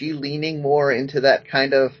mess. Is she leaning more into that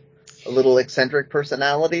kind of a little eccentric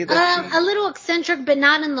personality? A little eccentric, but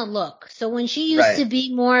not in the look. So when she used to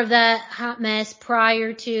be more of that hot mess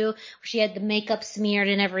prior to, she had the makeup smeared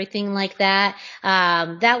and everything like that.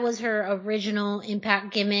 That was her original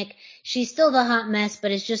Impact gimmick. She's still the hot mess, but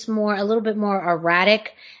it's just a little bit more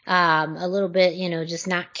erratic. A little bit, just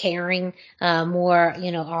not caring, more,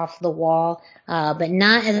 off the wall, but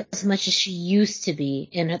not as much as she used to be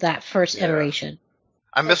in that first iteration.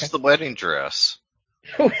 I missed the wedding dress.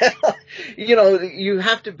 Well, you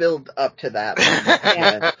have to build up to that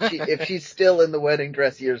moment. If she's still in the wedding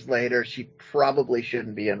dress years later, she probably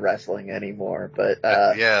shouldn't be in wrestling anymore. But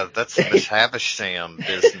that's the Miss Havisham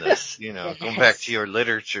business. Going back to your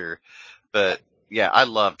literature. But yeah, I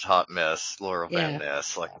loved Hot Mess, Laurel Van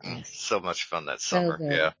Ness. So much fun that summer. So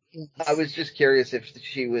yeah. I was just curious if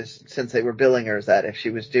she was, since they were billing her as that, if she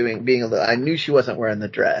was being a little. I knew she wasn't wearing the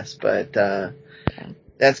dress, but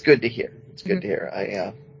that's good to hear. It's good to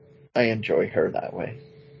hear. I enjoy her that way.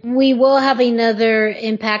 We will have another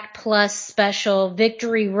Impact Plus special.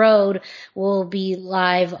 Victory Road will be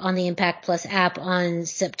live on the Impact Plus app on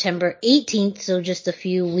September 18th, so just a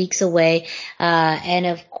few weeks away. And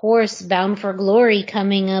of course, Bound for Glory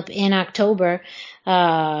coming up in October.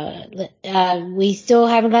 We still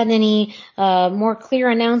haven't gotten any more clear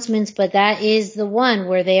announcements, but that is the one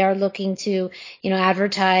where they are looking to,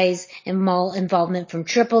 advertise involvement from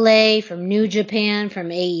AAA, from New Japan, from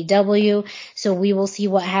AEW. So we will see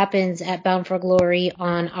what happens at Bound for Glory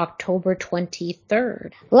on October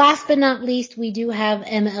 23rd. Last but not least, we do have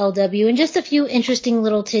MLW, and just a few interesting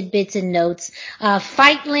little tidbits and notes.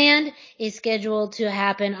 Fightland is scheduled to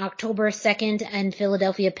happen October 2nd in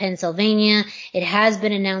Philadelphia, Pennsylvania. It has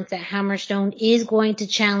been announced that Hammerstone is going to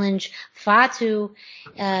challenge Fatu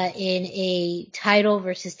in a title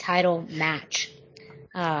versus title match.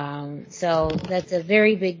 So that's a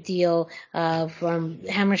very big deal, from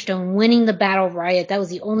Hammerstone winning the Battle Riot. That was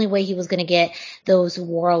the only way he was going to get those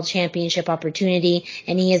world championship opportunity.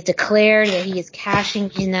 And he has declared that he is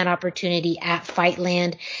cashing in that opportunity at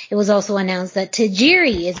Fightland. It was also announced that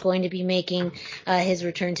Tajiri is going to be making, his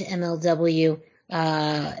return to MLW,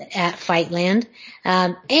 at Fightland.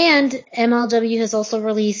 And MLW has also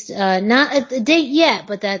released, not a date yet,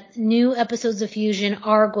 but that new episodes of Fusion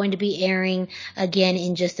are going to be airing again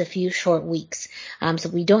in just a few short weeks. So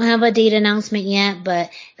we don't have a date announcement yet, but,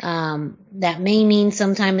 that may mean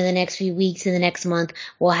sometime in the next few weeks, in the next month,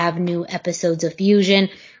 we'll have new episodes of Fusion,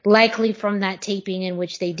 likely from that taping in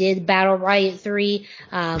which they did Battle Riot 3,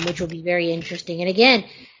 which will be very interesting. And again,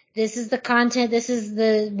 this is the content, this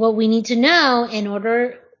is what we need to know in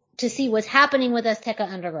order to see what's happening with Azteca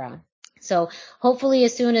Underground. So hopefully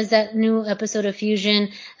as soon as that new episode of Fusion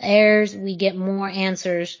airs, we get more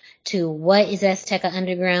answers to what is Azteca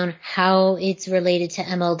Underground, how it's related to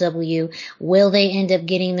MLW. Will they end up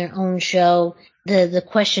getting their own show? The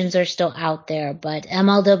questions are still out there, but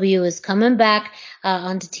MLW is coming back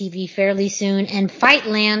onto TV fairly soon, and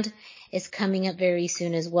Fightland is coming up very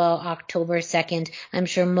soon as well, October 2nd. I'm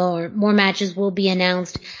sure more matches will be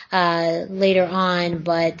announced later on,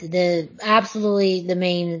 but absolutely the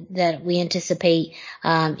main that we anticipate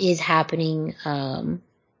is happening.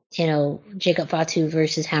 Jacob Fatu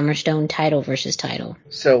versus Hammerstone, title versus title.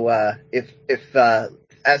 So if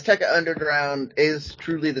Azteca Underground is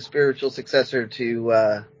truly the spiritual successor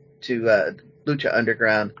to Lucha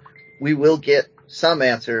Underground, we will get some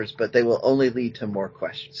answers, but they will only lead to more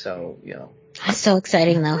questions. So, That's so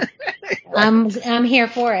exciting, though. I'm here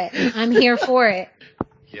for it. I'm here for it.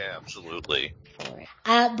 Yeah, absolutely.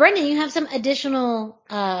 Brendan, you have some additional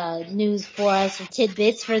news for us, or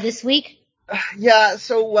tidbits for this week? Yeah,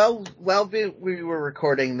 so while we were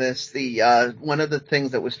recording this, the one of the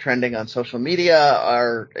things that was trending on social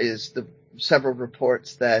media is the several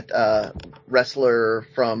reports that wrestler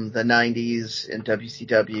from the 90s in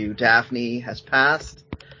WCW, Daphne, has passed.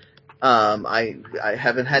 I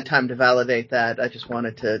haven't had time to validate that. I just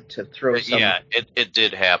wanted to throw some. Yeah, it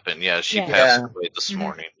did happen. Yeah, she passed away this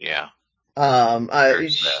morning. Yeah.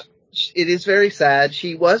 It is very sad.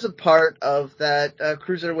 She was a part of that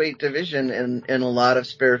cruiserweight division in a lot of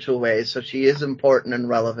spiritual ways, so she is important and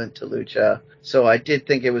relevant to Lucha. So I did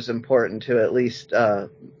think it was important to at least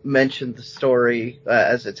mention the story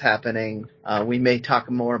as it's happening. We may talk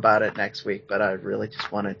more about it next week, but I really just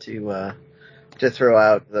wanted to throw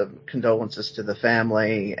out the condolences to the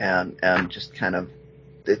family and just kind of,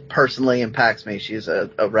 it personally impacts me. She's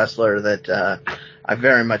a wrestler that I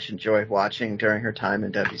very much enjoyed watching during her time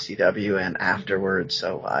in WCW and afterwards.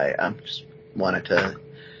 So I just wanted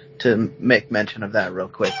to make mention of that real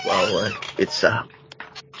quick while it's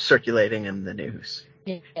circulating in the news.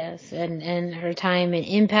 Yes, and her time in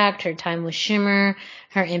Impact, her time with Shimmer,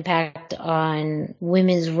 her impact on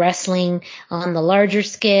women's wrestling on the larger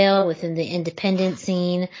scale within the independent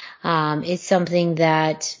scene, is something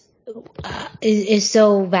that is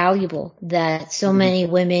so valuable, that so many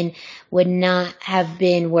women would not have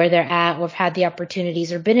been where they're at, or have had the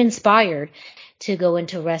opportunities or been inspired to go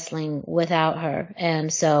into wrestling without her.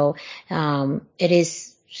 And so it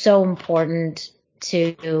is so important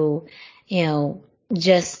to,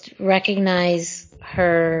 just recognize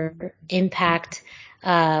her impact in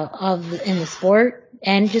the sport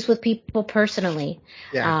and just with people personally.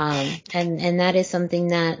 Yeah. And that is something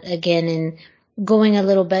that, again, in going a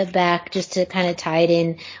little bit back, just to kind of tie it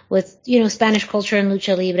in with, Spanish culture and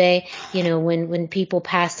Lucha Libre, when people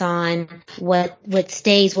pass on, what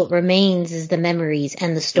stays, what remains is the memories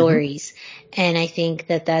and the stories. And I think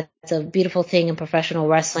that that's a beautiful thing in professional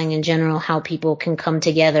wrestling in general, how people can come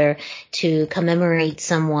together to commemorate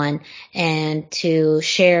someone and to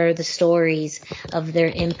share the stories of their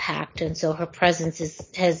impact. And so her presence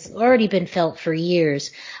has already been felt for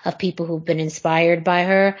years of people who've been inspired by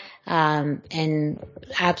her, and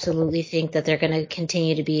absolutely think that they're going to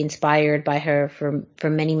continue to be inspired by her for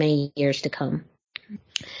many, many years to come.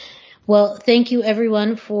 Well, thank you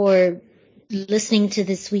everyone for listening to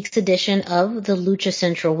this week's edition of the Lucha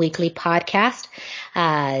Central Weekly Podcast.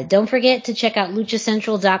 Don't forget to check out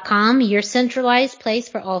luchacentral.com, your centralized place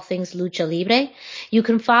for all things Lucha Libre. You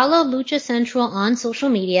can follow Lucha Central on social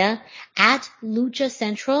media at Lucha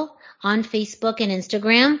Central on Facebook and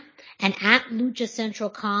Instagram, and at Lucha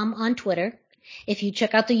Central.com on Twitter. If you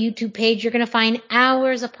check out the YouTube page, you're going to find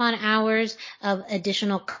hours upon hours of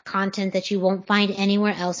additional content that you won't find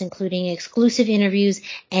anywhere else, including exclusive interviews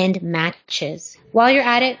and matches. While you're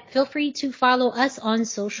at it, feel free to follow us on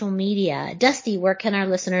social media. Dusty, where can our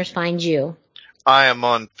listeners find you? I am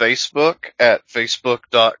on Facebook at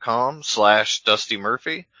facebook.com/Dusty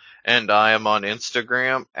Murphy, and I am on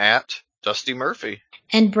Instagram at Dusty Murphy.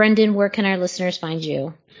 And Brendan, where can our listeners find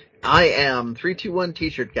you? I am 321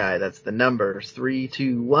 T-shirt guy. That's the numbers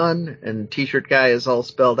 321, and T-shirt guy is all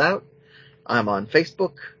spelled out. I'm on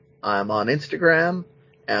Facebook, I'm on Instagram,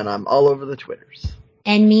 and I'm all over the Twitters.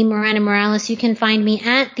 And me, Miranda Morales, you can find me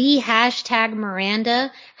at the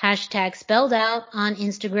 #Miranda, hashtag spelled out, on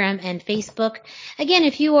Instagram and Facebook. Again,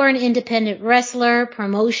 if you are an independent wrestler,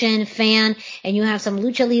 promotion, fan, and you have some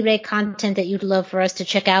Lucha Libre content that you'd love for us to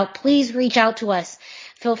check out, please reach out to us.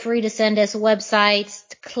 Feel free to send us websites,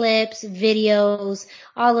 clips, videos,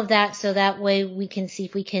 all of that, so that way we can see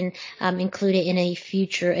if we can include it in a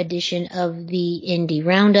future edition of the Indie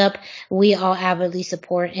Roundup. We all avidly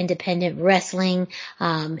support independent wrestling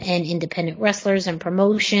and independent wrestlers and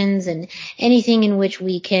promotions and anything in which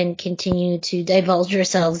we can continue to divulge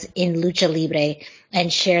ourselves in Lucha Libre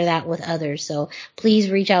and share that with others. So please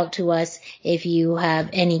reach out to us if you have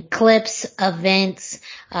any clips, events,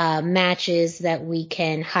 matches that we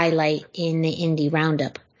can highlight in the Indie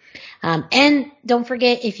Roundup. And don't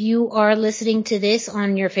forget, if you are listening to this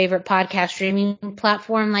on your favorite podcast streaming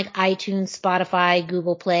platform like iTunes, Spotify,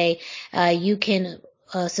 Google Play, you can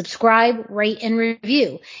subscribe, rate, and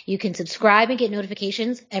review. You can subscribe and get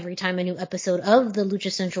notifications every time a new episode of the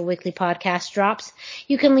Lucha Central Weekly Podcast drops.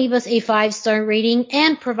 You can leave us a 5-star rating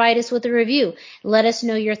and provide us with a review. Let us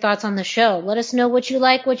know your thoughts on the show. Let us know what you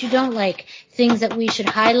like, what you don't like, things that we should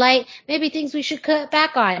highlight, maybe things we should cut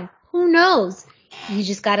back on. Who knows? You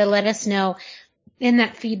just got to let us know in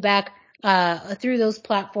that feedback through those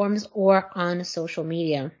platforms or on social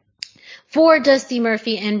media. For Dusty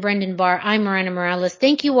Murphy and Brendan Barr, I'm Miranda Morales.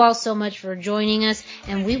 Thank you all so much for joining us,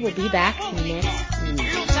 and we will be back next